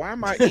 why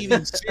am I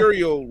eating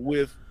cereal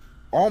with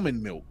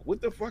almond milk?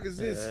 What the fuck is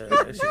this?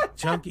 That shit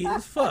chunky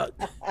as fuck.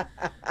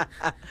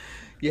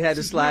 You had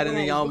to slide in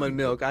the almond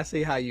milk. I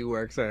see how you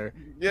work, sir.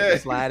 Yeah,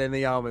 slide in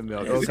the almond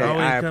milk. Yes, Okay,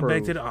 I approve. Come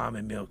back to the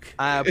almond milk.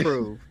 I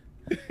approve.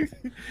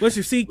 What's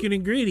your secret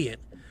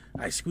ingredient?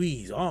 I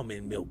squeeze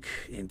almond milk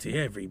into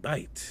every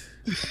bite.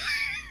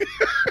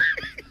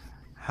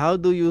 How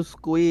do you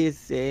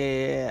squeeze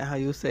how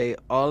you say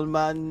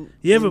almond?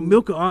 You ever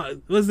milk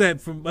what's that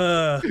from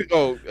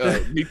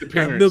Meet the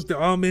Parents. Milk the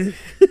almond.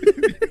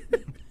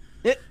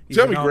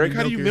 Tell me, Greg,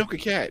 how do you milk a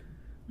cat?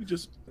 You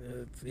just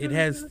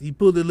you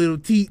pull the little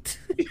teat.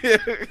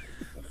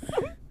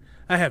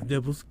 I have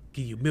nipples.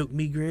 Can you milk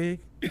me, Greg?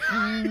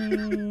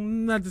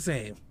 Not the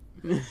same.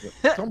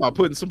 Talking about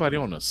putting somebody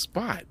on the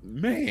spot,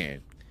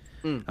 man.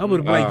 I would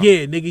have been like,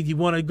 yeah, nigga, you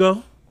want to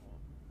go?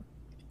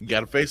 You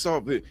got to face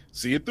off.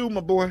 See it through, my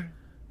boy.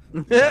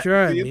 You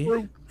tried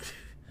me.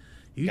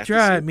 You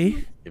tried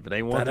me. If it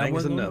ain't one thing,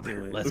 it's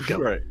another. Let's go.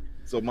 Right.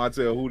 So,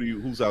 Montel,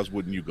 whose house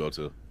wouldn't you go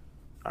to?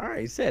 All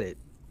right, said it.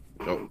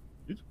 Oh.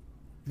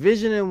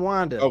 Vision and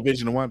Wanda. Oh,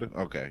 Vision and Wanda?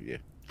 Okay, yeah.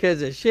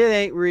 Because the shit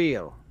ain't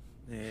real.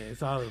 Yeah,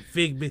 it's all a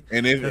fig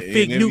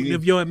Newton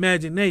of your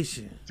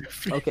imagination.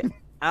 Okay.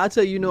 I'll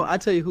tell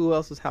you who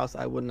else's house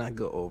I would not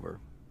go over.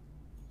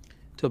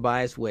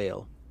 Tobias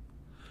Whale.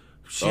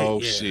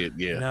 Shit,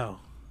 yeah. No.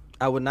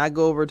 I would not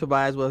go over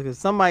Tobias Whale because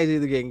somebody's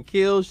either getting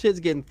killed, shit's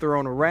getting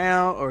thrown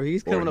around, or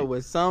he's coming up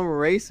with some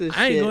racist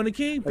I ain't shit going to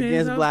Kingpin's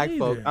against house black either.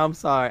 folk. I'm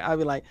sorry. I'd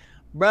be like,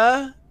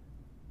 bruh,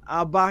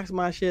 I'll box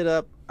my shit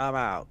up. I'm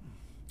out.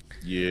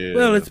 Yeah.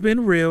 Well, it's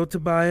been real,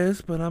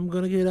 Tobias, but I'm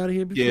gonna get out of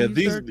here before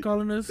you start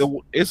calling us.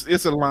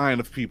 It's a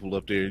line of people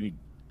up there.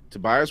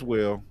 Tobias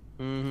Whale,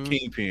 Mm-hmm.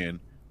 Kingpin,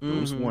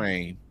 Bruce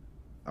Wayne.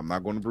 I'm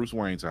not going to Bruce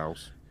Wayne's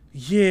house.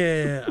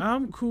 Yeah,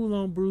 I'm cool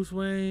on Bruce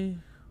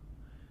Wayne.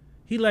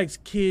 He likes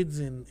kids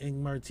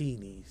and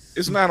martinis.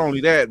 It's not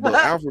only that, but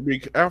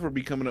Alfred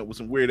be coming up with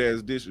some weird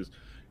ass dishes.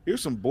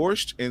 Here's some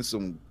borscht and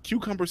some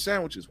cucumber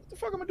sandwiches. What the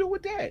fuck am I gonna do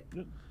with that?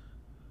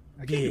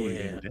 I can't do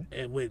anything with that.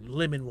 And with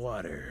lemon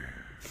water.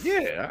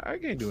 Yeah, I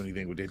can't do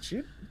anything with that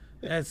shit.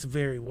 That's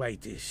very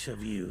whitish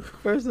of you.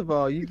 First of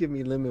all, you give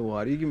me lemon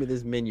water. You give me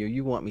this menu.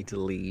 You want me to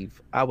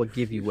leave. I will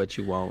give you what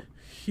you want.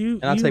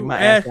 And I'll take my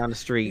ass down the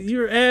street.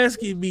 You're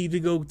asking me to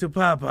go to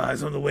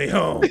Popeyes on the way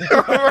home.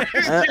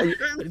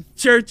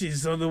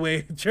 Churches on the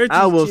way.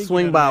 I will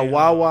swing by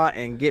Wawa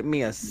and get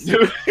me a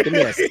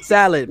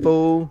salad,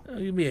 fool.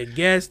 Give me a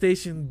gas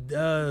station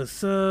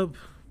sub.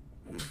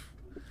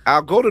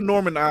 I'll go to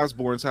Norman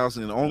Osborn's house,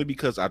 and only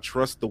because I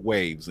trust the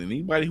Waves. And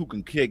anybody who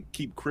can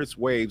keep Chris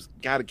Waves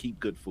got to keep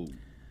good food.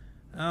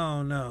 I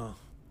don't know.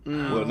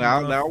 Well,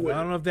 I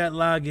don't know if that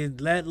lodge.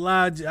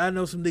 I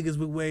know some niggas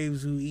with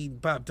Waves who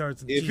eat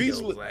Pop-Tarts and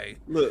Cheetos.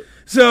 Look,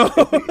 so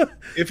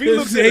if he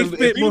looks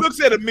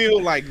at a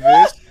meal like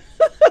this,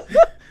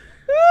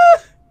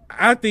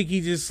 I think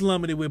he just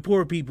slumming it with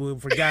poor people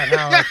and forgot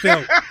how I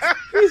felt.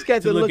 He's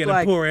got to look at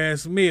like a poor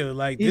ass meal.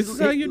 Like, this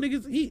is how you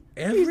niggas eat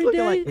every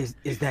day. Like,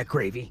 is that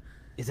gravy?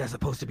 Is that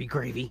supposed to be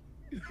gravy?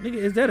 Nigga,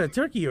 is that a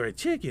turkey or a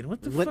chicken?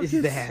 What the fuck is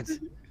that?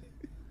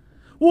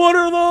 What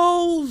are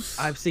those?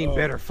 I've seen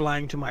better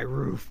flying to my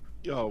roof.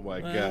 Oh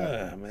my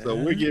god! So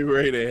we're getting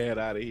ready to head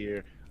out of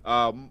here.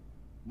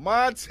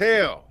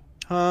 Montel.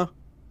 Huh?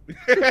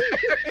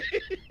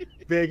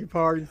 Beg your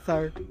pardon,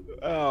 sir.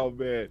 Oh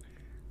man.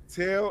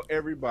 Tell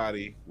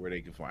everybody where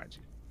they can find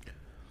you.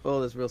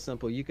 Well, it's real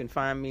simple. You can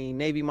find me,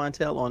 Navy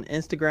Montel, on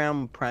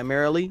Instagram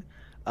primarily,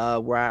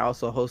 where I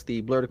also host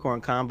the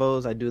Blurticorn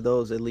Combos. I do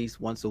those at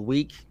least once a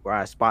week, where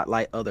I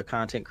spotlight other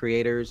content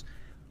creators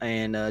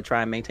and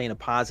try and maintain a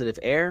positive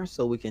air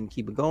so we can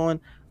keep it going.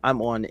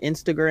 I'm on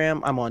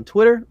Instagram. I'm on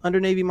Twitter under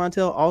Navy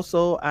Montel.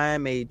 Also, I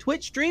am a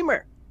Twitch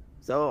streamer.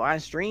 So I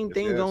stream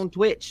things on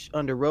Twitch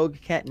under Rogue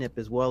Catnip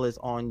as well as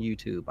on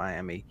YouTube. I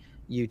am a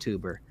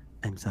YouTuber.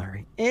 I'm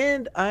sorry.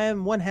 And I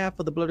am one half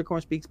of the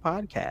Blurticorn Speaks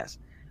podcast.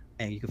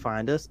 And you can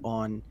find us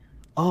on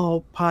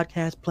all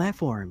podcast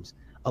platforms,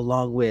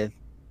 along with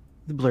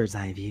the Blur's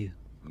Eye View.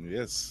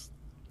 Yes.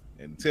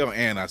 And tell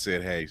Ann I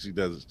said, hey, she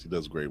does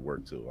great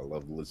work too. I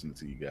love listening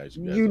to you guys.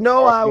 You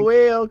know I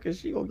will, because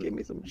she gonna give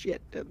me some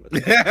shit.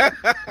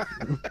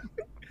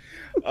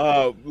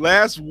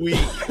 Last week,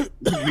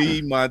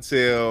 me,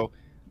 Montel,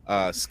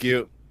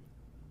 Skip,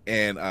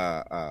 and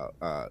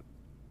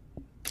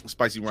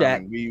Spicy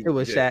Ramen. It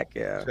was Shaq,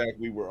 yeah. Shaq,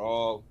 we were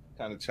all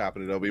kind of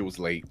chopping it up. It was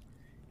late.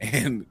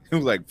 And it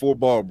was like 4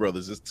 ball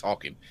brothers just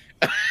talking.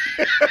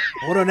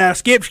 Hold on now,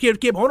 Skip.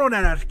 Hold on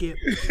now, Skip.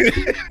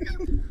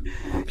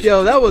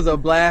 Yo, that was a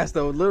blast,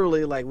 though.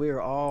 Literally, like, we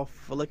were all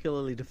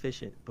follicularly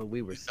deficient, but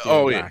we were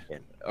still rocking.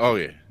 Oh,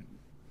 yeah.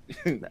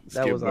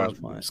 That was all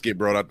fun. Skip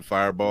brought out the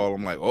fireball.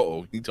 I'm like,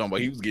 uh-oh. He talking about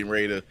he was getting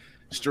ready to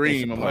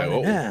stream. I'm like,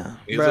 oh,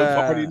 it's a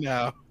party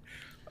now.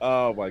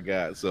 Oh, my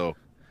God. So,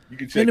 you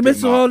can check in the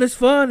midst of all this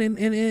fun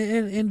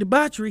and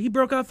debauchery, he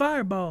broke out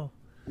fireball.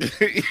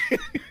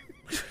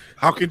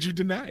 How could you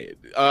deny it?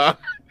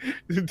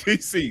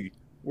 DC,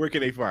 where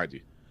can they find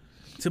you?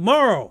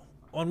 Tomorrow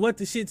on What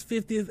the Shit's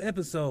 50th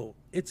episode.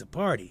 It's a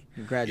party.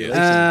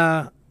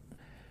 Congratulations.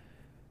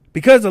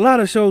 Because a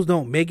lot of shows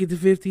don't make it to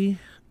 50,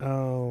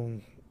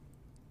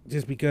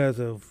 just because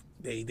of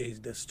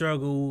the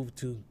struggle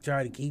to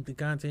try to keep the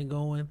content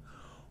going,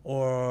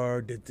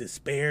 or the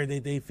despair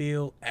that they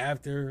feel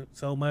after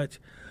so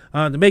much.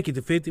 To make it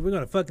to 50, we're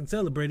going to fucking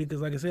celebrate it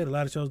because, like I said, a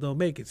lot of shows don't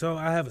make it. So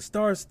I have a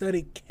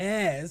star-studded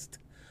cast,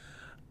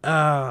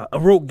 a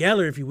rogue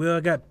gallery, if you will. I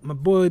got my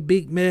boy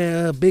Big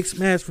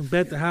Smash from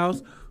Bet the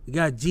House. We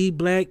got G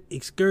Black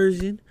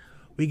Excursion.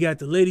 We got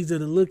the Ladies of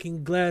the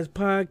Looking Glass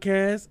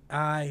podcast.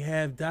 I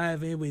have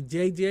Dive In with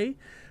JJ.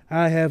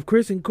 I have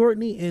Chris and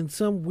Courtney and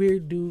some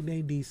weird dude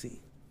named DC.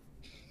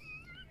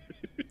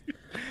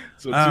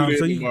 So tune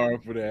in tomorrow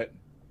for that.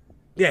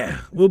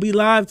 Yeah, we'll be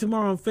live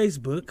tomorrow on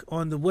Facebook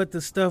on the What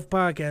the Stuff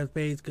podcast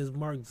page because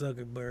Mark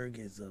Zuckerberg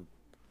is a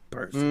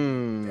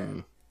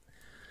person.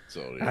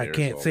 So I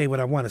can't say what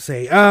I want to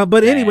say.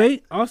 But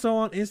anyway, also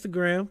on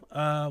Instagram,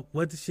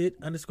 What the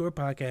Shit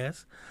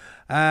 _podcast.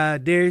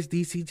 There's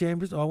DC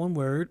Chambers, all one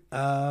word.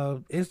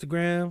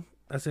 Instagram,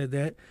 I said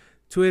that.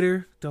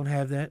 Twitter, don't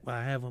have that. Well,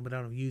 I have one, but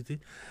I don't use it.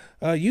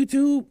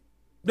 YouTube,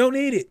 don't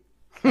need it.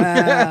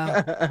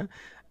 I'm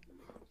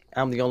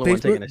the only one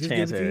taking a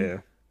chance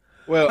here.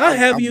 Well, I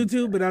have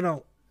YouTube, but I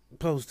don't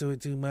post to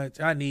it too much.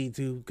 I need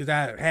to because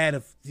I had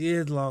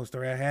it's a long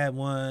story. I had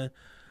one,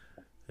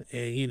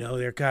 and you know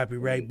their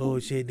copyright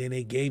bullshit. Then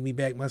they gave me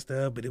back my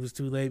stuff, but it was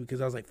too late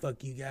because I was like,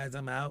 "Fuck you guys,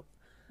 I'm out."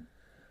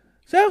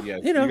 So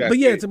but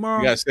yeah, tomorrow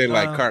you gotta say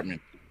like Cartman.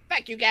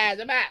 Fuck you guys,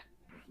 I'm out.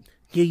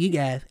 Yeah, you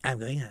guys, I'm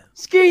going home.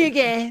 Screw you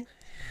guys.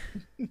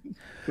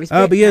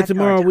 But yeah,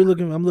 tomorrow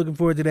I'm looking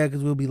forward to that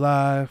because we'll be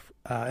live,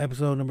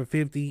 episode number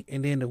 50,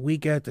 and then the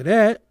week after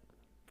that,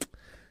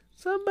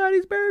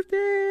 somebody's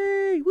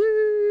birthday.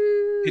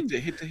 Woo!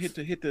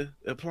 Hit the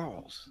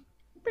applause.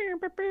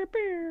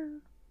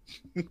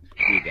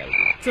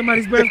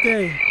 Somebody's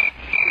birthday.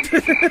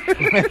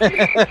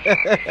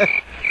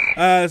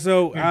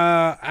 So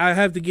I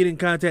have to get in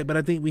contact, but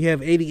I think we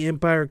have 80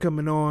 Empire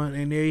coming on,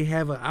 and they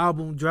have an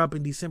album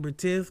dropping December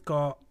 10th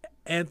called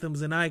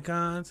Anthems and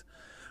Icons.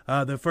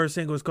 The first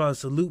single is called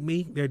Salute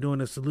Me. They're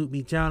doing a Salute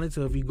Me challenge,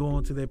 so if you go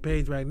onto their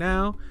page right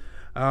now,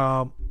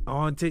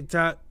 on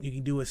TikTok, you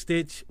can do a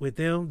stitch with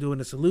them doing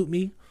a Salute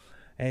Me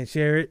and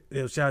share it.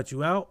 They'll shout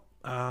you out.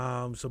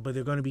 But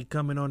they're going to be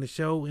coming on the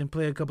show and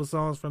play a couple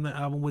songs from the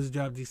album, which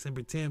dropped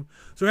December 10th.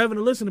 So we're having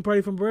a listening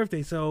party for my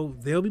birthday. So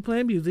they'll be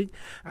playing music.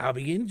 I'll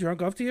be getting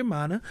drunk off to your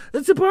mana.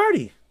 It's a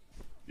party.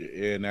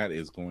 Yeah, and that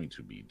is going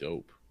to be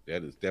dope.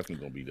 That is definitely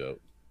going to be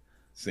dope.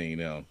 Seeing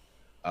them.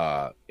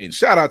 And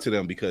shout out to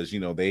them because, you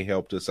know, they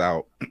helped us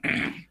out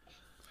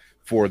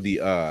for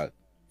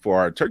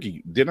our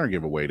turkey dinner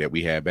giveaway that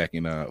we had back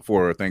in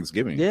for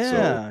Thanksgiving. Yeah.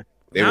 So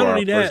they were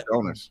our first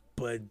donors.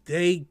 But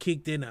they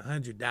kicked in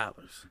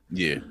 $100.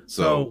 Yeah.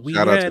 So we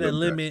had a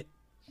limit,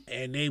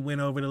 and they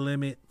went over the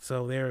limit.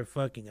 So they're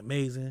fucking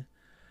amazing,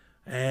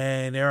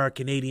 and they're our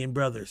Canadian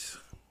brothers.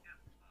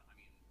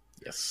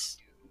 Yes.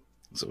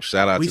 So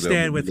shout out to them. We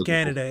stand with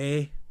Canada,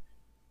 eh?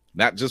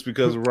 Not just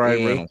because of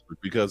Ryan Reynolds,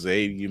 but because of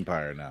 80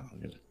 Empire now.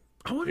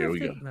 I wonder if we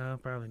go. No,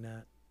 probably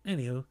not.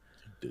 Anywho,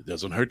 it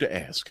doesn't hurt to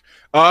ask.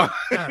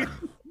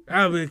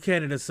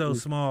 Canada's so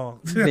small.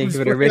 Thanks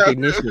for the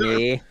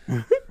recognition,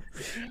 eh?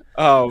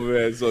 Oh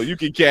man, so you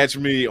can catch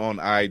me on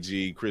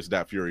IG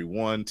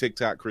Chris.Fury1,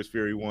 TikTok Chris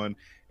Fury1,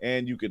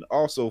 and you can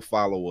also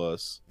follow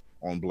us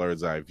on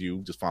Blurred's Eye View.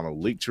 Just follow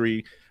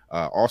Linktree.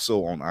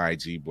 Also on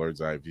IG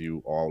Blurred's Eye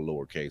View, all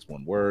lowercase,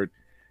 one word.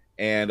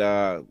 And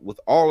with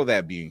all of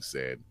that being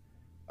said,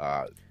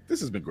 this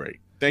has been great.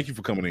 Thank you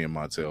for coming in,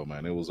 Montel,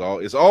 man.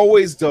 It's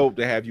always dope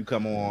to have you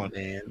come on.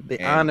 Man,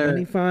 the honor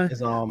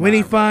is all mine. When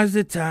he finds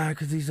the time,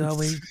 because he's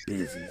always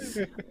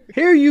busy.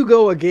 Here you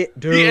go again,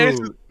 dude.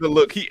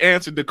 He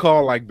answered the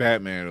call like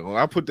Batman. When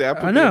I put the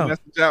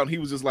message out, and he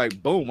was just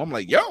like, boom. I'm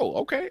like, yo,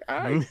 okay, all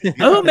right.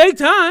 I'll make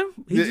time.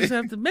 He just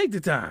have to make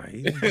the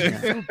time.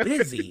 He's so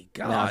busy.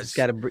 Gosh. No, I just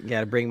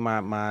gotta bring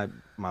my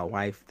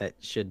wife that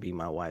should be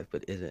my wife,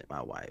 but isn't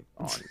my wife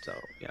on. So,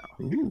 you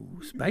know.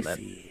 Ooh,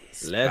 spicy.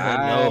 Let her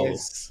know.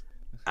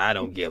 I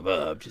don't give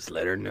up. Just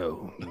let her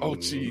know. Oh,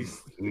 jeez.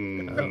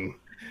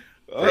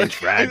 French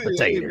fried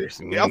potatoes.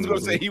 I was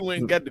gonna say he went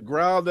and got the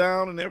growl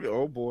down and everything.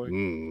 Oh boy.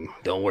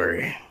 Don't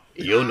worry.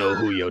 You'll know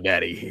who your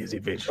daddy is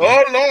eventually.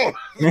 Oh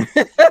Lord.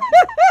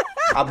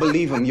 I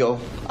believe him, yo.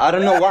 I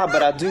don't know why,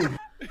 but I do.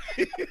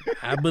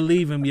 I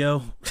believe him,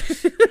 yo.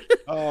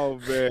 Oh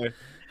man.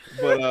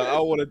 But I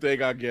want to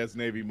thank our guest,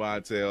 Navy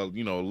Montel.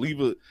 You know,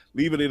 leave it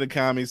in the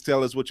comments.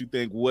 Tell us what you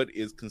think. What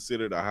is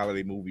considered a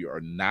holiday movie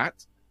or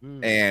not?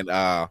 And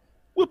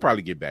we'll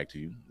probably get back to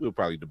you. We'll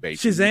probably debate.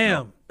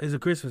 Shazam is a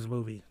Christmas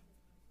movie.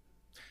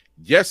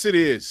 Yes, it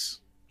is.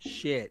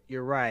 Shit,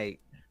 you're right.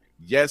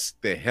 Yes,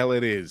 the hell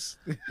it is.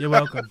 You're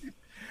welcome.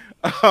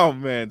 Oh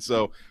man.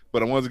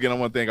 But once again, I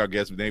want to thank our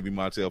guest, Navy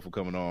Montel, for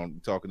coming on,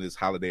 talking this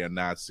Holiday or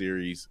Not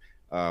series.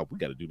 We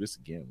got to do this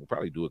again. We'll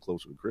probably do it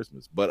closer to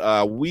Christmas,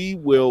 but we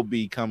will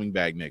be coming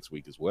back next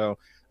week as well.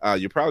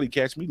 You'll probably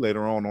catch me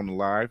later on the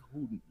live,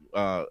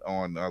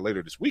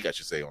 later this week, I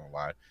should say, on the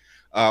live.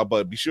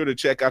 But be sure to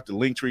check out the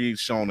link tree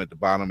shown at the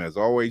bottom. As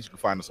always, you can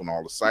find us on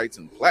all the sites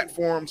and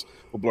platforms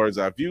for Blurred's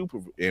Eye View,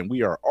 and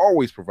we are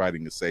always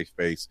providing a safe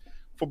space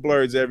for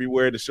blurs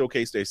everywhere to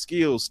showcase their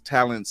skills,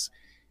 talents,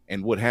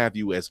 and what have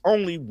you as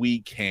only we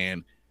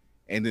can.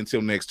 And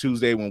until next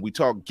Tuesday, when we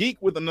talk geek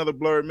with another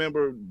Blurred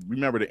member,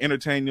 remember to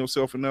entertain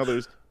yourself and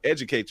others,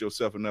 educate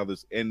yourself and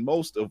others, and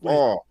most of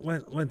all,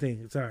 one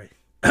thing. Sorry,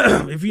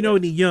 if you know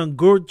any young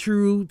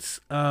Gertrudes,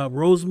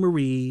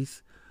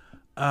 Rosemaries,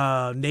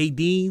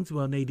 Nadine's.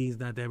 Well, Nadine's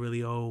not that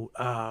really old.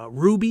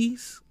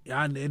 Rubies.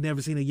 I've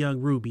never seen a young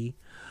Ruby.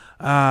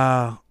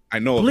 I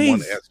know of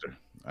one Esther.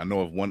 I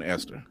know of one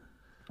Esther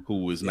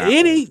who is not old.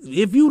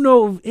 If you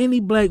know of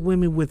any black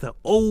women with an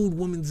old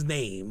woman's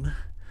name,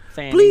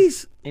 Fannies.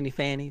 Please. Any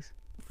Fannies?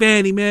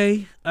 Fannie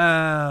Mae.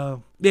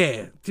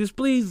 Yeah. Just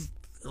please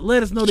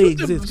let us know they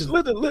exist.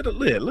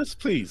 Let's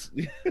please.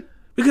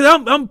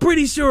 Because I'm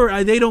pretty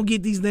sure they don't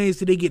get these names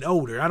till they get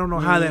older. I don't know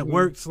how that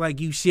works.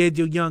 Like you shed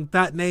your young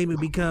thought name and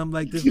become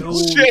like this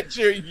old. Shed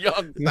your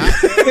young thought.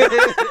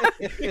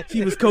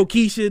 She was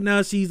Kokesha,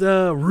 now she's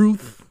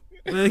Ruth.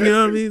 You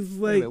know what I mean? It's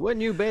like,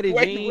 wasn't you Betty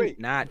Jean?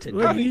 Not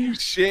today. How do you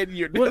shed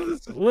your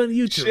wasn't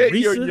you shed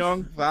your Teresa?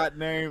 young thought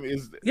name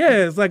is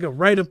Yeah, it's like a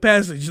rite of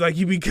passage. Like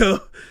you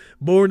become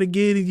born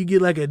again and you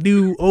get like a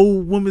new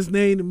old woman's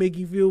name to make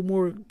you feel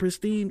more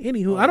pristine.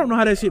 Anywho, I don't know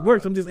how that shit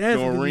works. I'm just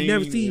asking because you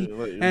never see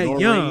at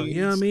young.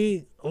 You know what I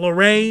mean?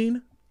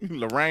 Lorraine,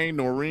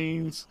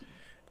 Noreen's,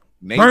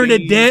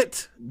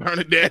 Bernadette.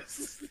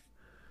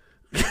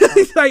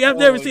 It's like I've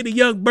never seen a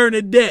young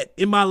Bernadette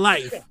in my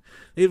life.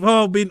 They've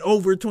all been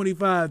over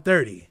 25,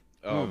 30.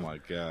 Oh my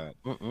God.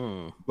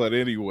 But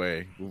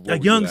anyway, a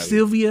young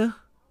Sylvia.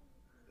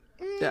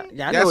 Yeah,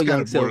 I know a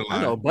young Sylvia.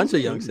 I know a bunch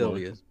of young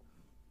Sylvias.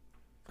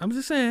 I'm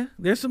just saying,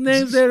 there's some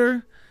names that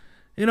are,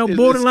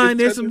 borderline.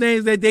 There's some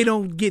names that they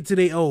don't get to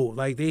they old.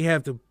 Like they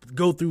have to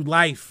go through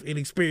life and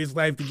experience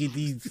life to get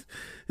these.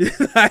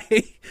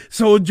 Like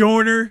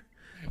Sojourner,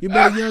 you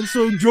better young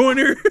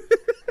Sojourner.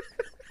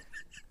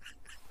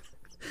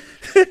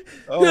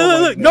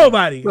 Look,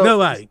 nobody.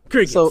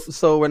 Crickets.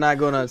 So we're not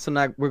gonna.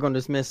 We're gonna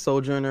dismiss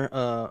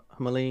Sojourner,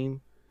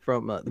 Helene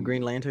from the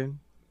Green Lantern.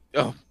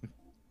 Oh,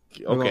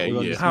 okay.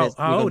 We're How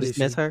old is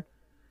she? Her.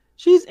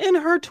 She's in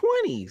her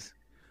 20s.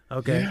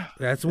 Okay,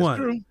 that's one.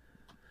 True.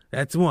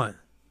 That's one.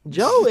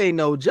 Joe ain't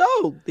no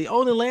joke. The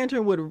only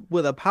lantern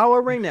with a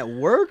power ring that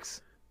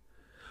works.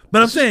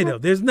 But I'm saying though,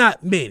 there's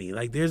not many.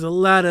 Like there's a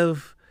lot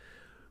of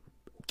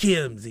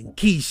Kims and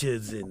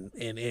Keishas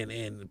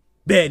and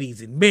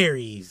Bettys and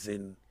Marys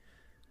and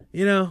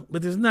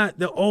but there's not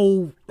the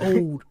old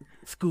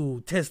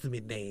school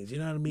Testament names. You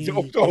know what I mean?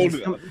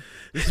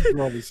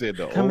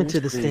 Coming to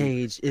the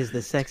stage is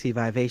the sexy,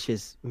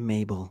 vivacious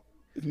Mabel.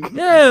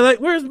 Yeah, like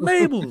where's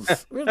Mabel's?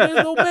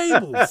 There's no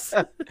Mabel's.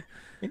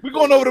 We're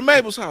going over to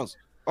Mabel's house.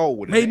 Oh,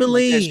 with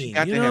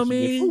Maybelline. You know what I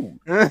mean?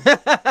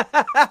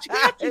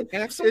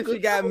 If she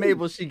got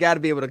Mabel, she got to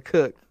be able to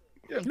cook.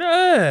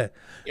 Yeah.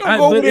 You don't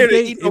go over there to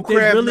eat no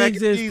crab really mac and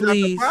exist, cheese out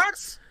the please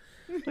box.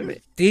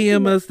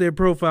 DM us their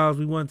profiles.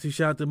 We want to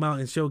shout them out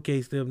and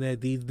showcase them that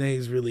these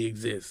names really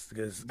exist.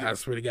 Because I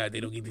swear to God, they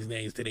don't get these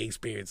names till they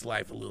experience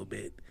life a little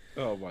bit.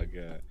 Oh my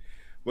God!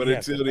 But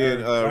until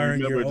then,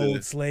 earn remember your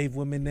old slave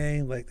woman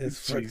name. Like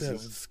that's fucked up.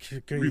 It's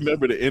crazy.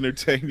 Remember to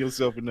entertain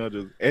yourself and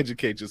others,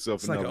 educate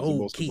yourself and like others, an old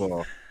most key. of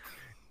all.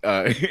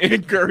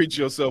 Encourage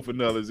yourself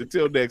and others.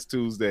 Until next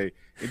Tuesday,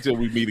 until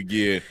we meet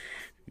again.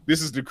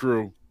 This is the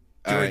crew.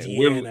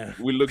 We're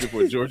looking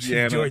for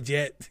Georgiana,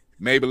 Georgette,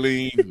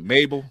 Maybelline,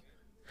 Mabel.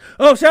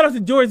 Oh, shout out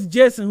to George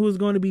Jetson, who is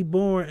going to be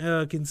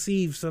born,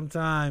 conceived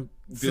sometime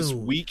this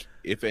soon. week.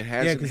 If it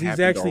hasn't, yeah, because he's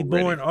actually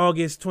already. born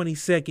August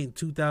 22nd,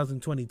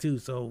 2022.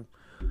 So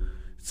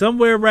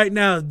somewhere right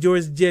now,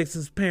 George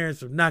Jackson's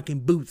parents are knocking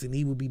boots, and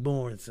he will be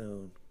born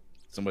soon.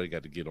 Somebody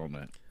got to get on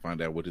that.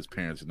 Find out what his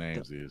parents'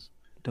 names is.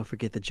 Don't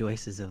forget the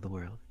Joyces of the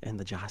world and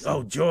the Jocelyns.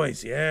 Oh,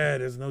 Joyce. Yeah,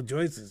 there's no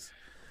Joyces.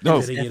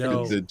 No,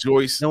 the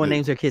Joyce. No one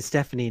names their kid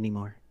Stephanie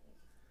anymore.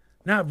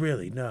 Not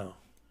really, no.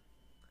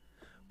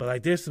 But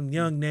like, there's some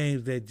young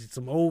names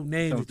some old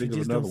names that you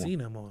just don't see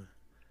no more.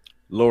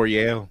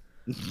 L'Oreal.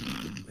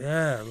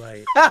 Yeah,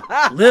 like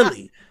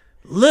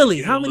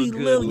Lily. How many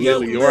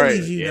young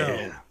Lilies you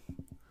know?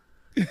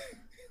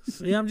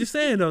 See, I'm just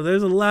saying though,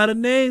 there's a lot of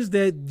names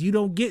that you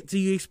don't get till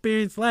you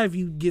experience life.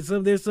 You get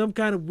there's some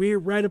kind of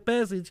weird rite of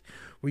passage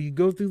where you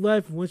go through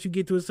life, and once you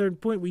get to a certain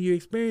point where you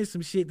experience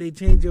some shit, they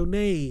change your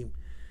name.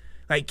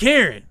 Like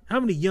Karen. How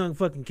many young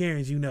fucking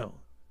Karens you know?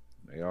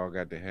 They all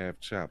got the half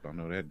chop. I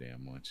know that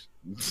damn much.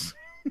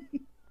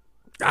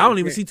 I don't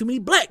even see too many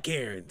black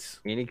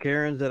Karens. Any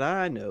Karens that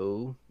I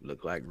know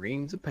look like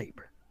reams of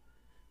paper.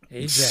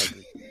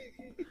 Exactly.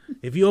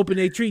 If you open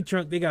a tree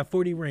trunk, they got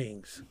 40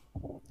 rings.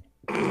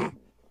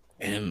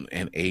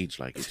 And age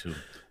like it too.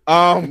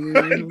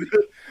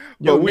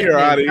 But we are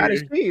out of here.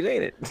 Speed,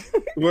 ain't it?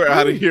 We're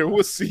out of here.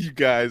 We'll see you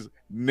guys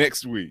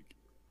next week.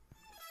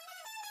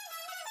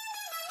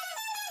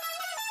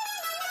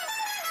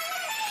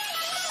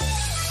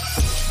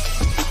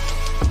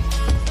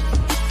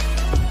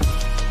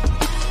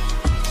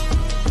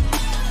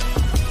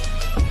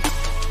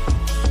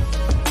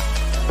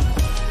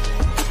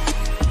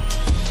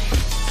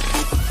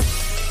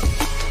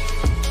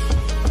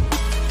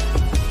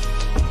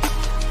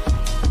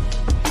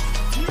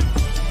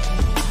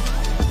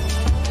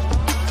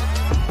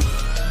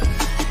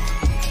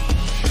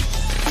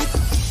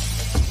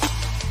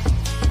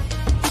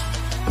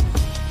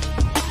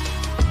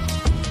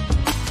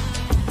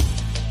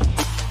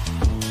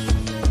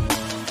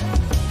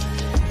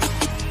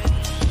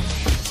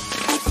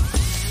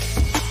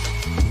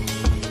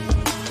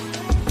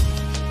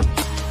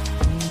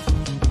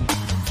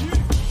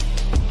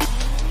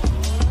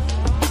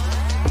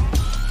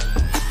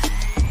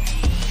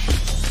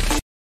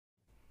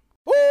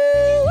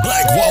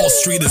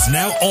 Street is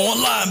now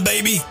online,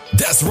 baby.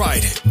 That's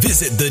right.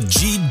 Visit the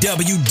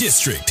GW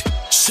District.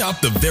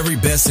 Shop the very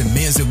best in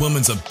men's and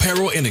women's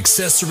apparel and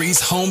accessories,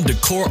 home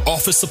decor,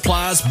 office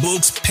supplies,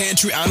 books,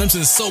 pantry items,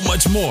 and so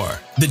much more.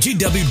 The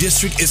GW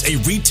District is a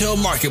retail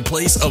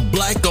marketplace of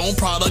Black-owned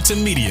products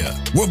and media.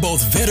 We're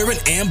both veteran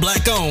and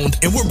Black-owned,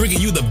 and we're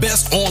bringing you the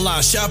best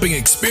online shopping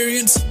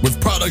experience with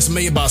products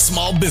made by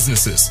small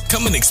businesses.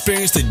 Come and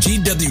experience the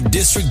GW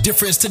District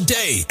difference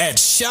today at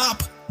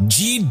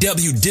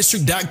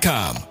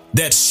shopgwdistrict.com.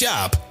 That's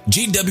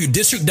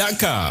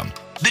shopgwdistrict.com.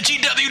 The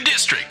GW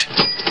District,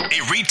 a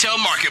retail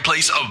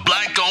marketplace of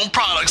Black-owned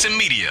products and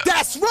media.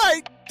 That's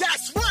right.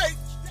 That's right.